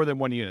properties with more than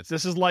one unit.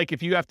 This is like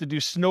if you have to do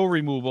snow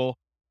removal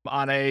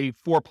on a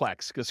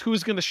fourplex, because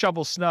who's going to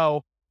shovel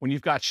snow when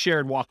you've got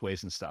shared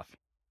walkways and stuff?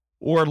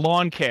 Or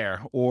lawn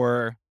care,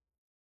 or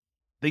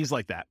things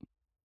like that.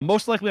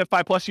 Most likely have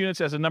 5+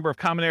 units as the number of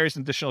common areas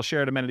and additional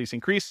shared amenities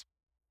increase.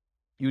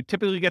 You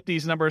typically get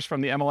these numbers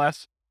from the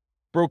MLS,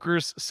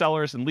 brokers,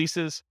 sellers, and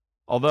leases,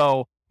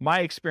 although my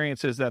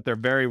experience is that they're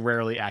very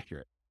rarely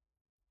accurate.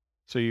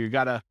 So you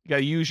gotta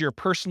use your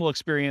personal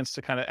experience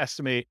to kind of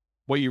estimate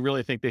what you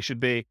really think they should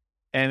be.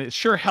 And it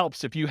sure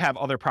helps if you have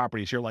other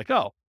properties. You're like,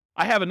 oh,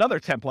 I have another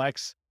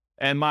 10plex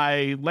and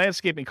my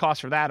landscaping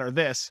costs for that are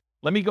this.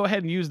 Let me go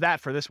ahead and use that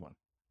for this one.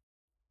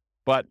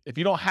 But if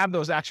you don't have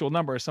those actual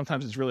numbers,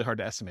 sometimes it's really hard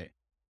to estimate.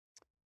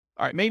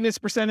 All right, maintenance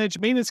percentage.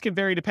 Maintenance can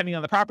vary depending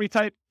on the property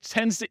type. It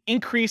tends to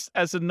increase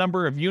as the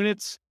number of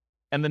units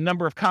and the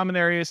number of common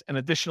areas and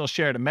additional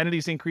shared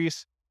amenities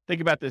increase.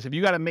 Think about this. If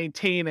you got to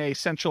maintain a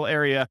central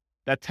area,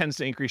 that tends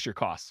to increase your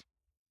costs.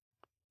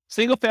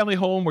 Single family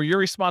home where you're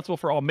responsible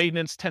for all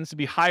maintenance tends to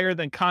be higher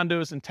than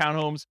condos and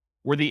townhomes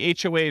where the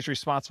HOA is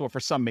responsible for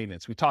some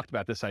maintenance. We talked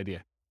about this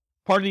idea.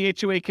 Part of the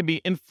HOA can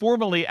be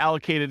informally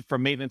allocated for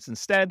maintenance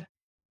instead.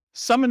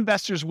 Some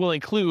investors will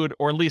include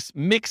or at least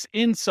mix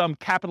in some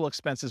capital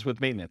expenses with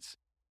maintenance.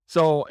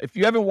 So if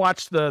you haven't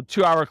watched the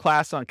 2-hour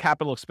class on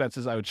capital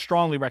expenses, I would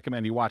strongly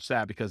recommend you watch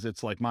that because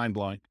it's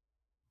mind-blowing.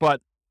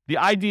 But the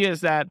idea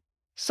is that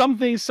some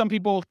things some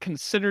people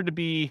consider to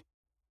be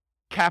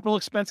capital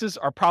expenses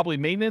are probably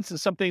maintenance, and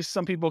some things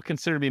some people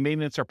consider to be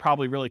maintenance are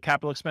probably really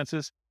capital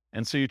expenses.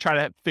 And so you try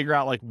to figure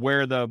out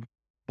where the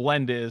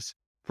blend is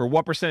for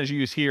what percentage you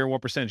use here,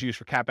 what percentage you use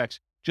for CapEx.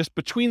 Just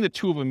between the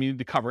two of them, you need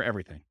to cover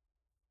everything.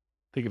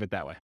 Think of it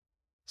that way.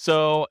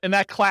 So in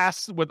that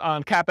class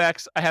on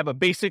CapEx, I have a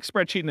basic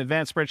spreadsheet and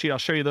advanced spreadsheet. I'll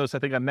show you those, I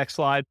think, on the next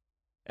slide.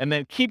 And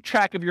then keep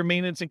track of your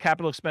maintenance and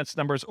capital expense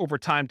numbers over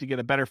time to get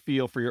a better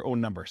feel for your own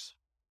numbers.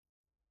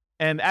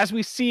 And as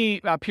we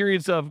see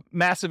periods of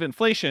massive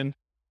inflation,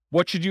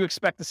 what should you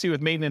expect to see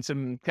with maintenance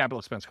and capital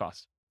expense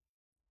costs?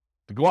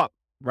 To go up,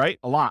 right?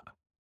 A lot.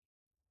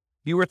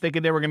 You were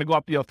thinking they were going to go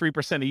up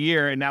 3% a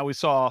year, and now we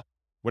saw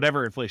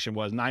whatever inflation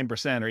was, 9%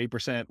 or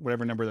 8%,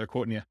 whatever number they're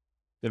quoting you.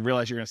 Then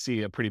realize you're going to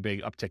see a pretty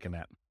big uptick in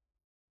that.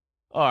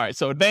 All right,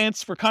 so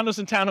advanced for condos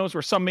and townhomes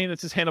where some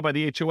maintenance is handled by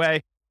the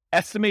HOA,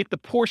 estimate the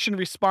portion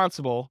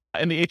responsible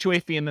in the HOA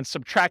fee and then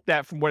subtract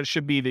that from what it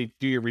should be to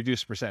do your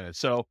reduced percentage.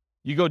 So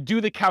you go do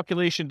the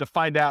calculation to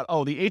find out,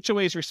 the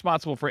HOA is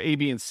responsible for A,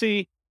 B, and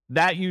C.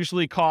 That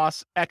usually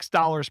costs X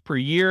dollars per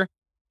year.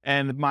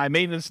 And my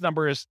maintenance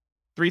number is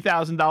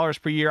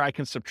 $3,000 per year. I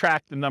can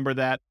subtract the number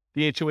that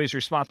the HOA is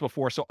responsible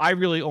for. So I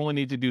really only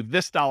need to do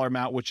this dollar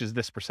amount, which is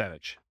this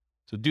percentage.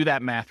 So do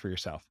that math for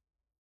yourself.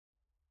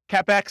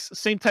 CapEx,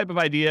 same type of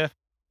idea.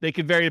 They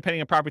can vary depending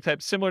on property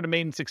type, similar to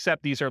maintenance,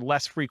 except these are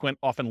less frequent,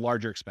 often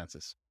larger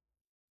expenses.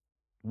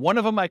 One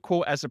of them I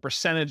quote as a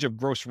percentage of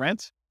gross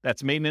rent.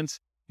 That's maintenance.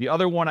 The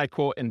other one I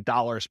quote in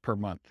dollars per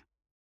month.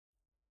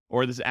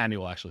 Or this is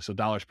annual, actually, so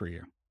dollars per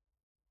year.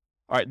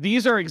 All right,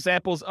 these are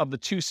examples of the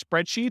two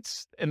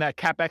spreadsheets in that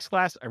CapEx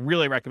class. I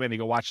really recommend you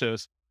go watch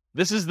those.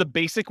 This is the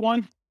basic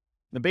one.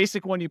 The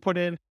basic one you put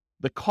in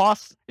the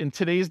cost in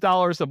today's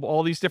dollars of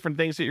all these different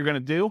things that you're going to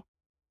do,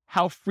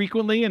 how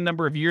frequently and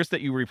number of years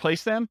that you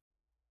replace them,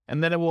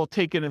 and then it will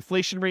take an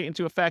inflation rate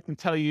into effect and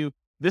tell you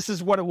this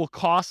is what it will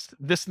cost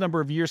this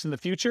number of years in the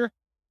future.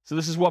 So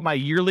this is what my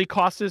yearly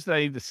cost is that I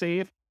need to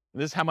save.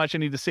 This is how much I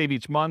need to save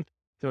each month.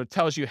 So it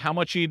tells you how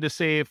much you need to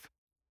save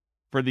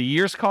for the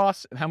year's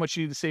costs and how much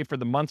you need to save for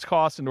the month's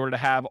costs in order to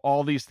have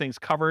all these things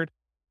covered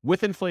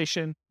with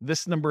inflation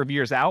this number of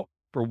years out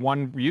for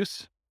one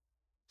use.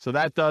 So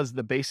that does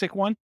the basic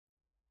one.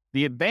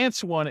 The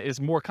advanced one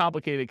is more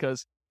complicated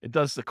because it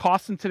does the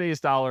cost in today's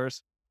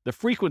dollars, the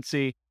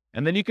frequency,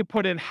 and then you can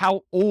put in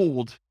how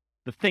old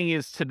the thing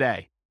is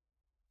today.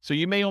 So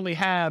you may only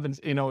have,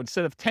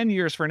 instead of 10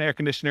 years for an air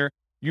conditioner,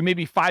 you may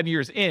be 5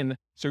 years in.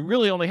 So you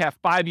really only have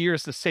 5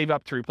 years to save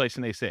up to replace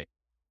an AC.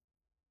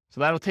 So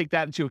that'll take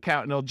that into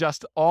account, and it'll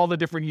adjust all the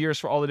different years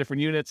for all the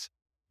different units.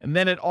 And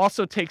then it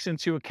also takes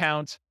into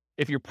account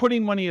if you're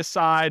putting money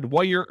aside,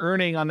 what you're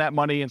earning on that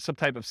money in some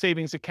type of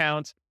savings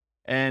account,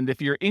 and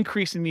if you're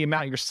increasing the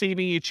amount you're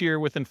saving each year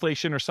with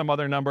inflation or some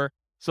other number.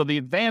 So the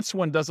advanced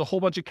one does a whole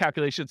bunch of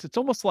calculations. It's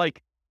almost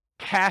like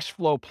cash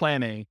flow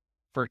planning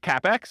for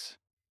CapEx,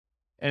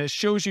 and it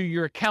shows you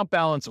your account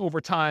balance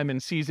over time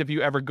and sees if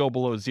you ever go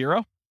below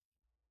zero,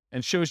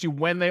 and shows you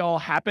when they all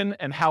happen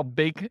and how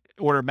big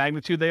order of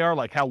magnitude they are,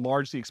 like how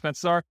large the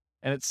expenses are.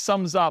 And it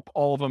sums up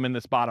all of them in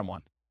this bottom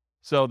one.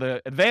 So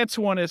the advanced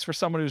one is for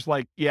someone who's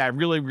like, yeah, I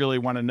really, really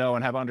want to know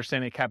and have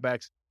understanding of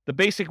CapEx. The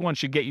basic one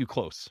should get you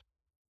close.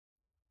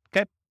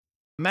 Okay.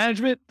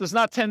 Management does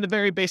not tend to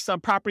vary based on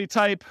property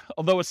type,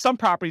 although with some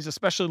properties,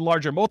 especially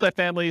larger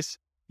multifamilies,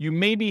 you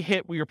may be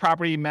hit with your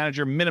property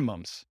manager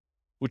minimums,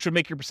 which would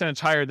make your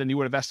percentage higher than you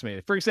would have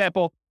estimated. For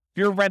example, if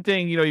you're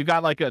renting, you've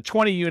got like a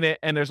 20 unit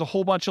and there's a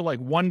whole bunch of like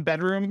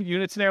 1-bedroom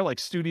units in there, like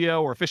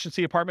studio or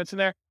efficiency apartments in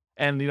there.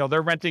 And,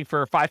 they're renting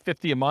for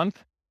 $550 a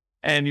month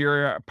and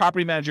your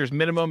property manager's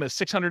minimum is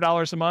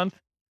 $600 a month.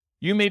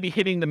 You may be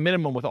hitting the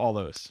minimum with all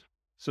those.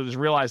 So just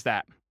realize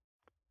that.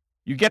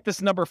 You get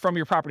this number from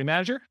your property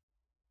manager.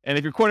 And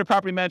if your quoted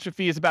property management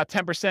fee is about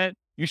 10%,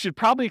 you should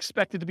probably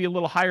expect it to be a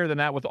little higher than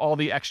that with all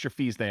the extra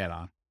fees they add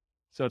on.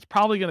 So it's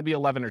probably going to be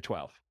 11 or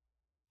 12.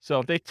 So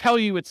if they tell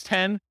you it's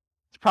 10,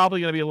 it's probably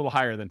going to be a little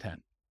higher than 10.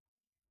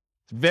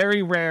 It's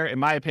very rare, in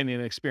my opinion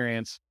and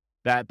experience,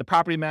 that the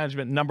property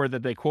management number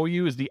that they quote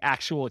you is the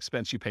actual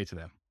expense you pay to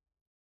them.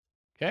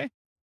 Okay?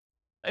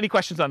 Any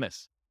questions on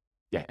this?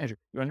 Yeah, Andrew,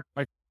 you want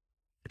to?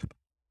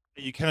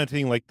 Are you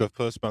counting like the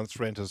first month's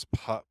rent as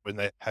part when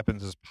that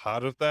happens as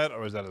part of that,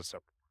 or is that a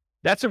separate?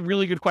 That's a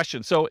really good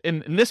question. So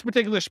in this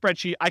particular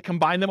spreadsheet, I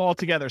combine them all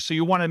together. So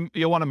you'll want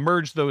to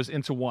merge those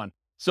into one.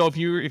 So if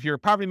your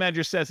property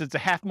manager says it's a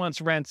half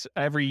month's rent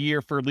every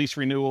year for lease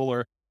renewal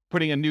or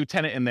putting a new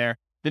tenant in there,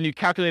 then you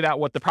calculate out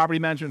what the property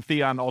management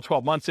fee on all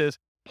 12 months is,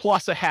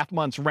 plus a half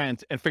month's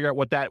rent, and figure out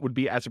what that would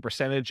be as a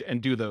percentage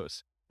and do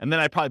those. And then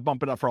I'd probably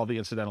bump it up for all the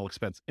incidental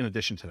expense in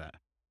addition to that.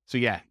 So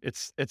yeah,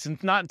 it's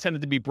not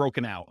intended to be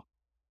broken out.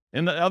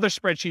 In the other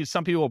spreadsheets,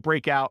 some people will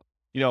break out,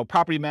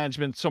 property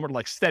management, somewhat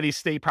like steady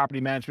state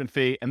property management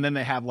fee, and then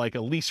they have like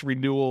a lease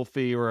renewal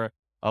fee or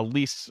a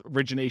lease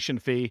origination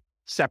fee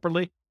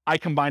separately. I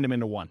combine them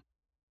into one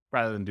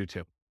rather than do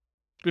two.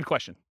 Good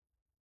question.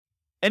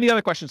 Any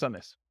other questions on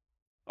this?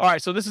 All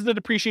right, so this is the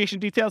depreciation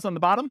details on the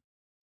bottom.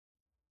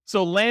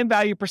 So land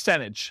value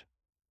percentage.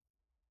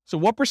 So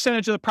what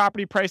percentage of the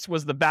property price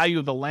was the value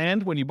of the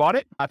land when you bought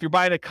it? If you're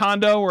buying a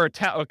condo or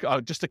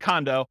just a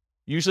condo,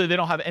 usually they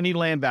don't have any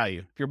land value.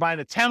 If you're buying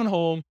a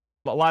townhome,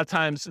 a lot of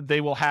times they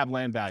will have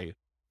land value.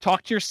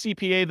 Talk to your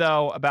CPA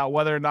though about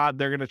whether or not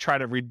they're going to try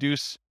to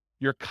reduce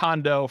your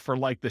condo for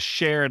like the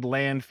shared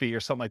land fee or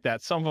something like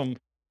that. Some of them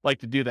like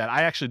to do that.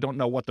 I actually don't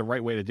know what the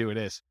right way to do it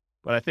is,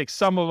 but I think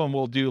some of them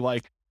will do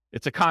like,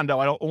 it's a condo,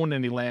 I don't own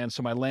any land,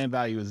 so my land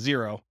value is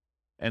zero.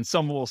 And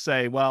some will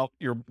say, well,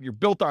 you're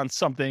built on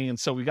something, and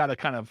so we got to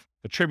kind of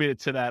attribute it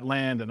to that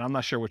land, and I'm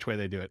not sure which way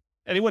they do it.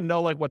 Anyone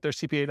know like what their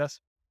CPA does?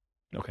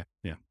 Okay,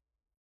 yeah.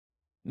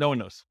 No one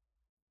knows.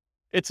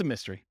 It's a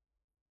mystery.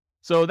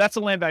 So that's the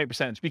land value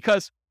percentage,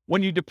 because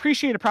when you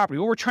depreciate a property,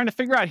 what we're trying to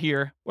figure out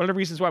here, one of the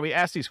reasons why we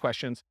ask these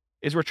questions,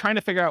 is we're trying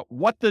to figure out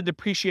what the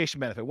depreciation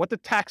benefit, what the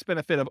tax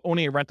benefit of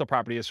owning a rental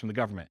property is from the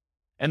government.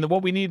 And then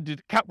what we need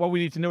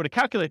to know to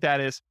calculate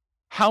that is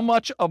how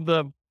much of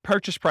the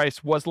purchase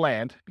price was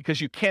land, because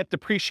you can't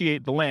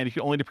depreciate the land, you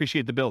can only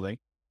depreciate the building.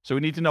 So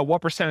we need to know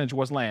what percentage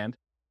was land.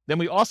 Then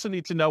we also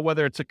need to know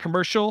whether it's a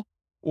commercial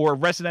or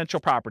residential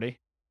property.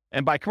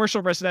 And by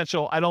commercial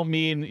residential, I don't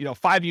mean,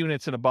 5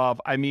 units and above.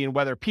 I mean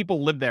whether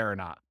people live there or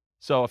not.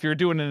 So if you're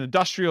doing an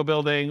industrial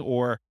building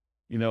or,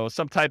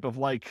 some type of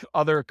like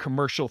other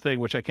commercial thing,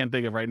 which I can't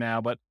think of right now,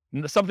 but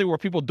something where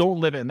people don't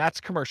live in, that's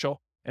commercial.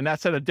 And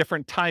that's at a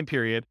different time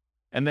period.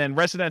 And then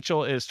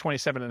residential is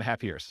 27 and a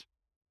half years.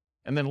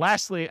 And then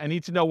lastly, I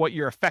need to know what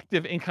your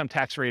effective income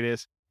tax rate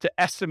is to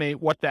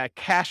estimate what that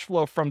cash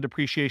flow from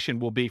depreciation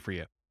will be for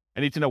you.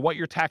 I need to know what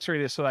your tax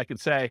rate is so that I can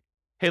say,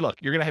 hey, look,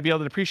 you're going to be able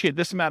to depreciate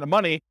this amount of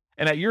money.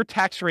 And at your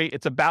tax rate,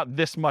 it's about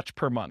this much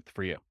per month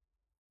for you.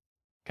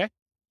 Okay.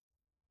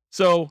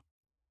 So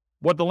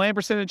what the land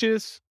percentage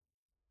is,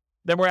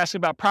 then we're asking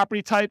about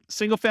property type,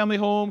 single family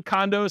home,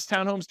 condos,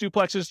 townhomes,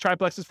 duplexes,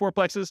 triplexes,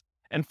 fourplexes,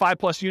 and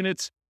 5+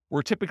 units.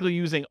 We're typically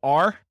using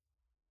R,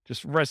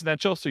 just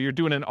residential. So you're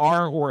doing an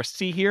R or a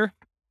C here.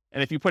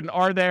 And if you put an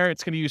R there,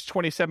 it's going to use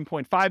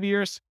 27.5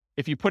 years.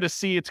 If you put a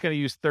C, it's going to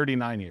use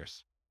 39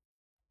 years.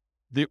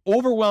 The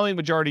overwhelming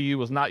majority of you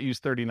will not use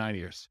 39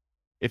 years.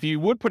 If you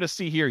would put a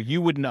C here,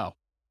 you would know.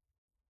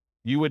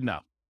 You would know.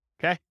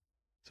 Okay?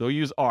 So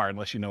use R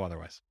unless you know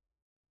otherwise.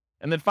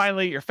 And then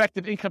finally, your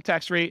effective income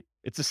tax rate,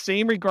 it's the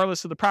same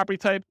regardless of the property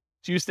type.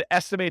 It's used to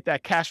estimate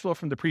that cash flow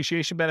from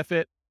depreciation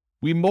benefit.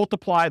 We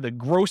multiply the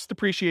gross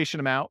depreciation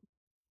amount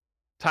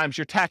times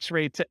your tax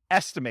rate to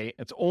estimate,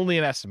 it's only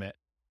an estimate,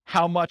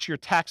 how much your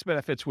tax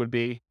benefits would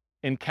be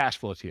in cash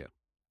flow to you.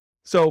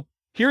 So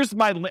here's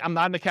I'm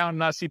not an accountant,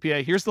 not a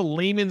CPA. Here's the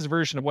layman's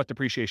version of what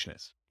depreciation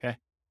is, okay?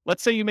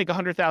 Let's say you make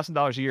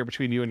 $100,000 a year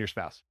between you and your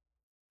spouse,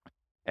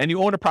 and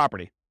you own a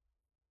property.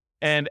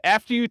 And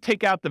after you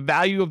take out the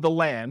value of the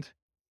land,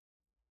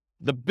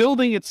 the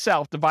building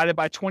itself divided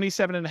by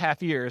 27 and a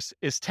half years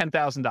is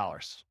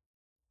 $10,000,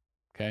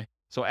 okay?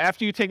 So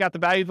after you take out the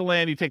value of the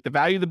land, you take the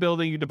value of the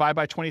building, you divide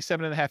by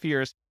 27 and a half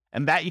years,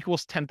 and that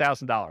equals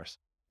 $10,000.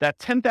 That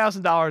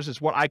 $10,000 is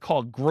what I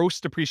call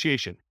gross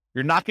depreciation.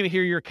 You're not going to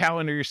hear your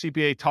accountant or your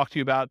CPA talk to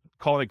you about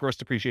calling it gross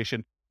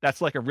depreciation.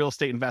 That's like a real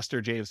estate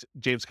investor,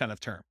 James kind of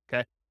term,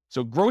 okay?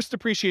 So gross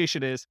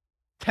depreciation is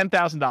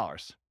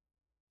 $10,000.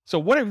 So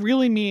what it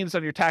really means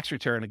on your tax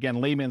return,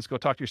 again, layman's, go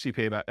talk to your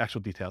CPA about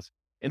actual details.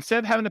 Instead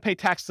of having to pay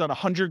taxes on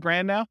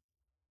 $100,000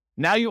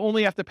 now you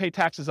only have to pay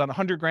taxes on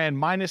 $100,000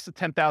 minus the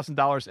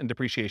 $10,000 in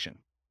depreciation.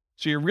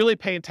 So you're really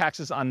paying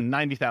taxes on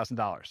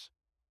 $90,000.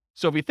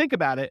 So if you think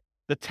about it,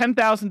 the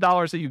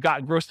 $10,000 that you got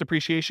in gross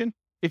depreciation,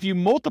 if you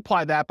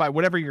multiply that by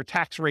whatever your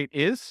tax rate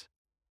is,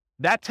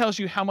 that tells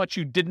you how much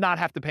you did not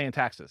have to pay in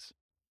taxes.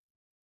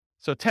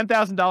 So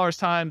 $10,000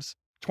 times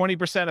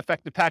 20%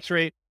 effective tax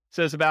rate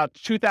says about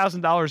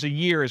 $2,000 a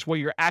year is what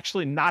you're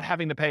actually not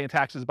having to pay in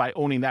taxes by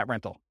owning that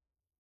rental.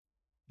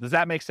 Does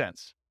that make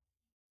sense?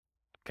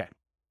 Okay.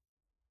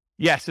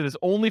 Yes, it is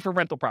only for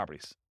rental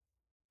properties.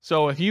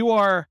 So if you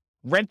are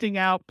renting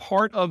out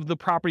part of the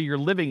property you're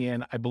living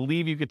in, I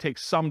believe you could take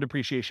some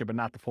depreciation, but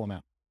not the full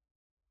amount.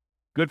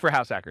 Good for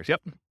house hackers.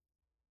 Yep.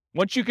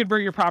 Once you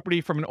convert your property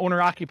from an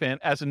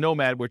owner-occupant as a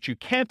nomad, which you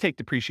can take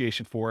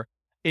depreciation for,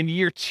 in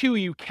year 2,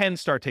 you can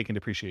start taking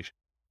depreciation.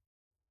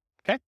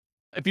 Okay?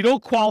 If you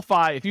don't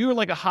qualify, if you're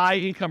like a high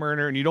income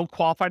earner and you don't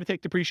qualify to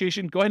take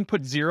depreciation, go ahead and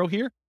put 0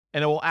 here,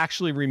 and it will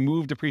actually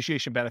remove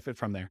depreciation benefit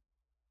from there.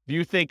 If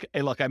you think,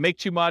 hey, look, I make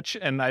too much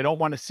and I don't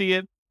want to see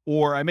it,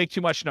 or I make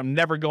too much and I'm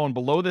never going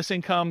below this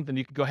income, then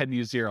you can go ahead and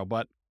use 0.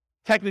 But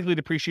technically,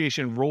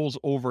 depreciation rolls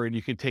over and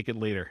you can take it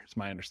later, is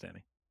my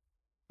understanding.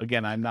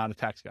 Again, I'm not a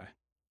tax guy.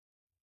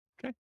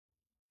 Okay.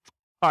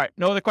 All right.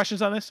 No other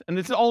questions on this? And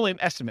this is only an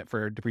estimate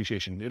for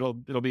depreciation. It'll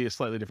be a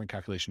slightly different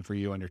calculation for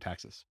you on your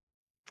taxes.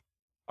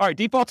 All right.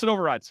 Defaults and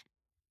overrides.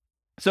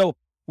 So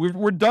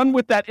we're done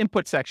with that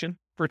input section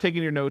for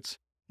taking your notes.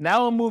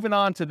 Now I'm moving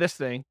on to this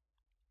thing,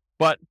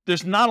 but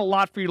there's not a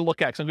lot for you to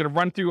look at. So I'm going to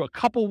run through a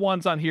couple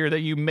ones on here that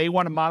you may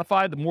want to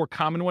modify, the more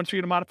common ones for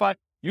you to modify.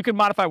 You can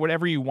modify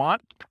whatever you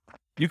want.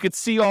 You could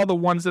see all the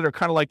ones that are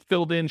kind of like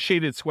filled in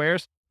shaded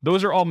squares.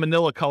 Those are all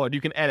manila colored.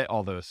 You can edit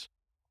all those.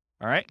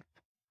 All right.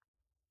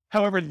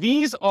 However,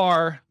 these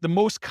are the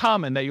most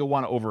common that you'll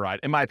want to override,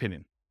 in my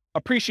opinion.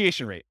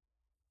 Appreciation rate.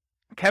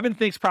 Kevin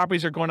thinks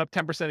properties are going up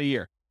 10% a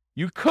year.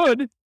 You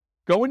could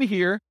go into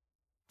here,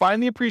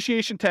 find the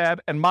appreciation tab,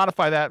 and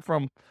modify that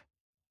from,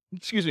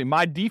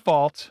 my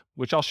default,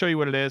 which I'll show you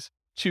what it is,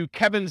 to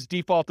Kevin's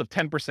default of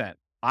 10%.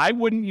 I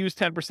wouldn't use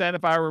 10%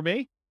 if I were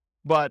me,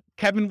 but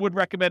Kevin would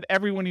recommend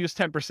everyone use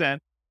 10%.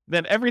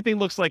 Then everything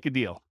looks like a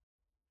deal.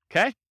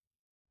 Okay?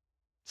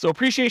 So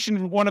appreciation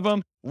is one of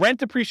them.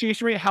 Rent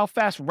appreciation rate, how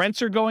fast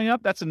rents are going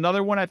up. That's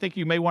another one I think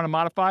you may want to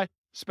modify,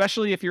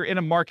 especially if you're in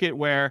a market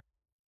where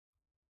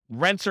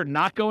rents are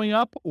not going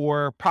up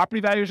or property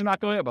values are not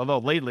going up. Although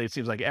lately it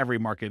seems like every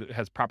market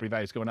has property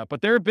values going up.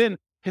 But there have been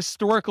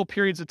historical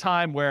periods of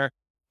time where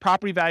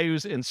property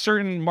values in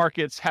certain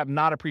markets have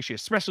not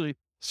appreciated, especially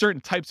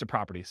certain types of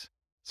properties.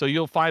 So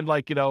you'll find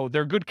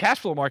they're good cash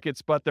flow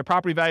markets, but their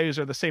property values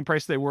are the same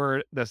price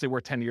as they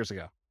were 10 years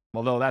ago.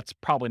 Although that's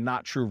probably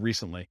not true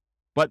recently.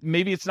 But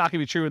maybe it's not going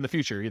to be true in the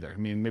future either. I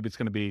mean, maybe it's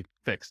going to be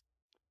fixed.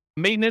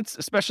 Maintenance,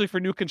 especially for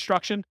new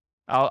construction.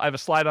 I have a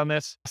slide on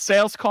this.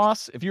 Sales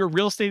costs. If you're a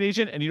real estate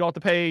agent and you don't have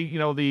to pay,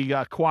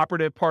 the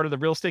cooperative part of the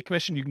real estate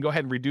commission, you can go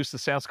ahead and reduce the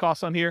sales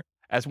costs on here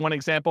as one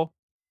example.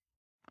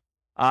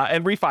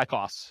 And refi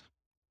costs.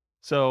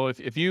 So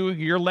if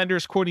your lender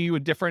is quoting you a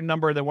different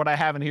number than what I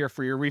have in here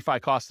for your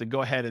refi costs, then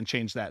go ahead and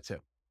change that too.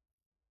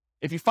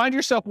 If you find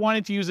yourself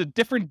wanting to use a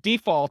different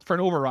default for an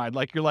override,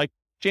 like you're like,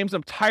 James,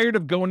 I'm tired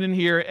of going in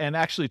here and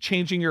actually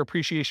changing your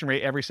appreciation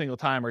rate every single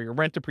time, or your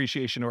rent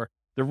appreciation, or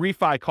the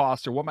refi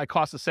cost, or what my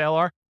cost of sale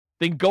are,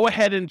 then go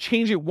ahead and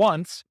change it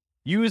once.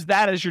 Use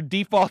that as your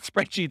default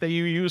spreadsheet that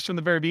you use from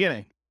the very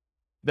beginning.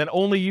 Then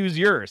only use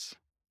yours.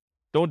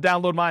 Don't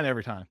download mine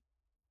every time.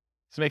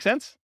 Does it make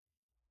sense?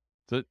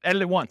 So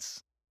edit it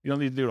once. You don't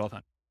need to do it all the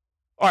time.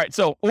 All right,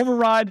 so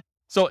override.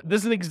 So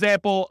this is an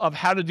example of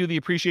how to do the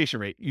appreciation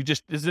rate.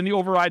 This is in the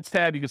overrides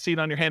tab. You can see it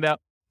on your handout.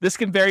 This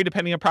can vary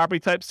depending on property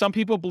type. Some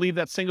people believe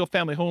that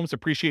single-family homes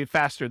appreciate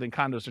faster than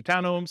condos or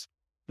townhomes.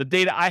 The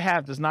data I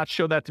have does not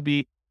show that to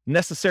be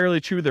necessarily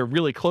true. They're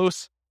really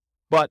close.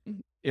 But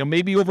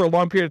maybe over a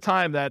long period of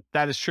time that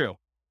is true.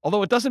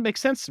 Although it doesn't make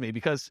sense to me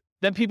because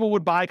then people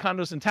would buy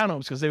condos and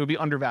townhomes because they would be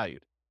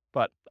undervalued.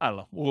 But I don't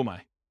know. Who am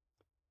I?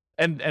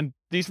 And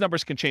these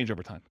numbers can change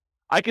over time.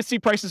 I can see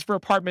prices for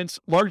apartments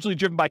largely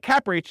driven by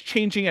cap rates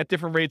changing at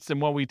different rates than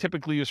what we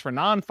typically use for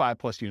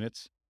non-5+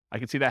 units. I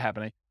can see that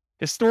happening.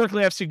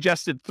 Historically, I've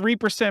suggested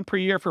 3% per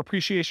year for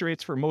appreciation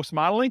rates for most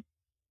modeling.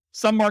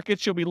 Some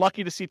markets you'll be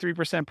lucky to see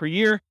 3% per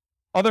year.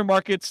 Other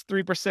markets,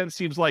 3%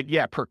 seems like,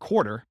 per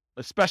quarter,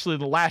 especially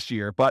the last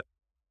year. But,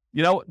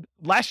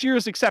 last year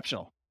is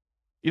exceptional.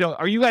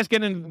 Are you guys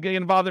getting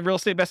involved in real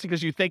estate investing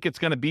because you think it's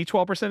going to be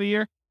 12% a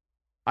year?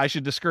 I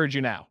should discourage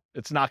you now.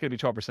 It's not going to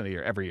be 12% a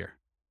year every year.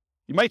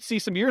 You might see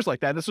some years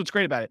like that. This is what's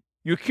great about it.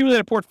 You accumulate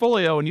a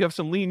portfolio and you have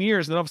some lean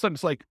years, and then all of a sudden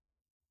it's like,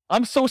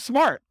 I'm so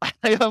smart. I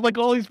have like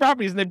all these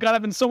properties and they've got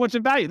up in so much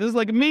in value. This is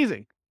like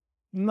amazing.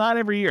 Not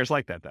every year is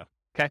like that though.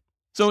 Okay.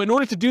 So in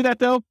order to do that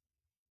though,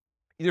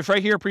 either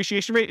right here,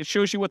 appreciation rate, it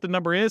shows you what the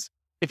number is.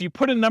 If you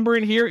put a number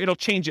in here, it'll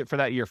change it for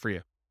that year for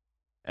you.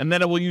 And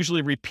then it will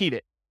usually repeat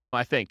it,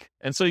 I think.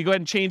 And so you go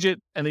ahead and change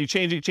it, and then you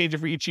change it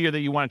for each year that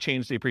you want to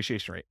change the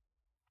appreciation rate.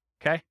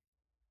 Okay.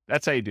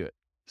 That's how you do it.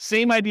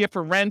 Same idea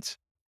for rent.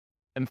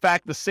 In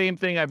fact, the same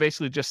thing I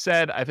basically just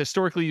said. I've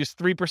historically used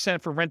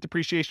 3% for rent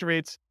depreciation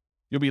rates.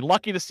 You'll be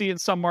lucky to see in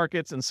some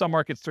markets. In some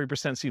markets,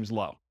 3% seems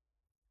low.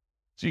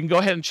 So you can go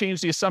ahead and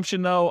change the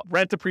assumption though.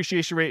 Rent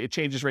appreciation rate, it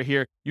changes right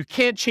here. You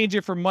can't change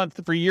it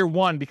for year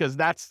one because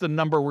that's the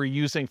number we're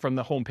using from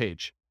the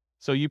homepage.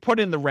 So you put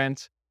in the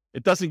rent,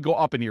 it doesn't go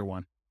up in year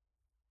one,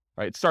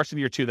 right? It starts in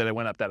year two that it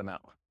went up that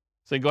amount.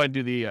 So you go ahead and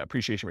do the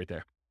appreciation rate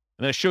there.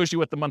 And then it shows you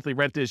what the monthly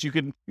rent is. You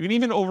can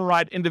even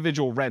override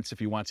individual rents if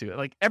you want to.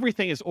 Like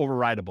everything is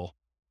overrideable.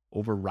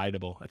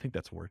 Overrideable. I think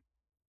that's a word.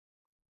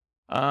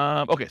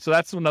 Okay, so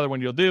that's another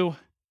one you'll do.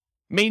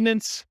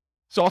 Maintenance.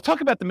 So I'll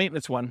talk about the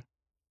maintenance one.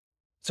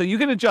 So you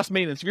can adjust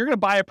maintenance. If you're going to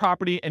buy a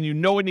property and you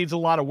know it needs a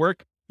lot of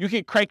work, you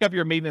can crank up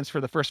your maintenance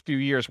for the first few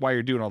years while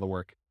you're doing all the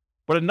work.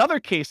 But another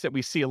case that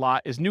we see a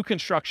lot is new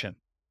construction,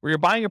 where you're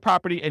buying a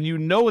property and you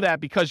know that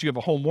because you have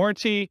a home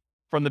warranty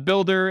from the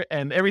builder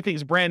and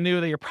everything's brand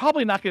new, that you're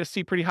probably not going to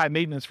see pretty high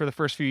maintenance for the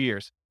first few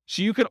years.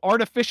 So you could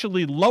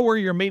artificially lower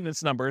your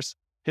maintenance numbers.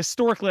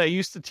 Historically, I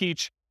used to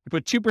teach you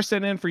put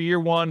 2% in for year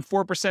one,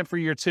 4% for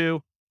year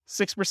two,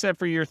 6%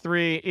 for year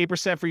three,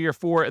 8% for year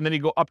four, and then you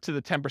go up to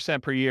the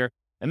 10% per year.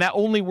 And that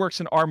only works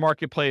in our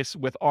marketplace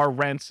with our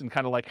rents and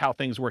kind of like how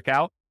things work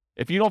out.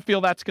 If you don't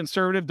feel that's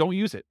conservative, don't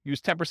use it.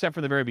 Use 10%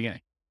 from the very beginning.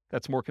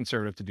 That's more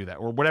conservative to do that,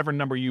 or whatever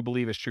number you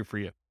believe is true for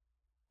you.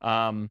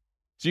 So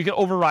you can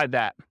override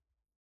that.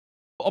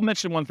 I'll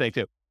mention one thing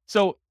too.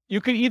 So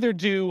you could either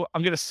do,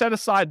 I'm going to set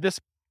aside this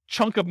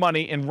chunk of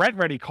money in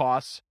rent-ready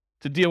costs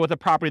to deal with a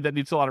property that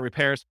needs a lot of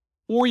repairs,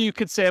 or you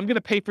could say, I'm going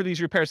to pay for these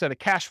repairs out of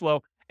cash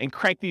flow and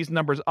crank these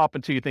numbers up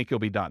until you think you'll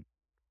be done,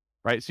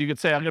 right? So you could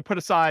say, I'm going to put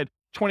aside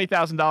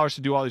 $20,000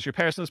 to do all these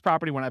repairs on this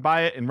property when I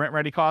buy it in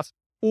rent-ready costs,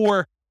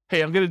 or,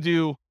 hey, I'm going to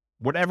do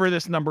whatever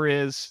this number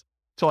is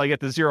till I get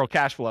to zero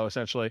cash flow,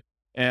 essentially,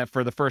 and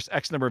for the first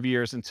X number of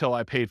years until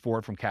I paid for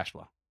it from cash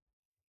flow.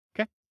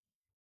 Okay.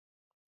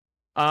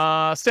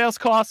 Sales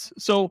costs.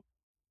 So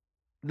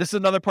this is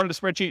another part of the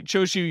spreadsheet. It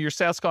shows you your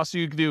sales costs. So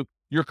you can do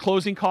your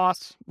closing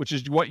costs, which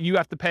is what you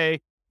have to pay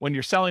when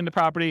you're selling the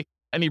property,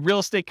 any real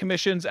estate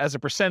commissions as a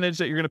percentage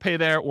that you're going to pay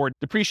there, or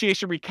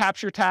depreciation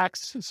recapture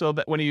tax, so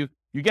that when you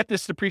get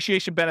this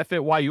depreciation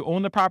benefit while you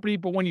own the property,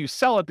 but when you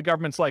sell it, the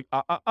government's like,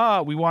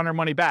 we want our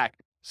money back.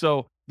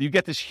 So you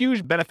get this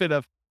huge benefit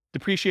of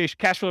depreciation,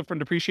 cash flow from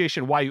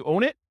depreciation while you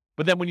own it.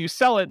 But then when you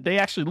sell it, they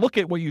actually look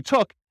at what you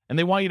took and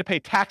they want you to pay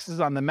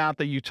taxes on the amount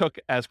that you took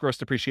as gross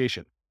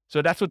depreciation.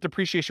 So that's what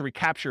depreciation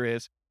recapture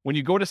is. When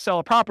you go to sell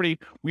a property,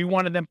 we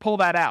want to then pull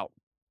that out.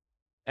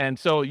 And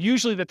so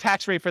usually the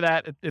tax rate for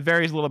that, it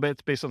varies a little bit.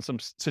 It's based on some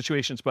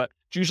situations, but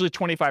it's usually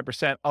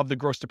 25% of the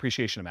gross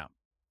depreciation amount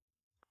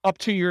up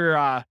to your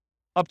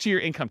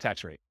income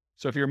tax rate.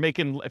 So if you're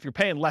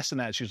paying less than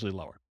that, it's usually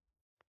lower.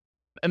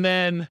 And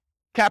then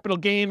capital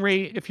gain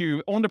rate, if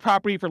you own the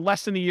property for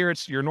less than a year,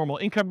 it's your normal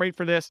income rate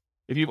for this.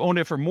 If you've owned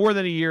it for more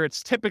than a year,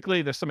 it's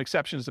typically, there's some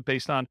exceptions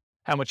based on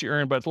how much you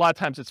earn, but a lot of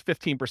times it's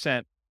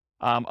 15%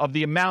 of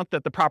the amount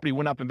that the property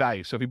went up in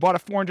value. So if you bought a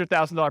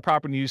 $400,000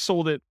 property and you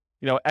sold it,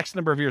 X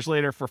number of years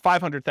later for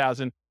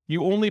 $500,000,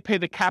 you only pay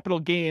the capital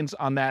gains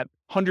on that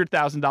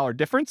 $100,000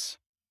 difference.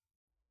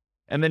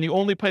 And then you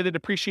only pay the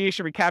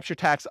depreciation recapture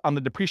tax on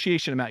the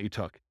depreciation amount you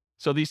took.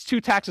 So these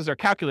two taxes are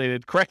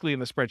calculated correctly in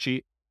the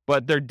spreadsheet,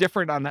 but they're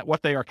different on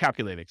what they are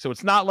calculating. So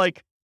it's not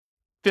like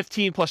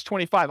 15 plus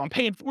 25. I'm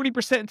paying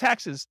 40% in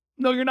taxes.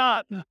 No, you're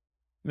not.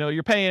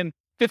 You're paying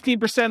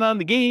 15% on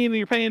the gain, and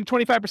you're paying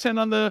 25%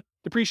 on the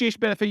depreciation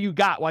benefit you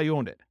got while you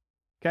owned it.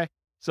 Okay.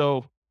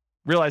 So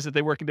realize that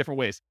they work in different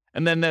ways.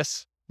 And then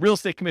this real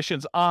estate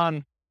commissions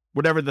on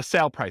whatever the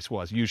sale price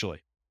was usually.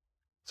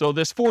 So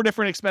there's 4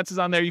 different expenses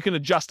on there. You can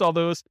adjust all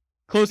those: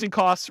 closing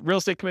costs, real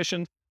estate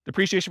commission,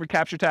 depreciation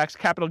recapture tax,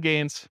 capital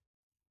gains.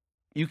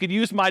 You could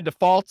use my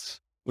defaults,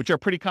 which are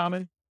pretty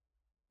common.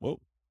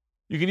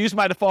 You can use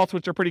my defaults,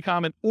 which are pretty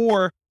common,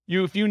 or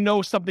if you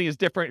know something is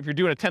different, if you're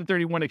doing a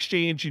 1031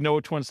 exchange, you know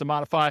which ones to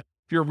modify.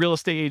 If you're a real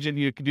estate agent,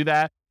 you can do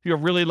that. If you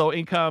have really low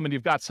income and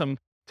you've got some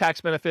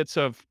tax benefits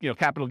of,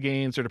 capital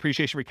gains or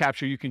depreciation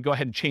recapture, you can go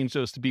ahead and change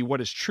those to be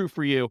what is true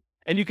for you.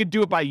 And you can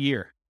do it by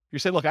year. You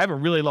say, look, I have a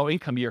really low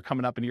income year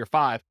coming up in year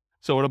 5,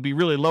 so it'll be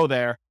really low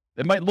there.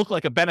 It might look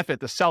like a benefit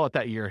to sell it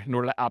that year in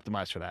order to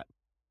optimize for that.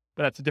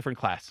 But that's a different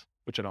class,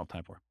 which I don't have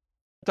time for.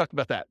 I talked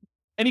about that.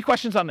 Any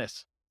questions on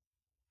this?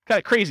 Kind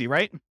of crazy,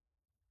 right?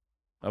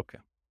 Okay.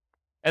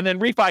 And then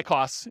refi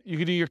costs. You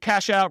can do your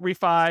cash out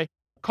refi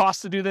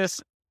costs to do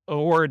this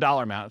or a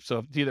dollar amount. So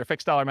it's either a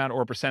fixed dollar amount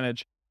or a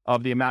percentage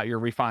of the amount you're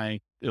refining.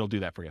 It'll do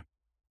that for you.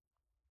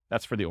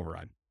 That's for the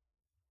override.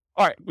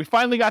 All right. We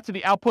finally got to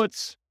the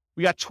outputs.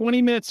 We got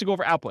 20 minutes to go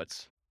over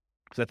outputs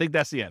because I think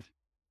that's the end.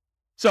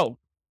 So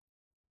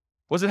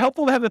was it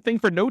helpful to have the thing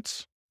for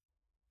notes?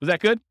 Was that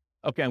good?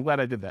 Okay. I'm glad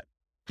I did that.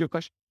 Do you have a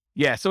question?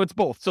 Yeah. So it's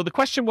both. So the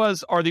question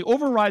was, are the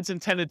overrides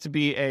intended to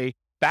be a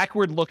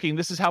backward looking,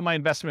 this is how my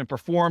investment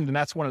performed, and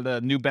that's one of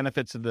the new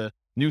benefits of the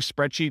new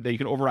spreadsheet that you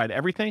can override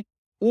everything?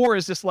 Or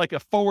is this like a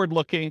forward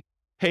looking,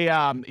 hey,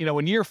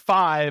 in year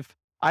 5,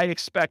 I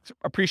expect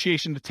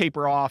appreciation to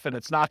taper off and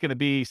it's not going to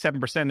be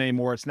 7%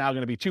 anymore. It's now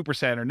going to be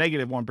 2% or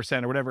negative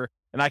 1% or whatever.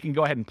 And I can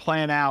go ahead and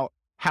plan out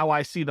how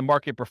I see the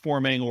market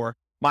performing or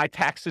my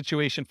tax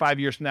situation 5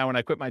 years from now when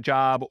I quit my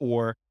job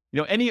or,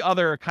 any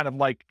other kind of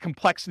like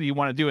complexity you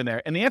want to do in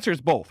there. And the answer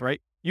is both,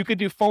 right? You could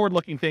do forward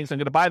looking things. I'm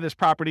going to buy this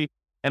property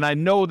and I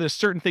know there's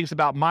certain things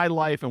about my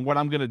life and what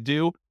I'm going to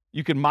do.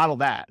 You can model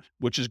that,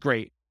 which is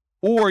great.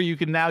 Or you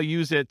can now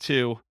use it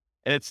to,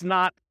 and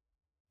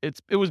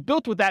it was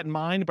built with that in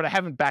mind, but I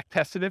haven't back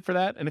tested it for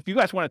that. And if you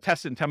guys want to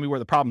test it and tell me where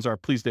the problems are,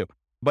 please do.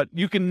 But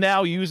you can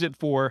now use it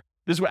for,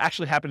 this is what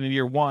actually happened in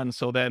year 1.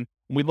 So then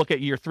when we look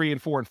at year 3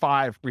 and 4 and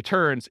 5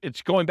 returns,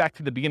 it's going back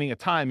to the beginning of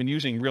time and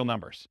using real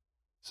numbers.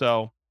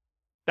 So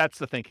that's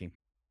the thinking.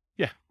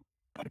 Yeah.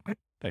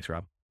 Thanks,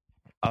 Rob.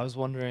 I was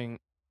wondering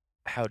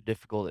how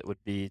difficult it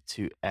would be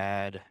to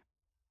add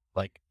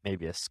like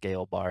maybe a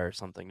scale bar or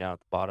something down at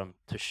the bottom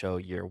to show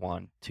year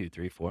 1, 2,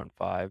 3, 4, and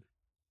 5.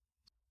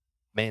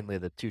 Mainly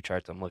the 2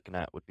 charts I'm looking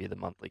at would be the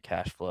monthly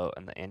cash flow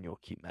and the annual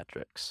key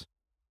metrics.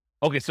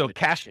 Okay,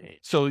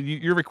 so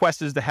your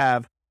request is to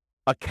have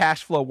a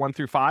cash flow 1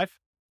 through 5?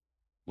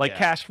 Like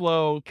cash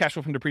flow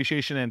from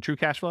depreciation and true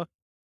cash flow?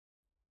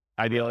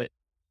 Ideally.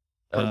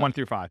 Or 1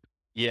 through 5.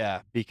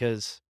 Yeah,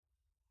 because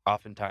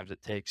oftentimes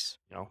it takes,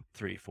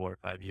 3, 4,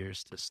 5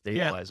 years to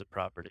stabilize a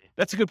property.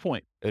 That's a good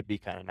point. It would be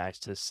kind of nice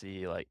to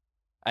see, like,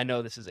 I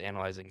know this is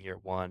analyzing year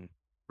 1,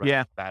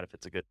 bad if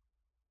it's a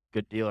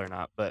good deal or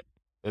not, but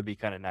it would be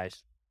kind of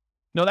nice.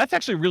 No, that's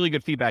actually really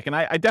good feedback. And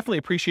I definitely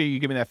appreciate you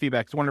giving that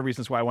feedback. It's one of the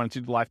reasons why I wanted to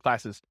do the live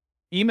classes.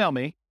 Email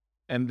me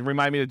and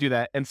remind me to do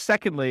that. And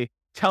secondly,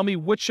 tell me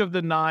which of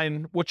the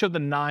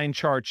 9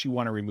 charts you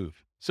want to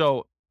remove.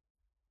 So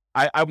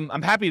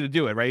I'm happy to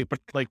do it, right? But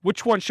like,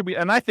 which one should we?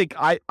 And I think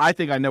I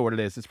know what it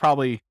is. It's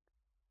probably,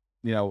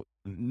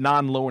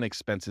 non-loan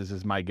expenses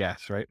is my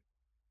guess, right?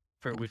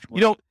 For which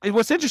one?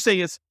 What's interesting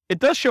is it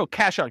does show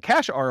cash on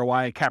cash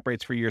ROI and cap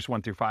rates for years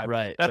 1 through 5.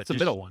 Right, that's the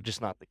middle one,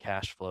 just not the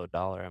cash flow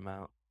dollar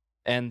amount.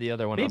 And the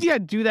other one, maybe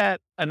I'd do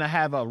that and I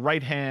have a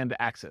right hand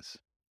axis.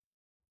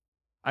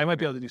 I might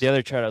be able to do the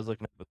other chart I was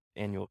looking at with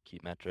annual key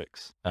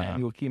metrics.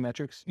 Annual key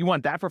metrics. You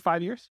want that for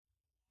 5 years?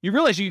 You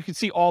realize you can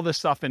see all this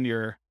stuff in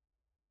your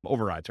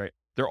overrides, right?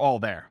 They're all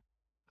there.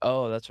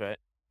 Oh, that's right.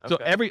 Okay.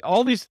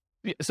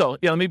 So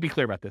let me be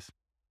clear about this.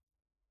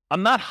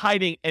 I'm not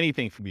hiding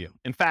anything from you.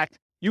 In fact,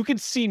 you can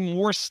see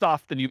more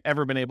stuff than you've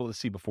ever been able to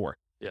see before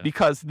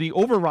because the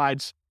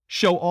overrides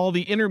show all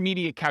the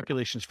intermediate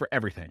calculations for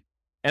everything.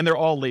 And they're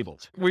all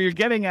labeled. Where you're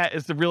getting at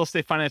is the real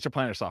estate financial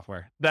planner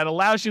software that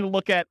allows you to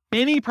look at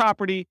any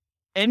property,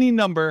 any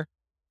number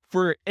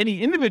for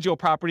any individual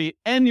property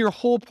and your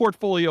whole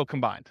portfolio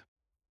combined.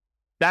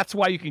 That's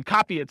why you can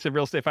copy it to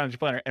Real Estate Financial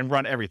Planner and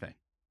run everything.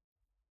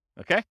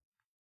 Okay?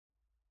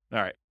 All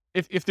right.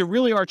 If there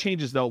really are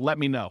changes, though, let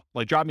me know.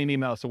 Like, drop me an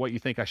email as to what you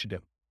think I should do.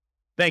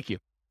 Thank you.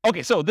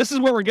 Okay, so this is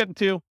where we're getting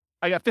to.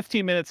 I got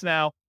 15 minutes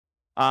now,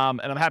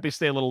 and I'm happy to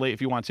stay a little late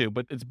if you want to,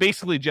 but it's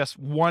basically just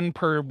one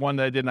per one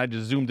that I did, and I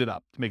just zoomed it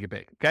up to make it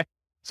big, okay?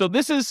 So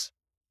this is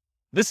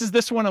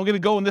this one. I'm going to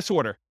go in this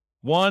order.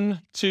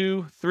 1,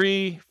 2,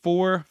 3,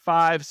 4,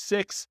 5,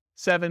 6,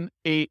 7,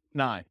 8,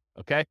 9,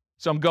 okay?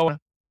 So I'm going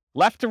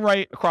left to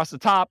right across the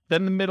top,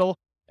 then the middle,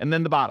 and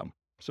then the bottom.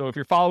 So if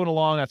you're following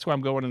along, that's where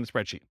I'm going in the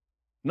spreadsheet.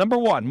 Number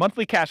 1,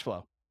 monthly cash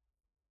flow.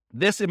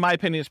 This, in my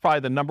opinion, is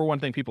probably the number one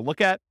thing people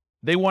look at.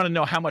 They want to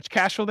know how much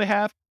cash flow they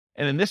have.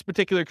 And in this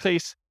particular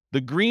case,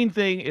 the green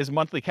thing is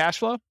monthly cash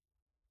flow.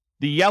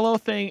 The yellow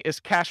thing is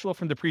cash flow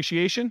from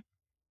depreciation.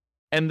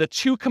 And the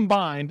 2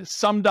 combined,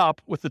 summed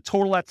up with the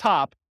total at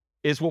top,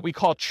 is what we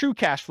call true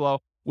cash flow,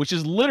 which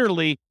is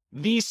literally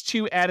these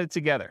 2 added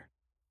together.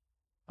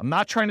 I'm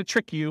not trying to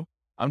trick you.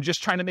 I'm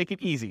just trying to make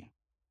it easy,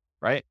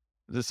 right?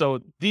 So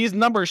these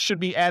numbers should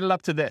be added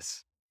up to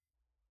this.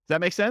 Does that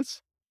make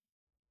sense?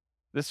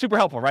 That's super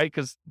helpful, right?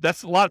 Because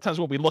that's a lot of times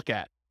what we look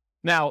at.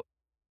 Now,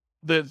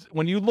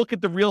 when you look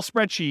at the real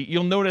spreadsheet,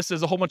 you'll notice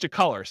there's a whole bunch of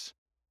colors.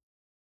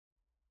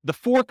 The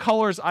 4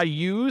 colors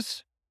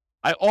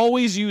I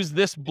always use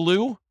this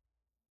blue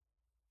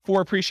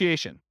for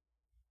appreciation.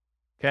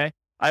 Okay.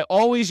 I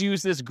always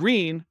use this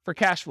green for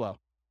cash flow.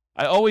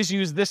 I always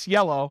use this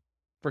yellow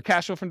for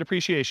cash flow from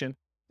depreciation.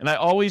 And I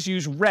always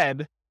use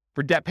red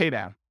for debt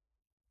paydown.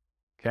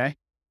 Okay.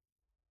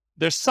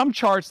 There's some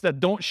charts that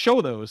don't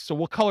show those. So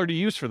what color to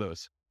use for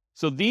those?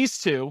 So these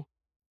 2,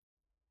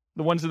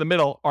 the ones in the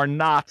middle, are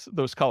not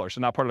those colors.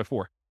 They're not part of the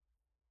 4.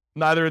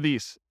 Neither of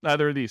these.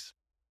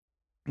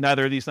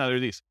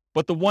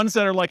 But the ones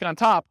that are like on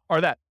top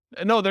are that.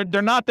 No,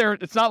 they're not there.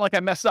 It's not like I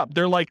messed up.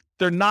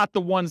 They're not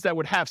the ones that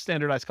would have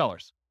standardized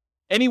colors.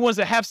 Any ones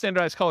that have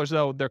standardized colors,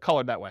 though, they're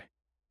colored that way.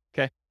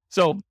 Okay.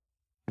 So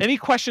any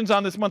questions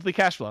on this monthly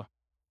cash flow?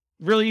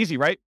 Really easy,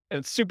 right?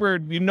 And it's super,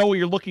 you know what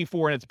you're looking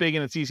for, and it's big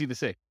and it's easy to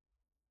see.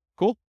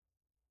 Cool?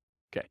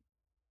 Okay.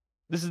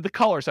 This is the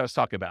colors I was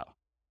talking about.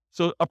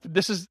 So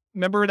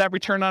remember that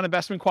return on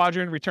investment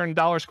quadrant, return in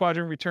dollars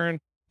quadrant, return,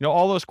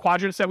 all those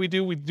quadrants that we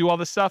do all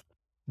this stuff.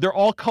 They're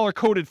all color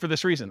coded for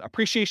this reason.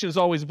 Appreciation is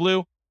always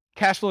blue.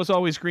 Cash flow is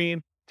always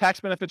green. Tax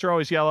benefits are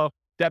always yellow.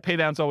 Debt pay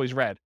down is always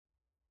red.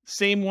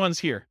 Same ones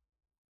here.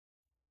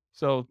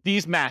 So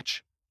these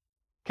match.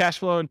 Cash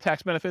flow and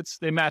tax benefits,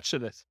 they match to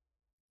this.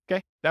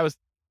 Okay? That was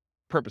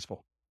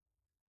purposeful.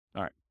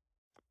 All right.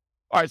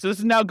 So this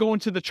is now going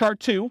to the chart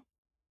 2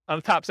 on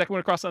the top, second one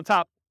across on the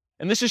top.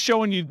 And this is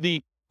showing you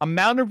the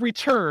amount of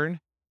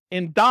return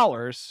in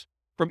dollars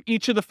from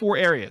each of the 4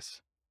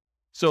 areas.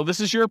 So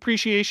this is your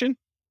appreciation.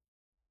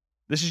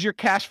 This is your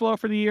cash flow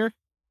for the year.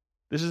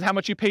 This is how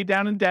much you paid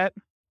down in debt.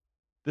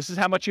 This is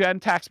how much you had in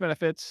tax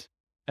benefits.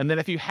 And then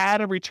if you had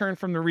a return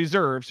from the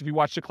reserves, if you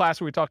watched the class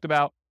where we talked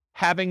about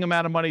having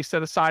amount of money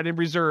set aside in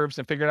reserves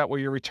and figured out where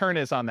your return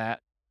is on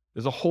that,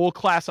 there's a whole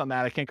class on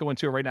that. I can't go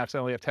into it right now because I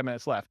only have 10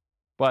 minutes left.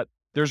 But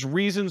there's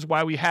reasons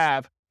why we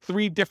have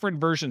 3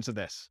 different versions of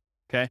this.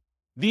 Okay.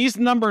 These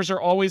numbers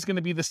are always going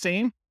to be the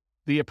same.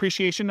 The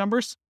appreciation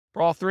numbers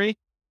for all 3.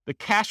 The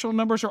cash flow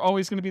numbers are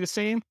always going to be the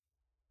same.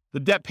 The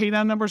debt pay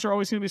down numbers are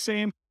always going to be the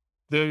same.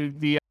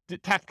 The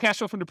cash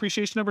flow from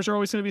depreciation numbers are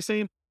always going to be the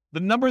same. The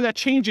number that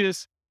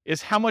changes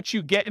is how much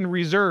you get in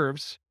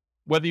reserves,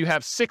 whether you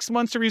have 6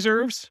 months of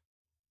reserves,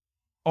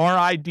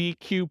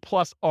 RIDQ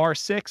plus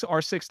R6.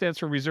 R6 stands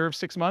for reserve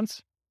 6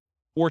 months,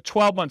 or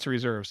 12 months of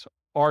reserves,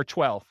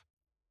 R12.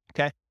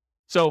 Okay.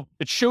 So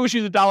it shows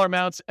you the dollar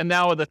amounts, and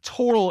now the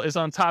total is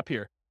on top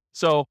here.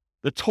 So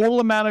the total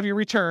amount of your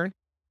return,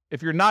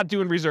 if you're not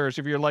doing reserves,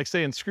 if you're like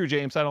saying, screw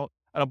James, I don't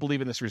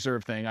believe in this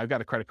reserve thing. I've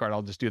got a credit card.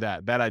 I'll just do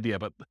that. Bad idea.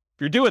 But if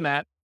you're doing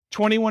that,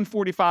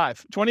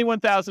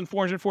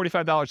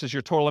 $21,445 is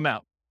your total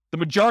amount. The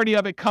majority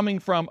of it coming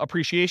from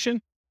appreciation.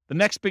 The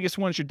next biggest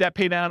one is your debt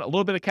pay down, a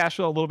little bit of cash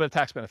flow, a little bit of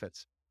tax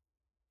benefits.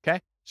 Okay.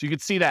 So you can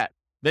see that.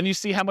 Then you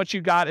see how much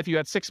you got. If you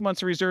had 6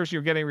 months of reserves,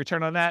 you're getting a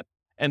return on that.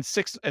 And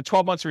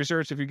 12 months of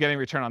reserves, if you're getting a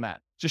return on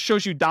that. Just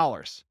shows you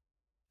dollars.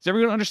 Does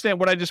everyone understand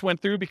what I just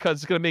went through? Because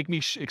it's going to make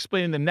me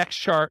explaining the next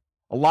chart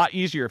a lot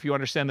easier if you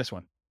understand this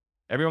one.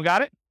 Everyone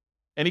got it?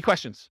 Any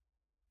questions?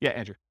 Yeah,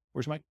 Andrew.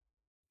 Where's Mike?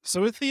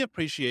 So with the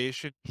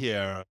appreciation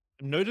here,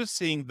 I'm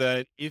noticing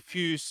that if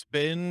you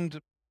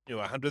spend,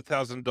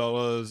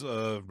 $100,000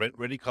 of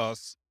rent-ready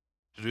costs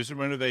to do some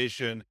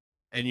renovation,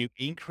 and you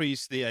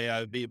increase the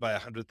AIV by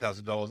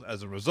 $100,000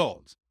 as a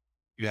result,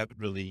 you haven't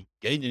really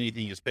gained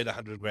anything. You spent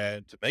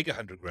 $100,000 to make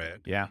 $100,000.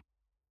 Yeah.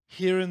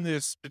 Here in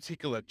this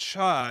particular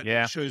chart,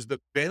 it shows the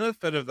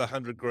benefit of the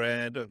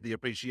 $100,000 of the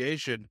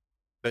appreciation,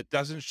 but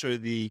doesn't show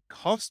the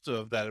cost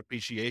of that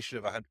appreciation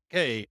of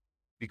 $100K,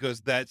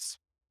 because that's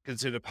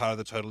considered part of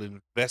the total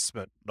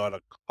investment, not a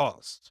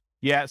cost.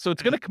 Yeah. So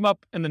it's going to come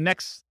up in the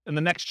next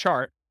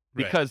chart,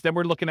 because then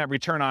we're looking at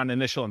return on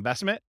initial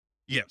investment.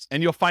 Yes.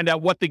 And you'll find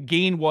out what the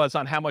gain was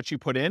on how much you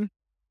put in.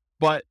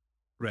 But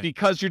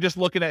because you're just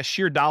looking at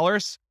sheer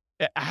dollars,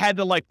 I had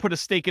to put a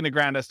stake in the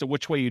ground as to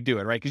which way you do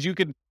it, right? Because you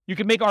can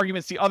make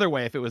arguments the other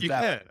way if it was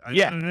that.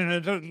 Yeah.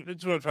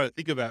 That's what I'm trying to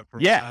think about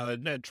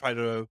and try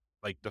to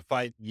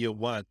define year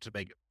 1 to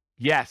make it.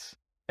 Yes.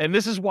 And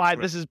this is why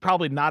this is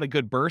probably not a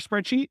good BRRRR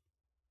spreadsheet,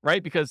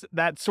 right? Because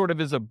that sort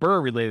of is a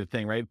BRRRR related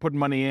thing, right? Putting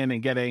money in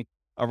and getting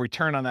a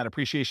return on that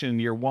appreciation in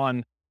year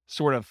 1,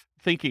 sort of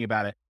thinking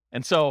about it.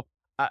 And so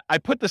I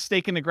put the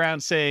stake in the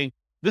ground saying,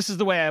 this is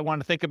the way I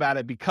want to think about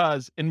it,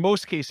 because in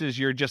most cases,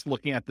 you're just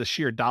looking at the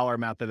sheer dollar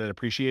amount that it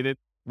appreciated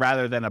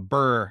rather than a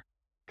BRRRR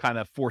kind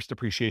of forced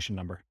appreciation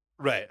number.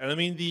 Right. And I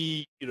mean,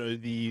 the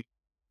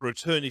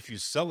return, if you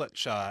sell that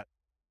chart,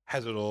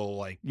 has it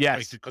all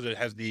because it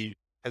has the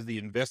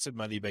invested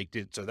money baked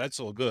in. So that's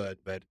all good.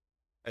 But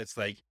it's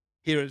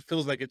here it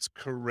feels like it's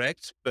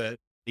correct, but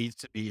needs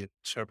to be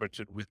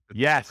interpreted with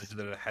the knowledge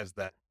that it has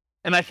that.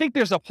 And I think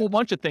there's a whole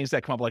bunch of things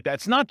that come up like that.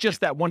 It's not just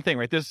that one thing,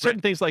 right? There's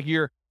certain things like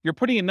you're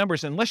putting in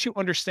numbers, unless you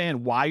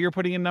understand why you're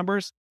putting in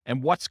numbers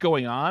and what's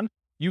going on,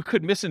 you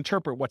could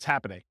misinterpret what's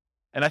happening.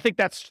 And I think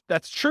that's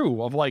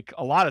true of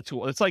a lot of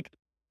tools. It's like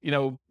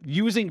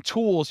using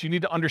tools, you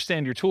need to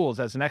understand your tools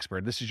as an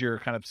expert. This is your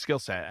kind of skill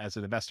set as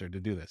an investor to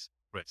do this.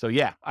 Right. So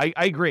yeah, I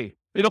agree.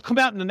 It'll come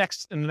out in the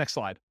next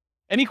slide.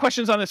 Any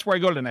questions on this before I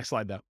go to the next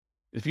slide though?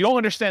 If you don't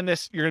understand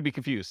this, you're going to be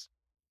confused.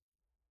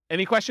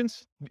 Any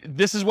questions?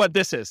 This is what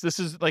this is. This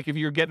is like if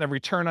you're getting a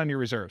return on your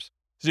reserves.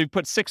 So you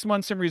put 6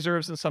 months in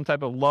reserves in some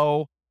type of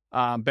low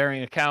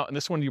bearing account. And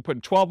this one, you put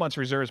in 12 months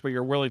reserves, but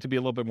you're willing to be a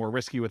little bit more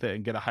risky with it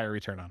and get a higher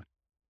return on it.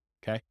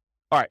 Okay.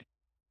 All right.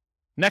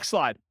 Next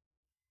slide.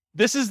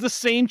 This is the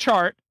same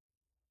chart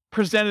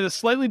presented a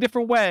slightly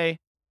different way,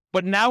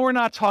 but now we're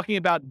not talking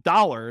about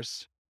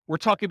dollars. We're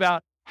talking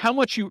about how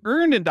much you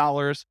earned in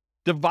dollars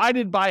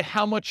divided by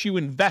how much you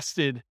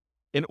invested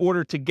in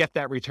order to get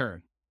that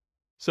return.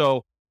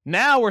 So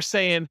now we're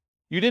saying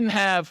you didn't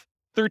have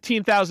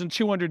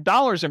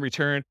 $13,200 in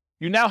return.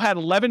 You now had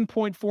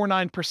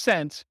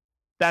 11.49%.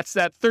 That's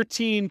that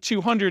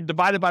 13,200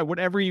 divided by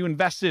whatever you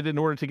invested in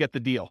order to get the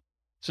deal.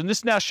 So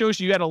this now shows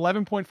you had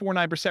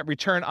 11.49%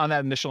 return on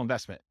that initial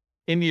investment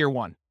in year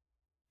one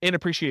in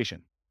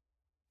appreciation.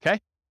 Okay.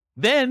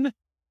 Then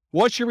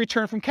what's your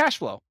return from cash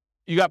flow?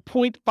 You got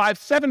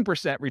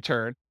 0.57%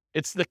 return.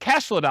 It's the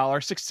cash flow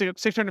dollar,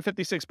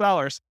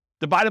 $656,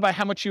 divided by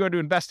how much you had to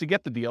invest to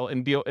get the deal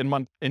in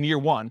year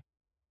one.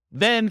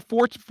 Then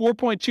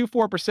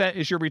 4.24%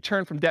 is your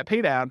return from debt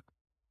paydown,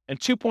 and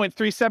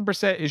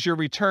 2.37% is your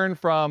return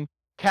from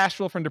cash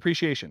flow from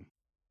depreciation.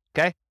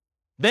 Okay.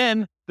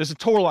 Then there's a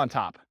total on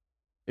top.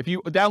 If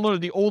you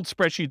downloaded the old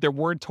spreadsheet, there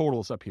weren't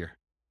totals up here.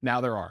 Now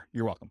there are.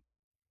 You're welcome.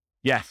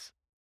 Yes.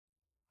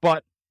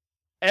 But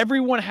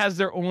everyone has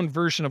their own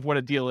version of what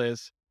a deal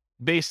is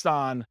based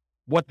on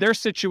what their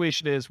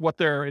situation is, what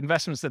their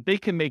investments that they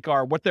can make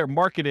are, what their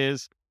market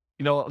is.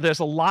 There's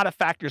a lot of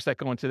factors that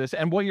go into this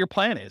and what your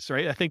plan is,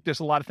 right? I think there's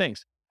a lot of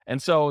things.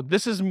 And so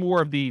this is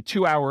more of the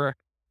 2 hour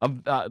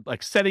of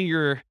like setting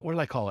your, what did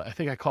I call it? I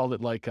think I called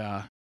it like,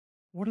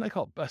 what did I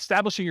call it?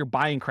 Establishing your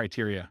buying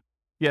criteria.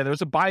 Yeah, there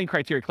was a buying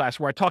criteria class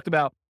where I talked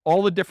about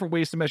all the different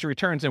ways to measure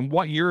returns and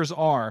what yours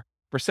are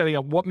for setting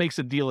up what makes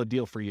a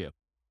deal for you.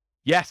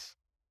 Yes,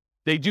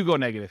 they do go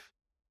negative.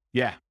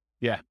 Yeah.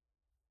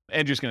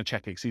 Andrew's going to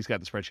check it because he's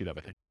got the spreadsheet up,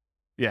 I think.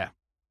 Yeah.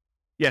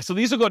 So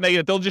these will go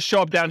negative. They'll just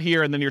show up down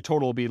here and then your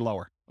total will be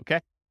lower. Okay.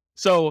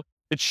 So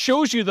it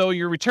shows you though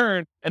your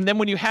return. And then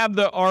when you have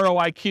the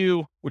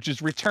ROIQ, which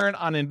is return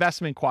on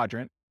investment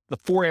quadrant, the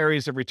 4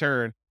 areas of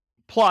return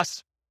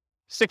plus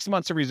 6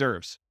 months of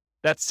reserves.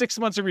 That 6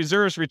 months of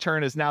reserves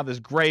return is now this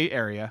gray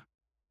area.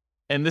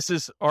 And this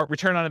is our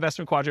return on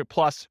investment quadrant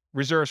plus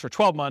reserves for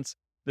 12 months.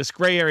 This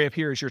gray area up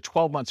here is your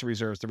 12 months of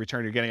reserves, the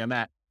return you're getting on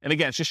that. And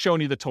again, it's just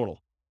showing you the total.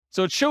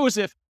 So it shows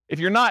if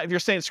you're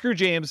saying, screw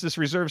James, this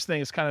reserves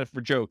thing is kind of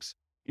for jokes.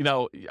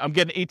 I'm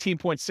getting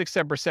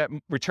 18.67%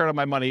 return on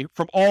my money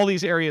from all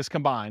these areas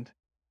combined.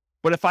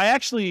 But if I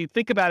actually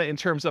think about it in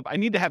terms of, I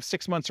need to have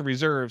 6 months of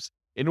reserves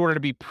in order to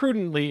be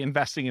prudently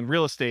investing in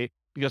real estate,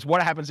 because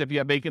what happens if you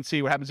have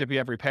vacancy? What happens if you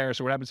have repairs?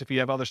 Or what happens if you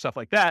have other stuff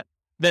like that?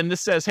 Then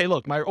this says, hey,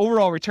 look, my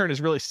overall return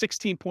is really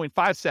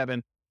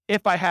 16.57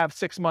 if I have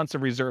 6 months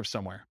of reserve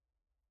somewhere,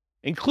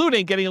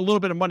 including getting a little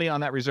bit of money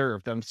on that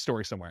reserve that I'm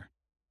storing somewhere.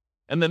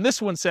 And then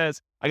this one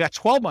says, I got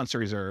 12 months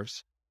of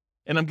reserves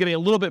and I'm getting a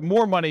little bit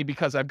more money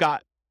because I've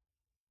got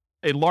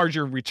a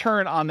larger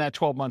return on that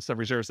 12 months of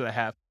reserves that I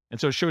have. And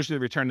so it shows you the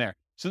return there.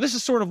 So this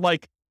is sort of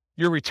like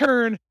your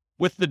return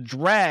with the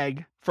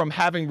drag from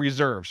having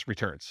reserves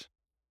returns.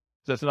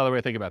 So that's another way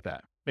to think about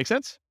that. Make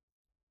sense?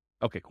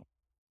 Okay, cool.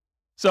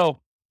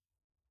 So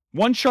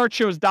one chart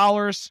shows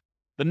dollars.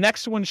 The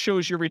next one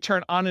shows your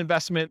return on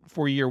investment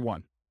for year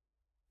one.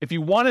 If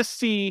you want to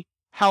see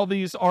how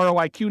these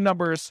ROIQ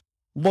numbers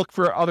look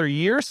for other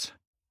years,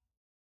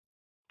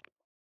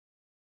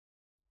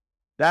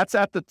 that's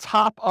at the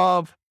top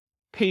of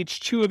page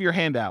 2 of your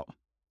handout.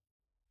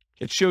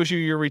 It shows you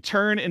your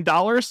return in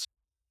dollars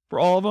for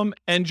all of them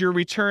and your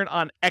return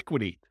on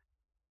equity.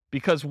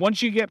 Because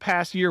once you get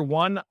past year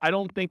one, I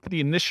don't think the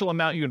initial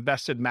amount you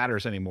invested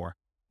matters anymore.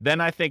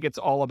 Then I think it's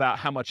all about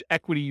how much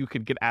equity you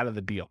could get out of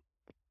the deal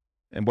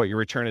and what your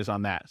return is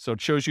on that. So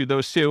it shows you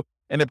those two,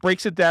 and it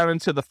breaks it down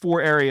into the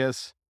 4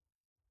 areas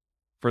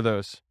for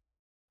those.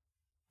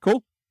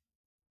 Cool?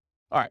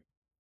 All right.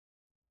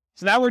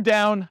 So now we're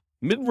down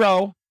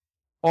mid-row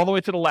all the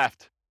way to the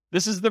left.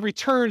 This is the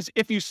returns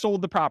if you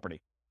sold the property.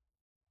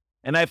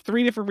 And I have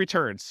 3 different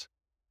returns.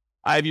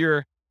 I have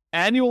your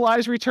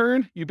annualized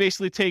return. You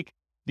basically take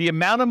the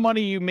amount of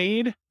money you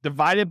made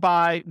divided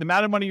by the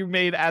amount of money you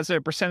made as a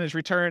percentage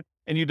return,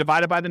 and you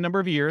divide it by the number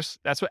of years.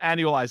 That's what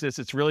annualized is.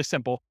 It's really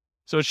simple.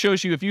 So it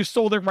shows you if you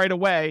sold it right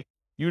away,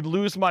 you'd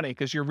lose money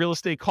because your real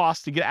estate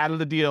costs to get out of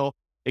the deal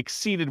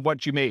exceeded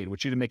what you made,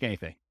 which you didn't make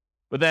anything.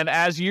 But then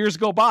as years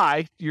go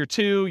by, year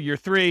 2, year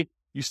 3,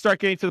 you start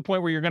getting to the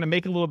point where you're going to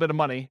make a little bit of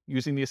money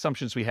using the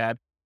assumptions we had.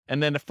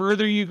 And then the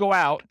further you go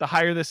out, the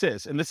higher this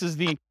is. And this is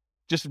the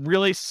just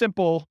really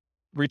simple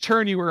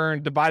return you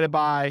earn divided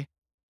by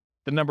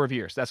the number of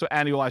years. That's what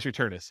annualized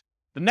return is.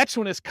 The next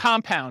one is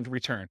compound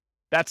return.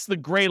 That's the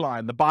gray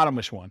line, the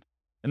bottomish one.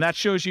 And that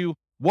shows you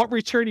what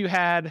return you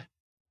had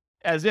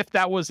as if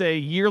that was a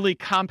yearly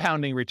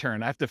compounding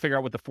return. I have to figure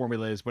out what the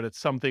formula is, but it's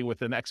something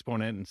with an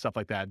exponent and stuff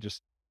like that.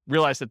 Just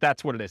realize that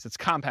that's what it is. It's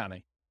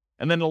compounding.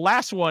 And then the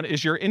last one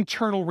is your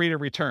internal rate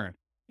of return.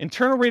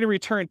 Internal rate of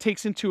return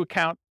takes into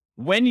account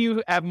when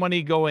you have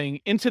money going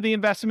into the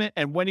investment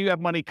and when you have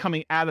money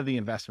coming out of the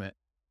investment.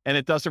 And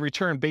it does a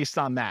return based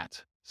on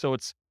that. So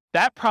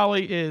that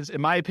probably is,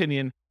 in my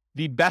opinion,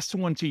 the best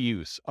one to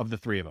use of the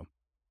three of them,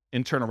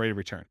 internal rate of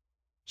return.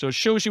 So it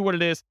shows you what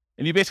it is.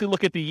 And you basically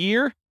look at the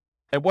year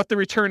and what the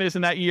return is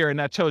in that year. And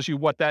that tells you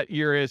what that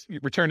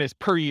return is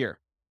per year.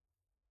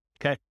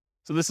 Okay.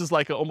 So this is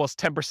like almost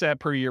 10%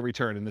 per year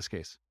return in this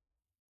case.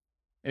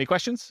 Any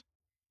questions?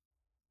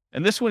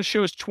 And this one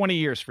shows 20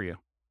 years for you.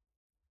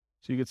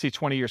 So you can see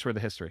 20 years worth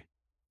of history.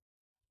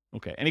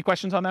 Okay. Any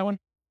questions on that one?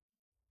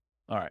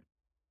 All right.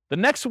 The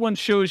next one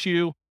shows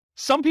you,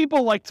 some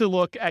people like to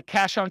look at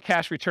cash on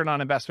cash return on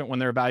investment when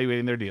they're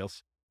evaluating their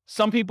deals.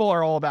 Some people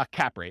are all about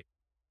cap rate.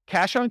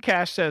 Cash on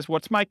cash says,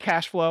 what's my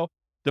cash flow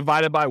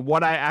divided by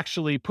what I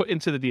actually put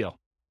into the deal?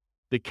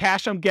 The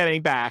cash I'm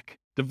getting back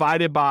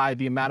divided by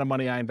the amount of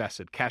money I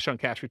invested. Cash on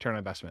cash return on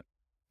investment.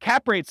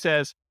 Cap rate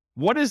says,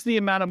 what is the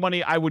amount of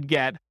money I would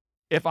get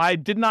if I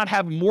did not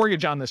have a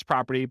mortgage on this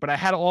property, but I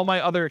had all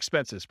my other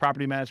expenses,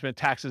 property management,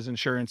 taxes,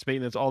 insurance,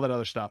 maintenance, all that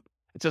other stuff.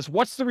 It says,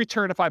 what's the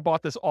return if I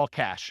bought this all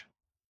cash?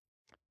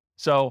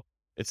 So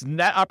it's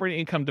net operating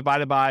income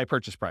divided by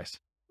purchase price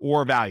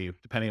or value,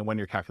 depending on when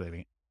you're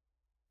calculating it.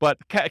 But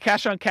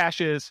cash on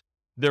cash is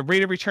the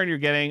rate of return you're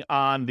getting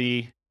on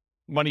the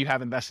money you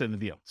have invested in the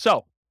deal.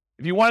 So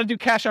if you want to do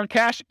cash on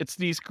cash, it's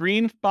these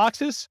green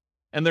boxes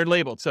and they're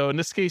labeled. So in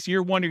this case,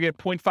 year one, you get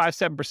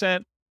 0.57%,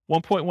 1.14,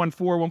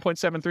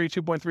 1.73,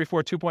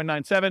 2.34,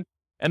 2.97.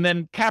 And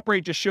then cap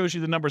rate just shows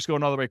you the numbers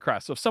going all the way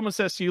across. So if someone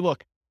says to you,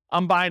 look,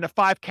 I'm buying a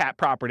 5 cap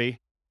property,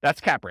 that's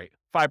cap rate,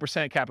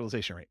 5%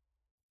 capitalization rate.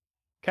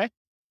 Okay.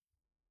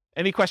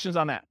 Any questions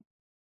on that?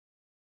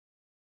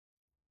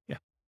 Yeah.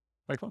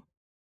 Michael?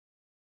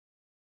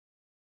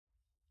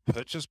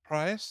 Purchase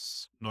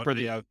price, not for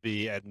the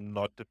ERV, and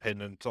not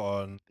dependent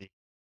on the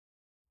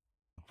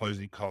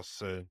closing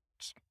costs and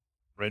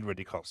rent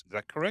ready costs. Is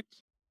that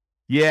correct?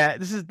 Yeah,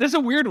 this is a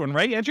weird one,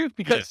 right, Andrew?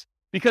 Because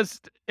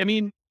I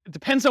mean, it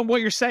depends on what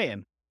you're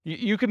saying.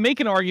 You can make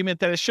an argument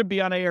that it should be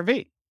on ARV,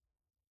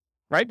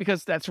 right?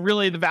 Because that's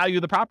really the value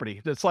of the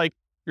property. It's like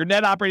your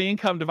net operating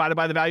income divided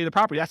by the value of the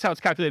property. That's how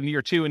it's calculated in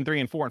year 2 and 3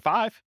 and 4 and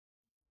 5.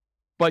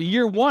 But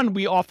year 1,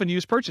 we often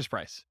use purchase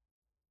price.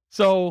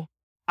 So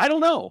I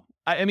don't know.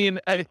 I mean,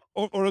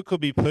 or it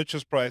could be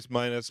purchase price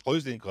minus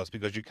closing costs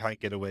because you can't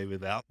get away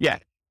without. Yeah.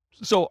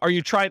 So are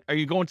you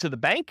going to the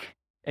bank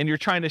and you're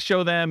trying to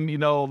show them,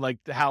 like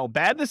how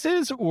bad this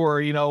is,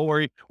 or,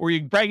 or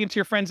you bragging to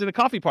your friends at a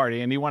coffee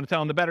party and you want to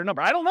tell them the better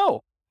number? I don't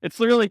know.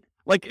 It's literally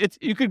like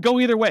you could go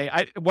either way.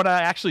 What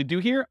I actually do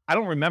here, I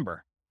don't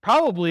remember.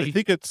 Probably. I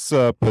think it's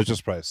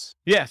purchase price.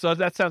 Yeah. So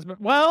that sounds,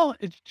 well,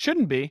 it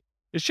shouldn't be.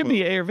 It should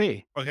be ARV.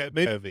 Okay,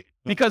 maybe ARV.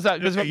 Because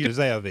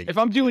if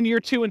I'm doing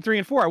year 2 and 3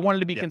 and 4, I wanted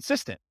to be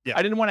consistent. Yeah.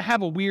 I didn't want to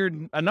have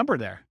a number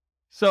there.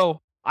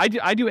 So I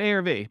do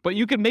ARV, but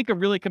you can make a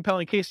really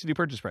compelling case to do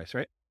purchase price,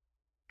 right?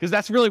 Because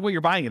that's really what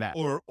you're buying it at.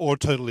 Or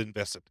total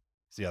invested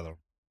is the other,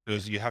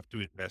 because you have to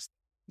invest.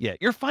 Yeah,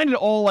 you're finding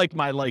all like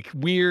my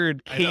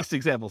weird case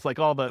examples, like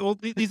all the. Well,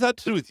 these are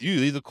to do with you.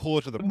 These are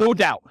core to the. No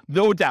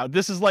doubt.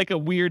 This is like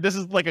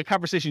a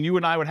conversation you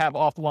and I would have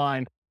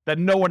offline that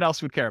no one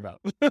else would care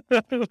about.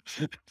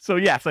 So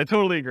yes, I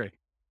totally agree.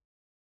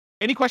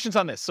 Any questions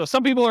on this? So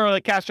some people are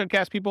like cash on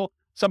cash people.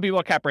 Some people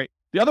are cap rate.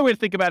 The other way to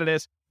think about it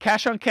is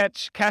cash on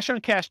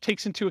cash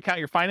takes into account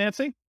your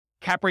financing.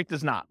 Cap rate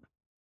does not.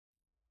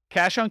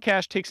 Cash on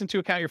cash takes into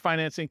account your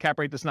financing. Cap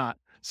rate does not.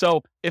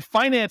 So if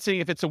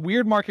it's a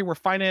weird market where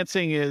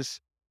financing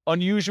is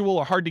unusual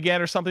or hard to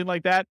get or something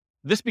like that,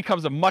 this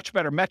becomes a much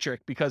better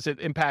metric because it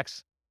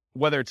impacts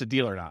whether it's a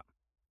deal or not.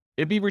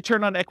 It'd be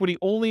return on equity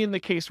only in the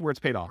case where it's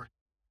paid off.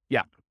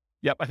 Yeah.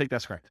 Yep. I think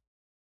that's correct.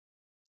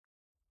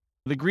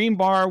 The green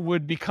bar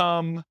would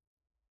become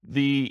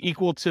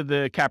equal to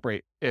the cap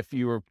rate if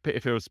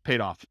it was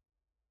paid off.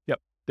 Yep.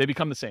 They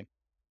become the same.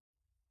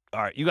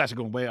 All right. You guys are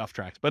going way off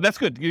track, but that's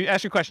good. You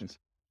ask your questions.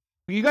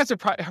 You guys have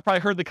probably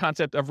heard the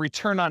concept of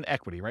return on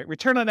equity, right?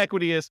 Return on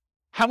equity is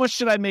how much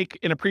should I make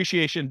in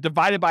appreciation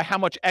divided by how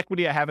much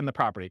equity I have in the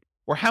property,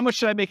 or how much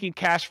should I make in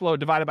cash flow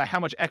divided by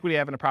how much equity I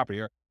have in the property,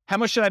 or how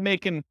much should I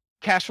make in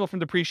cash flow from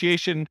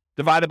depreciation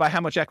divided by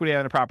how much equity I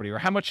have in the property, or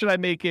how much should I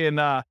make in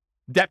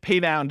debt pay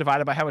down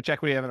divided by how much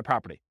equity I have in the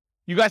property.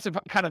 You guys have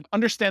kind of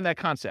understand that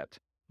concept.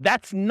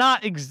 That's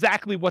not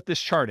exactly what this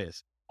chart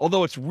is,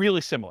 although it's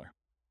really similar.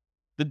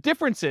 The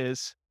difference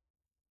is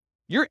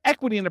your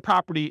equity in the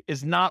property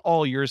is not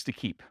all yours to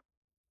keep.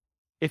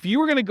 If you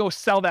were going to go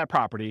sell that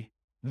property,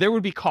 there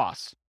would be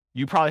costs.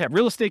 You probably have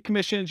real estate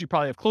commissions. You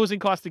probably have closing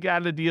costs to get out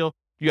of the deal.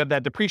 You have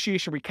that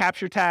depreciation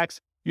recapture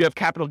tax. You have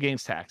capital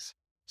gains tax.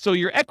 So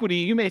your equity,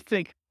 you may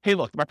think, hey,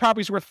 look, my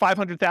property's worth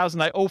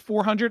 $500,000. I owe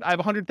 $400,000. I have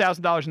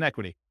 $100,000 in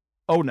equity.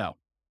 Oh no,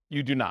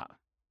 you do not.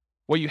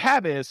 What you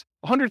have is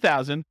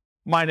 $100,000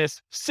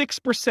 minus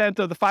 6%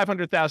 of the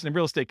 $500,000 in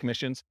real estate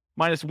commissions,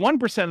 minus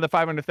 1% of the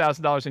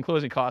 $500,000 in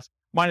closing costs,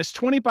 minus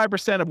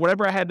 25% of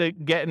whatever I had to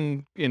get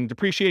in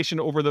depreciation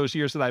over those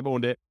years that I've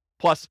owned it,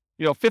 plus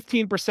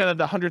 15% of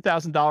the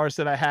 $100,000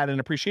 that I had in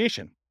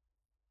appreciation.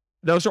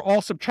 Those are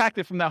all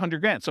subtracted from that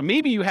 $100,000. So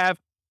maybe you have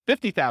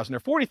 $50,000 or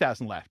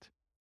 $40,000 left.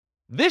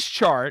 This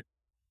chart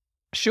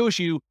shows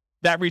you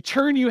that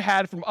return you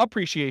had from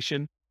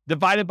appreciation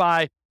divided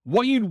by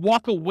what you'd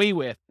walk away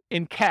with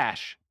in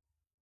cash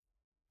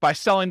by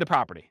selling the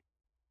property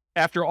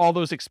after all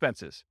those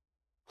expenses,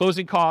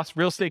 closing costs,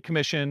 real estate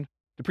commission,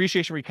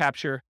 depreciation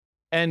recapture,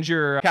 and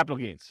your capital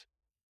gains.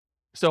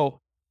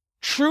 So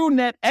true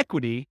net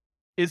equity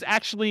is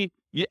actually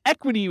the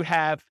equity you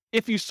have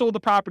if you sold the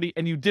property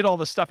and you did all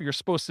the stuff you're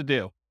supposed to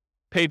do,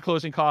 paid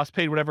closing costs,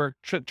 paid whatever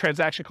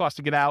transaction costs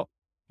to get out,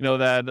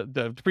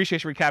 the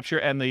depreciation recapture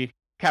and the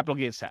capital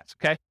gains tax.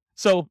 Okay.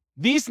 So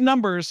these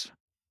numbers,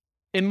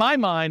 in my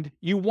mind,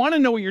 you want to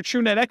know what your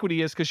true net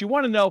equity is because you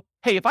want to know,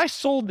 hey, if I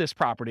sold this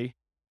property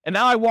and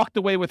now I walked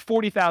away with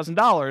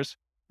 $40,000,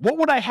 what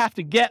would I have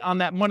to get on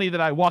that money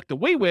that I walked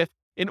away with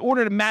in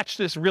order to match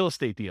this real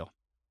estate deal?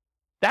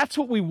 That's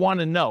what we want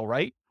to know,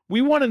 right?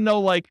 We want to know,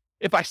 like,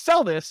 if I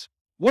sell this,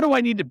 what do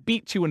I need to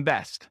beat to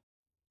invest?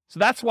 So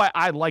that's why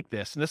I like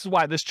this. And this is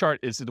why this chart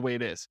is the way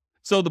it is.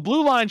 So the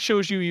blue line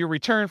shows you your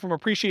return from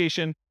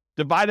appreciation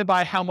divided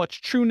by how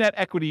much true net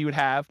equity you would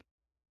have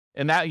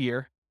in that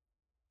year.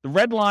 The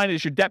red line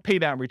is your debt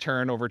paydown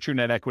return over true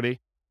net equity.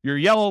 Your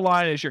yellow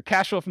line is your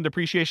cash flow from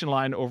depreciation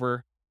line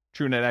over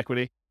true net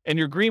equity. And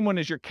your green one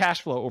is your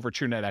cash flow over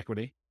true net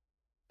equity.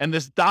 And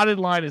this dotted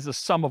line is the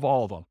sum of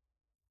all of them.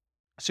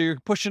 So you're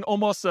pushing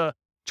almost a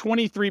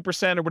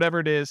 23% or whatever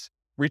it is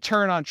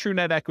return on true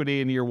net equity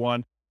in year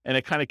one, and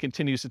it kind of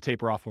continues to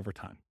taper off over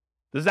time.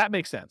 Does that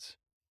make sense?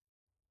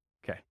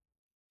 Okay.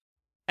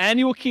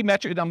 Annual key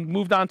metric. I'm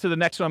moved on to the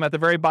next one. I'm at the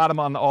very bottom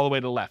all the way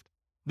to the left.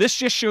 This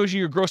just shows you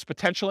your gross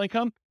potential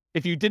income.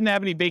 If you didn't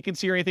have any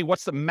vacancy or anything,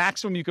 what's the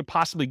maximum you could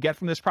possibly get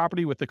from this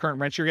property with the current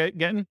rent you're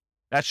getting?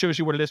 That shows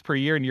you what it is per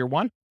year in year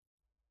one.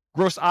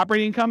 Gross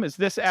operating income is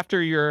this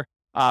after your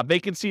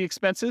vacancy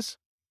expenses.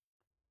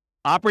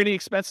 Operating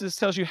expenses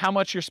tells you how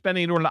much you're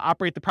spending in order to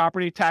operate the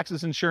property,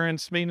 taxes,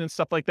 insurance, maintenance,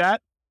 stuff like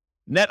that.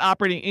 Net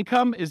operating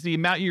income is the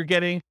amount you're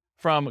getting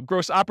from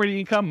gross operating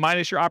income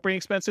minus your operating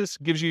expenses,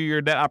 gives you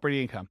your net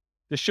operating income.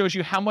 This shows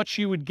you how much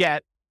you would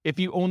get if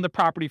you own the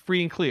property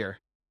free and clear,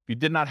 if you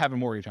did not have a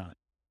mortgage on it.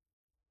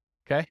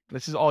 Okay,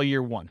 this is all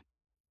year one.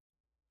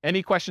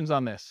 Any questions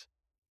on this?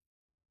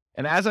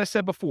 And as I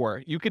said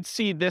before, you could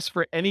see this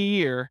for any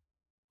year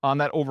on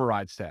that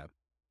overrides tab,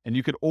 and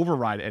you could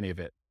override any of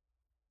it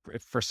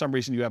if for some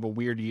reason you have a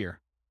weird year.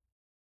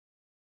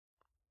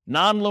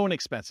 Non-loan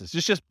expenses.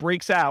 This just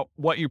breaks out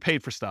what you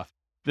paid for stuff.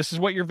 This is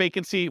what your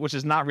vacancy, which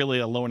is not really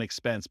a loan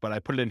expense, but I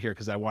put it in here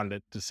because I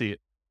wanted to see it.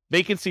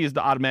 Vacancy is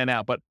the odd man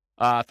out, but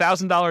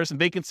 $1,000 in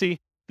vacancy.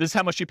 This is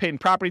how much you paid in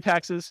property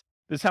taxes.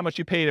 This is how much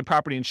you paid in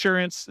property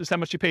insurance. This is how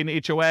much you paid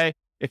in HOA.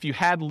 If you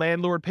had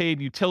landlord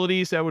paid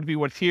utilities, that would be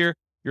what's here.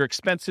 Your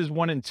expenses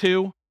 1 and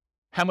 2,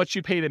 how much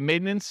you paid in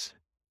maintenance,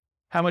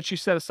 how much you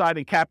set aside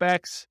in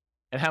CapEx,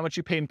 and how much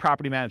you paid in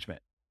property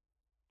management.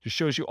 Just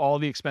shows you all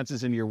the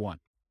expenses in year one.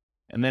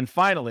 And then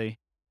finally,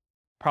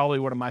 probably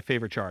one of my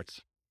favorite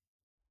charts.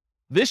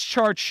 This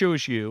chart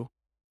shows you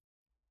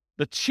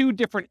the two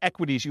different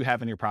equities you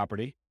have in your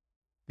property,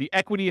 the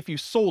equity if you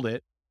sold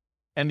it,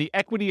 and the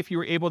equity if you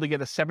were able to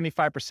get a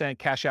 75%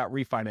 cash out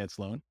refinance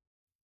loan,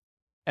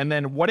 and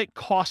then what it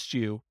costs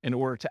you in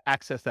order to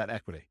access that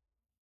equity.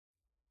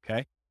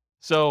 Okay.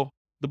 So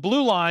the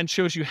blue line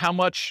shows you how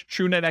much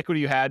true net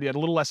equity you had. You had a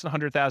little less than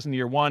 100,000 in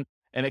year one,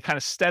 and it kind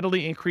of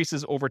steadily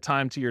increases over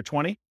time to year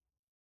 20.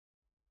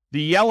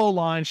 The yellow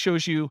line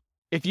shows you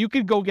if you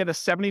could go get a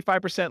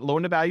 75%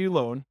 loan to value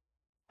loan,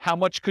 how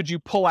much could you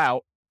pull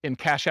out in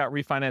cash out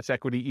refinance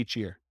equity each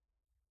year?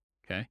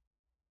 Okay.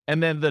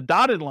 And then the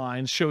dotted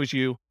line shows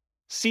you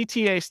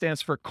CTA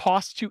stands for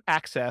cost to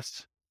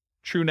access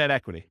true net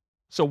equity.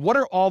 So what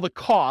are all the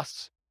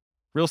costs,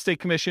 real estate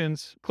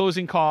commissions,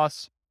 closing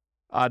costs,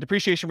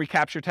 depreciation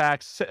recapture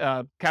tax,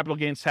 capital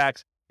gains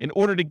tax, in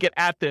order to get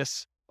at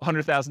this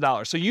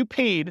 $100,000. So you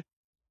paid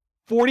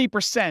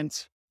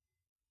 40%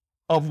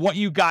 of what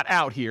you got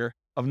out here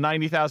of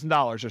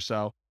 $90,000 or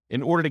so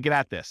in order to get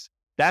at this.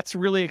 That's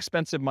really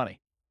expensive money,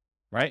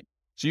 right?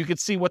 So you could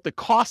see what the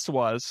cost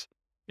was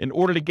in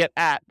order to get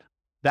at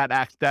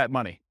that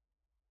money,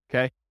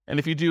 okay? And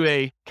if you do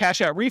a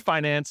cash out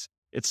refinance,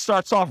 it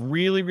starts off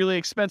really, really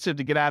expensive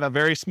to get out a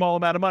very small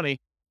amount of money.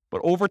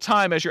 But over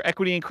time, as your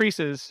equity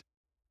increases,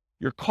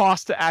 your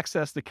cost to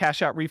access the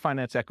cash out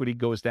refinance equity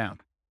goes down.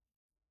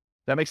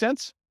 That make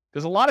sense?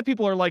 Because a lot of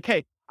people are like,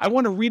 hey, I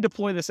want to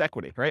redeploy this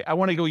equity, right? I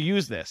want to go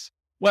use this.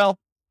 Well,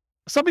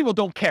 some people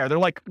don't care. They're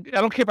like,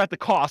 I don't care about the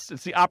cost.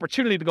 It's the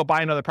opportunity to go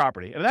buy another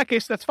property. And in that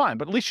case, that's fine.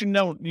 But at least you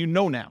know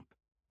now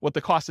what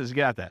the cost is to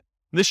get at that.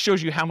 And this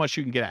shows you how much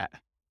you can get at.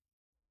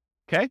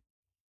 Okay?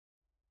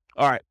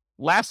 All right.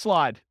 Last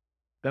slide.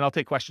 Then I'll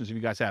take questions if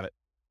you guys have it.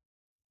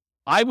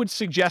 I would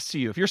suggest to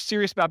you, if you're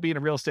serious about being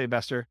a real estate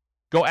investor,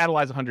 go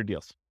analyze 100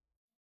 deals.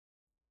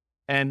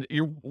 And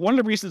one of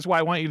the reasons why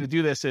I want you to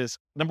do this is,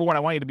 number one, I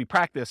want you to be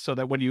practiced so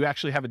that when you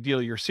actually have a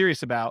deal you're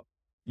serious about,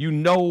 you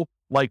know,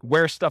 like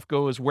where stuff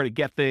goes, where to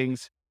get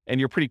things, and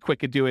you're pretty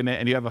quick at doing it,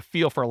 and you have a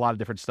feel for a lot of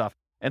different stuff.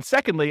 And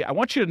secondly, I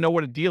want you to know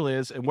what a deal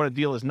is and what a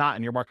deal is not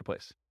in your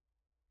marketplace.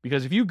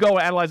 Because if you go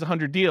analyze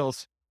 100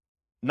 deals,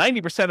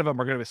 90% of them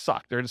are going to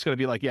suck. They're just going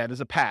to be like, yeah, it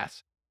is a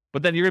pass.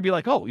 But then you're going to be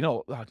like,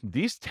 oh,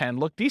 these 10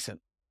 look decent.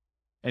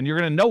 And you're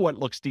going to know what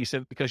looks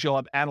decent because you'll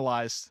have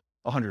analyzed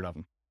 100 of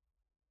them.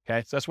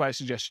 Okay, so that's why I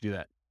suggest you do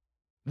that.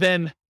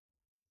 Then,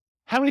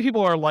 how many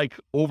people are like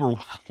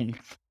overwhelmed?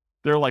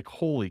 They're like,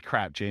 holy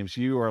crap, James,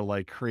 you are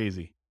like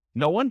crazy.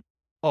 No one?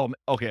 Oh,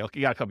 okay,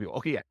 you got a couple people.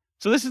 Okay, yeah.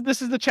 So this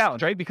is the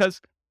challenge, right?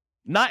 Because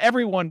not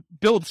everyone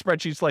builds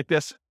spreadsheets like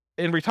this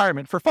in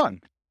retirement for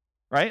fun,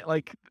 right?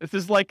 Like, this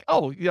is like,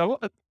 oh,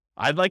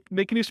 I'd like to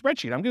make a new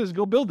spreadsheet. I'm going to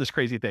go build this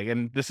crazy thing.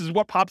 And this is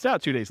what pops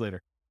out 2 days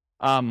later.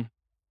 And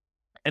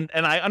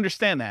I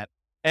understand that.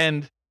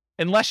 And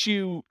unless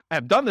you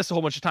have done this a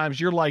whole bunch of times,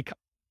 you're like,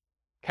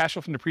 cash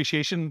flow from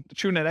depreciation,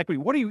 true net equity,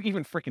 what are you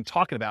even freaking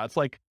talking about? It's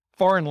like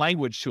foreign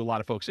language to a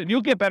lot of folks. And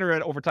you'll get better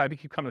at it over time if you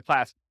keep coming to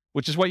class,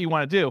 which is what you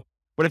want to do.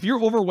 But if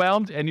you're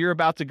overwhelmed and you're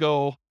about to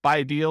go buy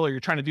a deal or you're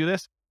trying to do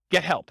this,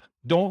 get help.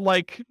 Don't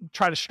like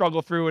try to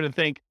struggle through it and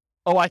think,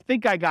 oh, I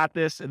think I got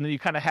this. And then you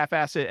kind of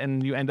half-ass it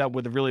and you end up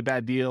with a really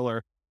bad deal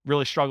or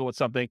really struggle with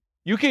something.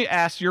 You can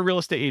ask your real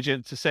estate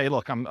agent to say,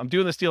 look, I'm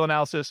doing this deal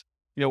analysis.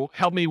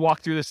 Help me walk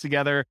through this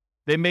together.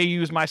 They may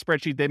use my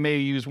spreadsheet. They may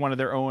use one of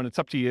their own. It's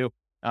up to you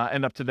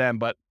and up to them.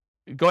 But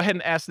go ahead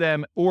and ask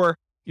them, or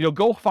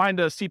go find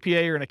a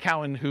CPA or an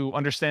accountant who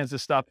understands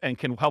this stuff and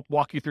can help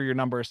walk you through your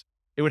numbers.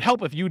 It would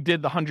help if you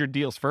did the 100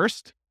 deals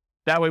first.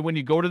 That way, when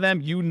you go to them,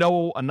 you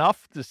know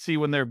enough to see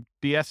when they're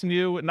BSing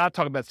you. Not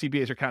talking about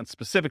CPAs or accountants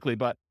specifically,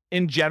 but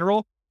in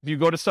general, if you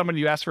go to someone,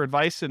 you ask for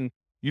advice, and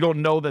you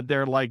don't know that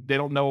they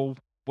don't know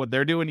what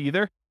they're doing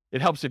either.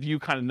 It helps if you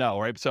kind of know,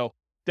 right? So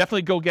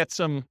definitely go get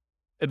some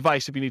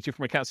advice if you need to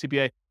from account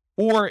CPA,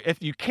 or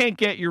if you can't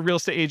get your real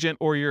estate agent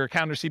or your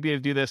accountant or CPA to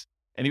do this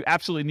and you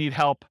absolutely need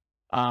help,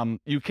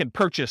 you can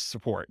purchase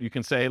support. You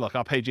can say, look,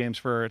 I'll pay James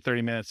for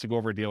 30 minutes to go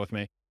over a deal with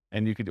me,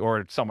 and you could,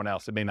 or someone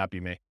else. It may not be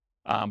me,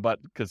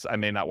 but because I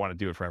may not want to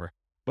do it forever.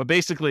 But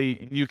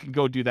basically, you can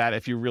go do that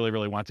if you really,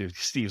 really want to.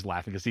 Steve's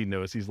laughing because he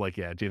knows. He's like,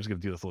 yeah, James is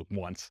going to do this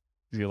once.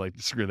 He's going to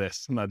like, screw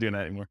this. I'm not doing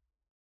that anymore.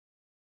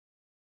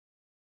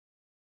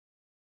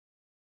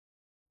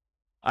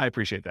 I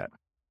appreciate that.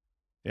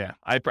 Yeah,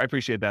 I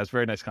appreciate that. It's a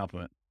very nice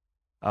compliment.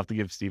 I'll have to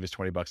give Steve his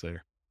 $20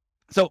 later.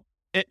 So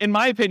in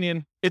my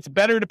opinion, it's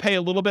better to pay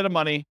a little bit of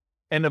money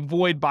and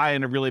avoid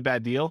buying a really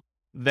bad deal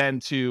than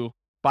to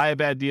buy a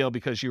bad deal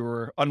because you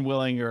were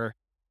unwilling or,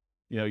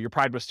 your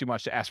pride was too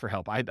much to ask for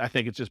help. I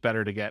think it's just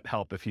better to get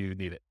help if you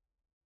need it.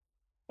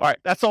 All right,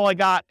 that's all I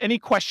got. Any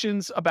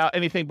questions about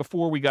anything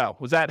before we go?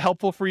 Was that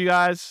helpful for you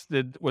guys?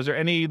 Was there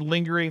any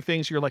lingering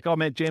things you're like, oh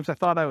man, James, I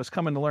thought I was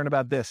coming to learn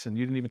about this and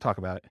you didn't even talk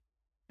about it?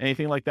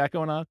 Anything like that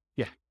going on?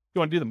 Yeah. You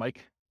want to do the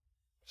mic?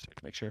 Just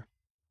to make sure.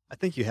 I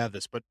think you have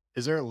this, but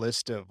is there a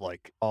list of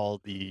like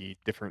all the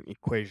different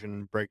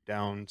equation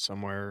breakdown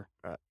somewhere?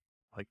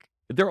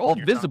 They're all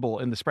visible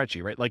in the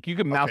spreadsheet, right? Like you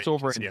can mouse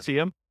over it and see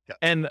them. Yeah.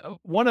 And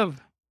one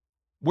of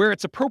where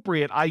it's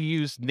appropriate, I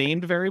use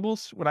named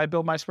variables when I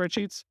build my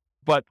spreadsheets.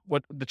 But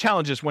what the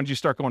challenge is when you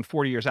start going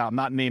 40 years out,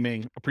 not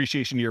naming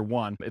appreciation year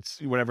one, it's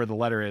whatever the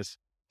letter is.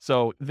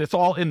 So it's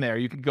all in there.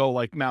 You can go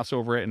like mouse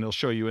over it and it'll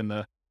show you in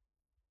the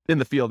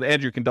field.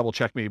 Andrew can double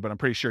check me, but I'm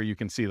pretty sure you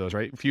can see those,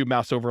 right? If you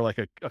mouse over like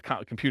a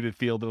computed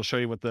field, it'll show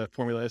you what the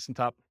formula is on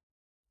top.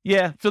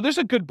 Yeah. So there's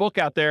a good book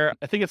out there.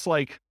 I think it's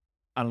like,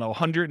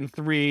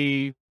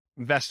 103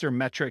 investor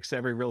metrics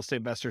every real estate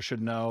investor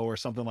should know or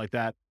something like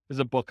that. There's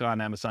a book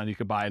on Amazon you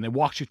could buy, and it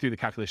walks you through the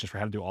calculations for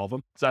how to do all of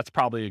them. So that's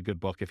probably a good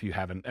book if you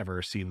haven't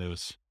ever seen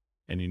those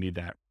and you need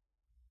that.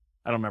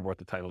 I don't remember what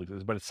the title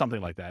is, but it's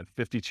something like that.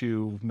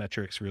 52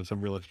 metrics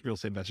some real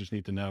estate investors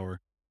need to know,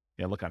 or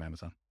look on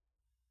Amazon.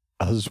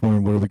 I was just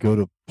wondering, where do we go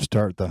to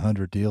start the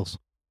 100 deals?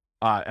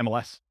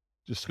 MLS.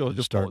 Just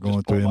start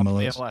going through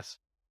MLS.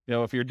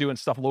 If you're doing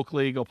stuff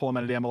locally, go pull them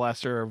out of the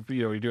MLS, or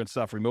you're doing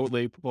stuff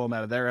remotely, pull them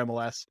out of their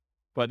MLS.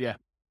 But yeah,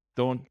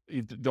 don't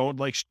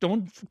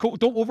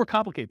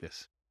overcomplicate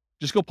this.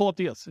 Just go pull up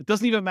deals. It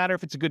doesn't even matter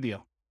if it's a good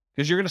deal,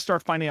 because you're going to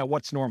start finding out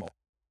what's normal,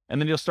 and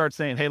then you'll start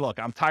saying, "Hey, look,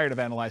 I'm tired of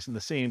analyzing the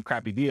same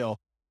crappy deal.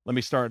 Let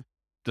me start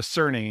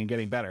discerning and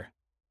getting better."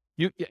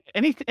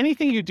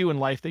 Anything you do in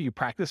life that you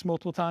practice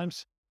multiple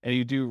times and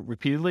you do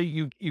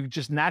repeatedly, you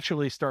just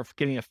naturally start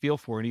getting a feel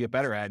for it, and you get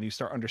better at it, and you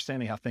start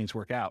understanding how things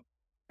work out.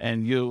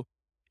 And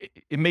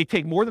it may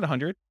take more than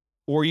 100,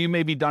 or you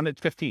may be done at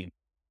 15. It's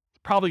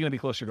probably going to be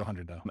closer to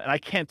 100 though. And I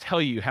can't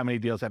tell you how many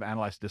deals I've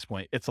analyzed at this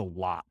point. It's a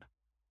lot.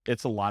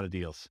 It's a lot of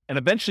deals. And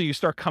eventually you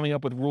start coming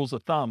up with rules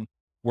of thumb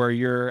where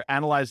you're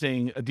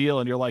analyzing a deal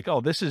and you're like,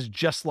 oh, this is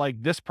just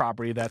like this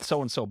property that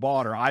so-and-so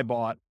bought or I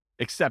bought,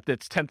 except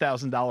it's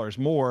 $10,000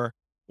 more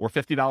or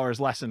 $50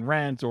 less in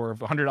rent or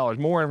 $100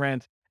 more in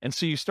rent. And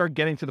so you start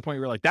getting to the point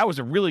where you're like, that was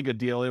a really good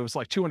deal. It was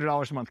like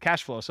 $200 a month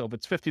cash flow. So if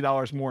it's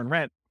 $50 more in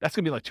rent, that's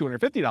going to be like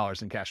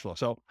 $250 in cash flow.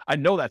 So I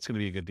know that's going to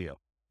be a good deal.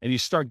 And you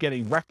start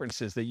getting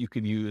references that you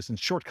can use and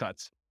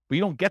shortcuts, but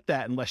you don't get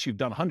that unless you've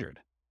done 100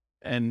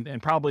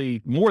 and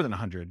probably more than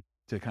 100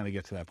 to kind of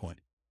get to that point.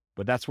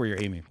 But that's where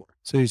you're aiming for.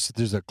 So you said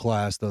there's a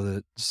class though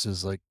that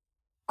says like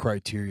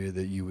criteria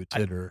that you would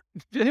consider.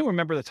 Do you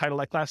remember the title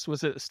of that class?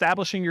 Was it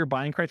Establishing Your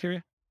Buying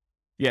Criteria?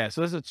 Yeah.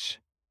 So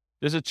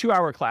there's a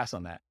 2-hour class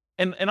on that.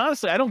 And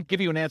honestly, I don't give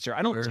you an answer.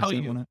 I don't tell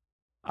you.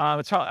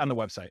 It's on the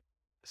website,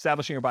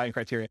 Establishing Your Buying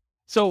Criteria.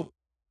 So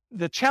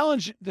the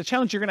challenge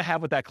you're going to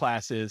have with that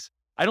class is,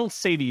 I don't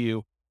say to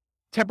you,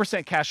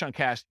 10% cash on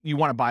cash, you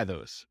want to buy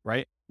those,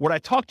 right? What I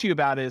talk to you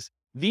about is,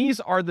 these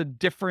are the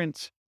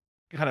different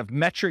kind of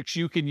metrics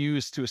you can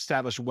use to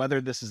establish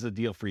whether this is a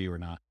deal for you or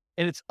not.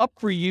 And it's up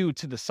for you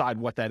to decide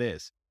what that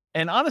is.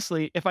 And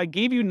honestly, if I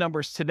gave you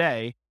numbers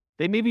today,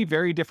 they may be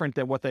very different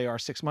than what they are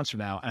 6 months from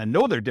now. And I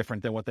know they're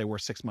different than what they were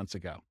 6 months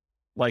ago.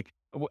 Like,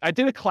 I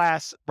did a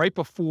class right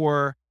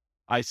before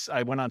I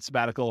went on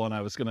sabbatical and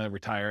I was going to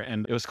retire,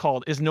 and it was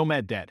called, Is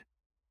Nomad Dead?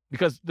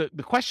 Because the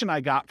question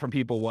I got from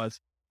people was,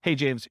 hey,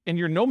 James, in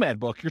your Nomad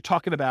book, you're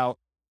talking about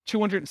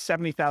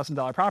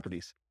 $270,000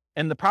 properties.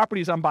 And the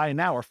properties I'm buying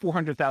now are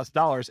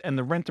 $400,000, and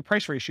the rent to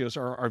price ratios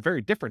are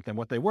very different than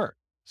what they were.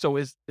 So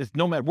is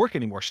Nomad work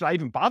anymore? Should I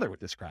even bother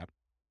with this crap?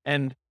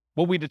 And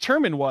what we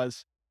determined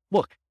was,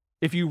 look,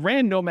 if you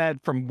ran Nomad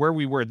from where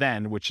we were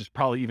then, which is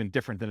probably even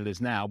different than it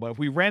is now, but if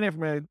we ran it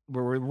from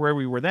where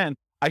we were then,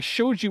 I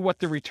showed you what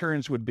the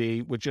returns would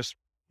be with just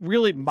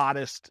really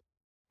modest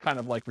kind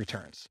of like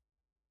returns.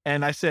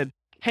 And I said,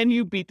 can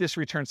you beat this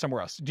return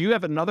somewhere else? Do you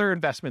have another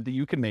investment that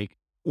you can make,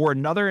 or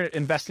another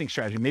investing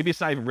strategy? Maybe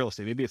it's not even real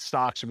estate, maybe it's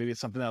stocks, or maybe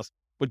it's something else,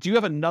 but do you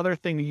have another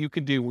thing that you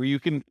can do where you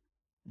can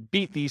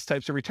beat these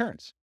types of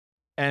returns?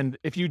 And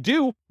if you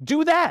do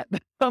that.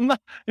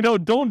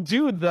 Don't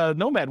do the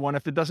Nomad one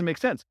if it doesn't make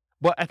sense.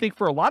 But I think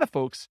for a lot of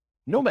folks,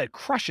 Nomad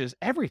crushes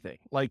everything.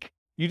 Like,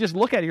 you just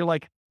look at it, you're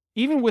like,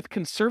 even with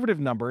conservative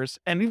numbers,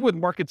 and even with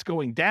markets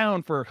going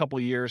down for a couple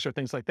of years or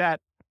things like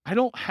that, I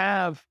don't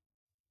have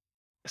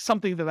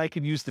something that I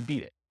can use to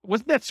beat it.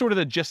 Wasn't that sort of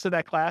the gist of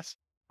that class?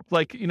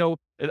 Like,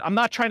 I'm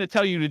not trying to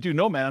tell you to do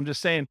Nomad. I'm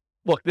just saying,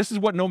 look, this is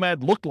what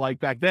Nomad looked like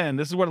back then.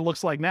 This is what it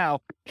looks like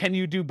now. Can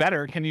you do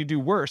better? Can you do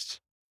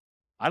worse?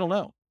 I don't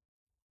know.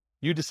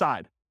 You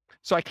decide.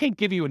 So I can't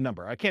give you a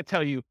number. I can't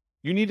tell you,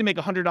 you need to make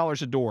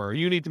 $100 a door, or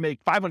you need to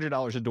make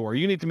 $500 a door, or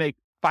you need to make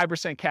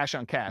 5% cash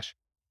on cash,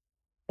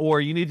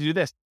 or you need to do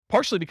this.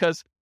 Partially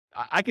because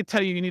I could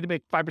tell you need to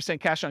make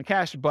 5% cash on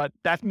cash, but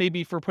that may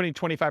be for putting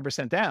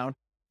 25% down,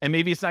 and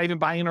maybe it's not even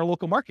buying in our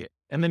local market.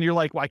 And then you're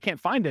like, well, I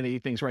can't find any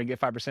things where I can get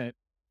 5%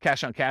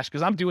 cash on cash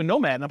because I'm doing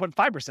Nomad and I'm putting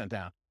 5%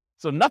 down.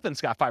 So nothing's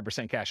got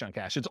 5% cash on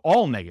cash. It's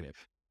all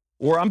negative.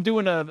 Or I'm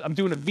doing a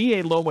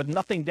VA loan with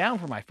nothing down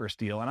for my first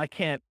deal,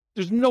 and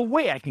there's no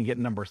way I can get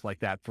numbers like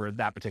that for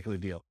that particular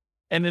deal.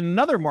 And in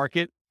another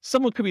market,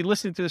 someone could be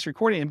listening to this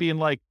recording and being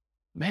like,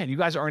 man, you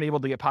guys aren't able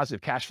to get positive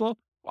cash flow.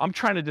 I'm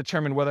trying to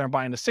determine whether I'm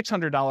buying a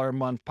 $600 a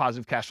month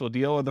positive cash flow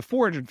deal or the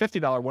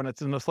 $450 one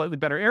that's in a slightly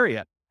better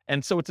area.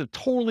 And so it's a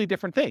totally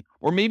different thing.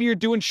 Or maybe you're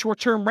doing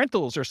short-term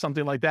rentals or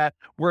something like that,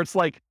 where it's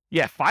like,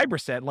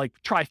 5%, like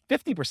try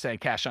 50%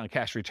 cash on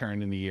cash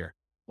return in the year.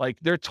 Like,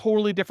 they're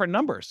totally different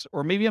numbers.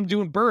 Or maybe I'm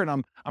doing Burr and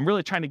I'm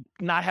really trying to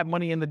not have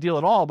money in the deal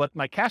at all, but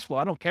my cash flow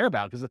I don't care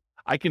about, because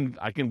I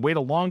can wait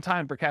a long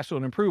time for cash flow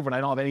to improve when I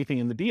don't have anything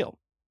in the deal.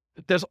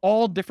 There's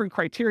all different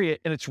criteria,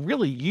 and it's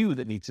really you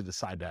that needs to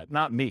decide that,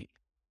 not me.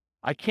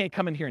 I can't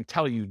come in here and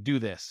tell you do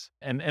this,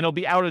 and it'll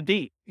be out of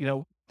date,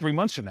 3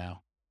 months from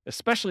now,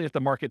 especially if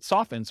the market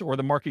softens or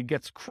the market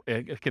gets,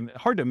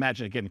 hard to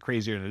imagine it getting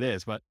crazier than it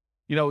is, but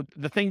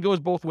the thing goes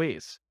both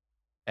ways.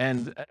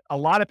 And a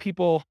lot of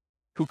people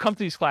who come to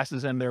these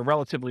classes and they're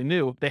relatively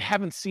new, they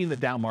haven't seen the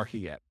down market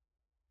yet.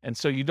 And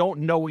so you don't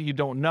know what you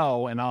don't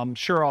know. And I'm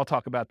sure I'll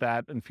talk about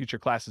that in future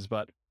classes,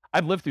 but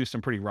I've lived through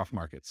some pretty rough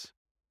markets.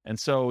 And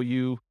so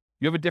you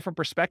have a different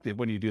perspective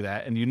when you do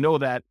that. And you know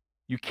that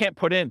you can't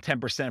put in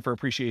 10% for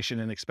appreciation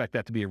and expect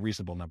that to be a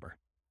reasonable number.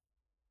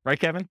 Right,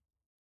 Kevin?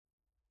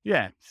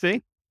 Yeah.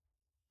 See?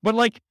 But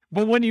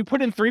when you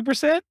put in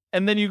 3%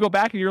 and then you go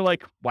back and you're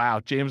like, wow,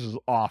 James was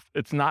off.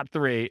 It's not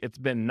 3. It's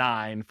been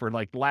 9 for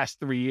like the last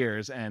 3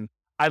 years. And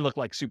I look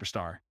like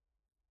superstar.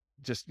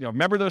 Just,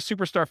 remember those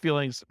superstar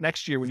feelings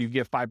next year when you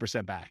give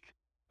 5% back,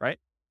 right?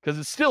 Because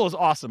it still is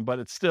awesome, but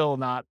it's still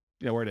not,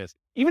 where it is.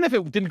 Even if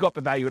it didn't go up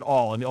in value at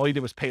all and all you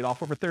did was pay it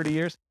off over 30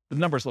 years, the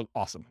numbers look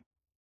awesome.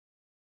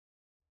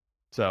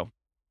 So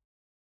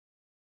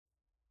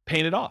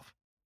paying it off.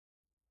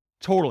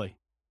 Totally.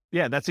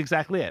 Yeah, that's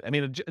exactly it. I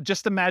mean,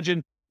 just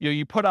imagine,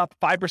 you put up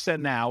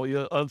 5% now,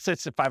 let's say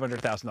it's a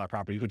 $500,000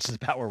 property, which is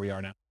about where we are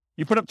now.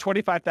 You put up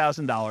 $25,000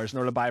 in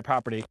order to buy a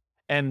property.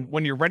 And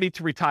when you're ready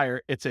to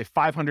retire, it's a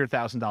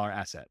 $500,000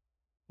 asset.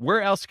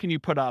 Where else can you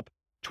put up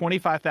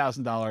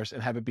 $25,000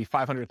 and have it be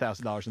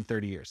 $500,000 in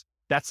 30 years?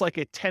 That's like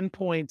a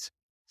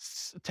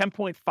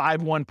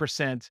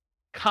 10.51%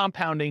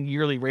 compounding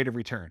yearly rate of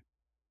return.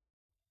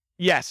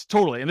 Yes,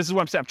 totally. And this is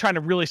what I'm saying. I'm trying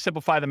to really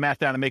simplify the math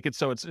down and make it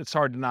so it's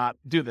hard to not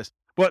do this.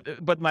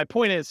 But my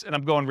point is, and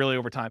I'm going really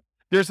over time,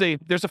 there's a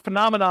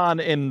phenomenon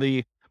in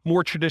the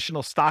more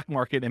traditional stock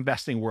market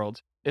investing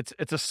world. It's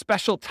a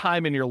special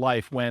time in your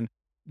life when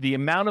the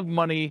amount of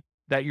money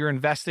that you're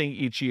investing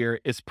each year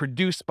is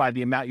produced by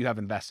the amount you have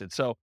invested.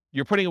 So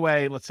you're putting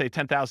away, let's say,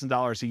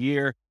 $10,000 a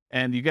year,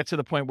 and you get to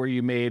the point where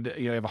you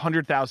have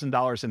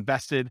 $100,000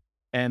 invested,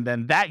 and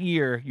then that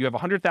year you have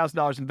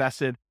 $100,000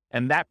 invested,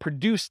 and that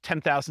produced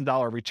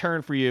 $10,000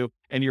 return for you,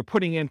 and you're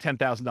putting in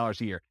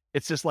 $10,000 a year.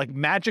 It's this like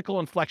magical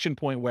inflection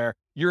point where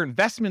your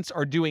investments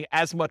are doing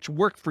as much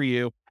work for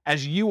you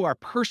as you are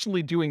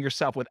personally doing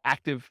yourself with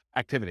active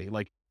activity,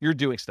 like you're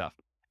doing stuff.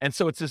 And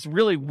so it's this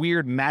really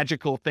weird,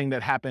 magical thing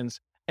that happens.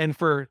 And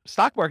for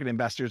stock market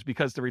investors,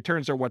 because the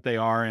returns are what they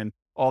are and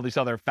all these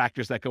other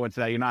factors that go into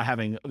that, you're not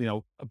having,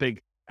 a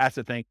big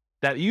asset thing,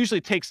 that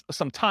usually takes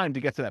some time to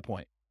get to that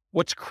point.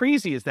 What's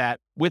crazy is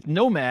that with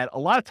Nomad, a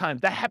lot of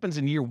times that happens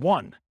in year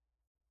one,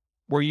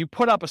 where you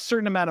put up a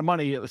certain amount of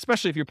money,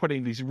 especially if you're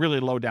putting these really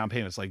low down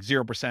payments, like 0%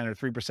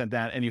 or 3%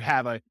 down, and you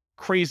have a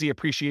crazy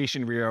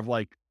appreciation year of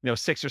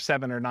 6 or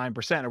 7 or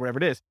 9% or whatever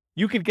it is.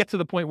 You could get to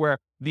the point where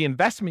the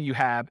investment you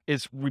have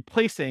is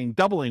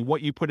doubling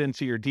what you put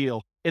into your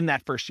deal in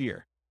that first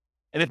year.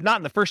 And if not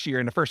in the first year,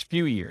 in the first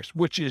few years,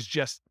 which is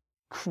just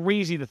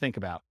crazy to think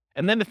about.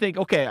 And then to think,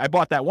 okay, I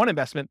bought that one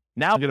investment.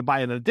 Now I'm going to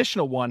buy an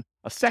additional one,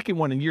 a second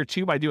one in year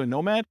 2 by doing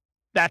Nomad.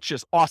 That's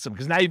just awesome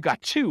because now you've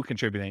got 2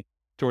 contributing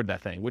toward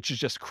that thing, which is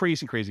just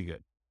crazy, crazy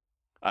good.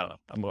 I don't know.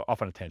 I'm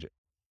off on a tangent.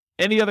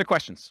 Any other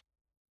questions?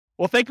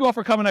 Well, thank you all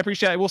for coming. I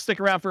appreciate it. We'll stick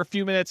around for a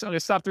few minutes. I'm going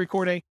to stop the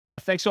recording.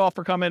 Thanks all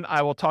for coming.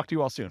 I will talk to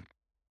you all soon.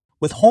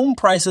 With home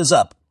prices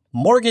up,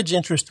 mortgage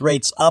interest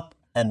rates up,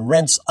 and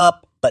rents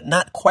up, but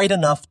not quite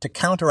enough to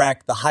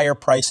counteract the higher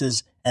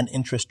prices and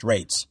interest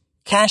rates.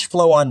 Cash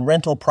flow on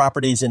rental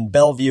properties in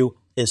Bellevue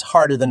is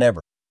harder than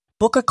ever.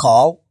 Book a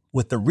call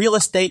with the Real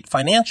Estate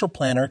Financial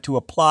Planner to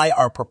apply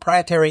our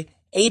proprietary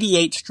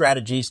 88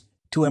 strategies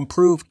to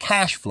improve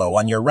cash flow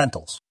on your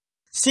rentals.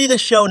 See the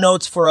show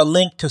notes for a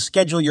link to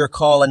schedule your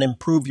call and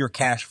improve your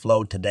cash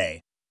flow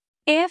today.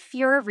 If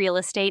you're a real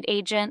estate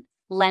agent,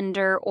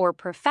 lender, or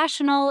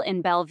professional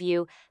in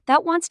Bellevue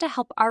that wants to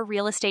help our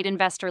real estate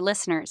investor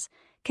listeners,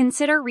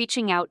 consider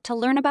reaching out to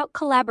learn about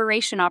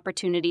collaboration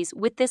opportunities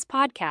with this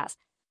podcast.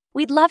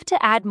 We'd love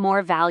to add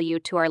more value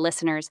to our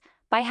listeners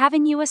by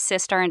having you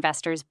assist our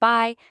investors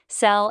buy,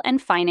 sell,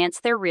 and finance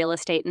their real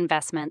estate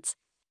investments.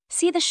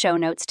 See the show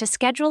notes to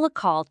schedule a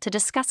call to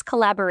discuss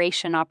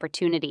collaboration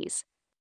opportunities.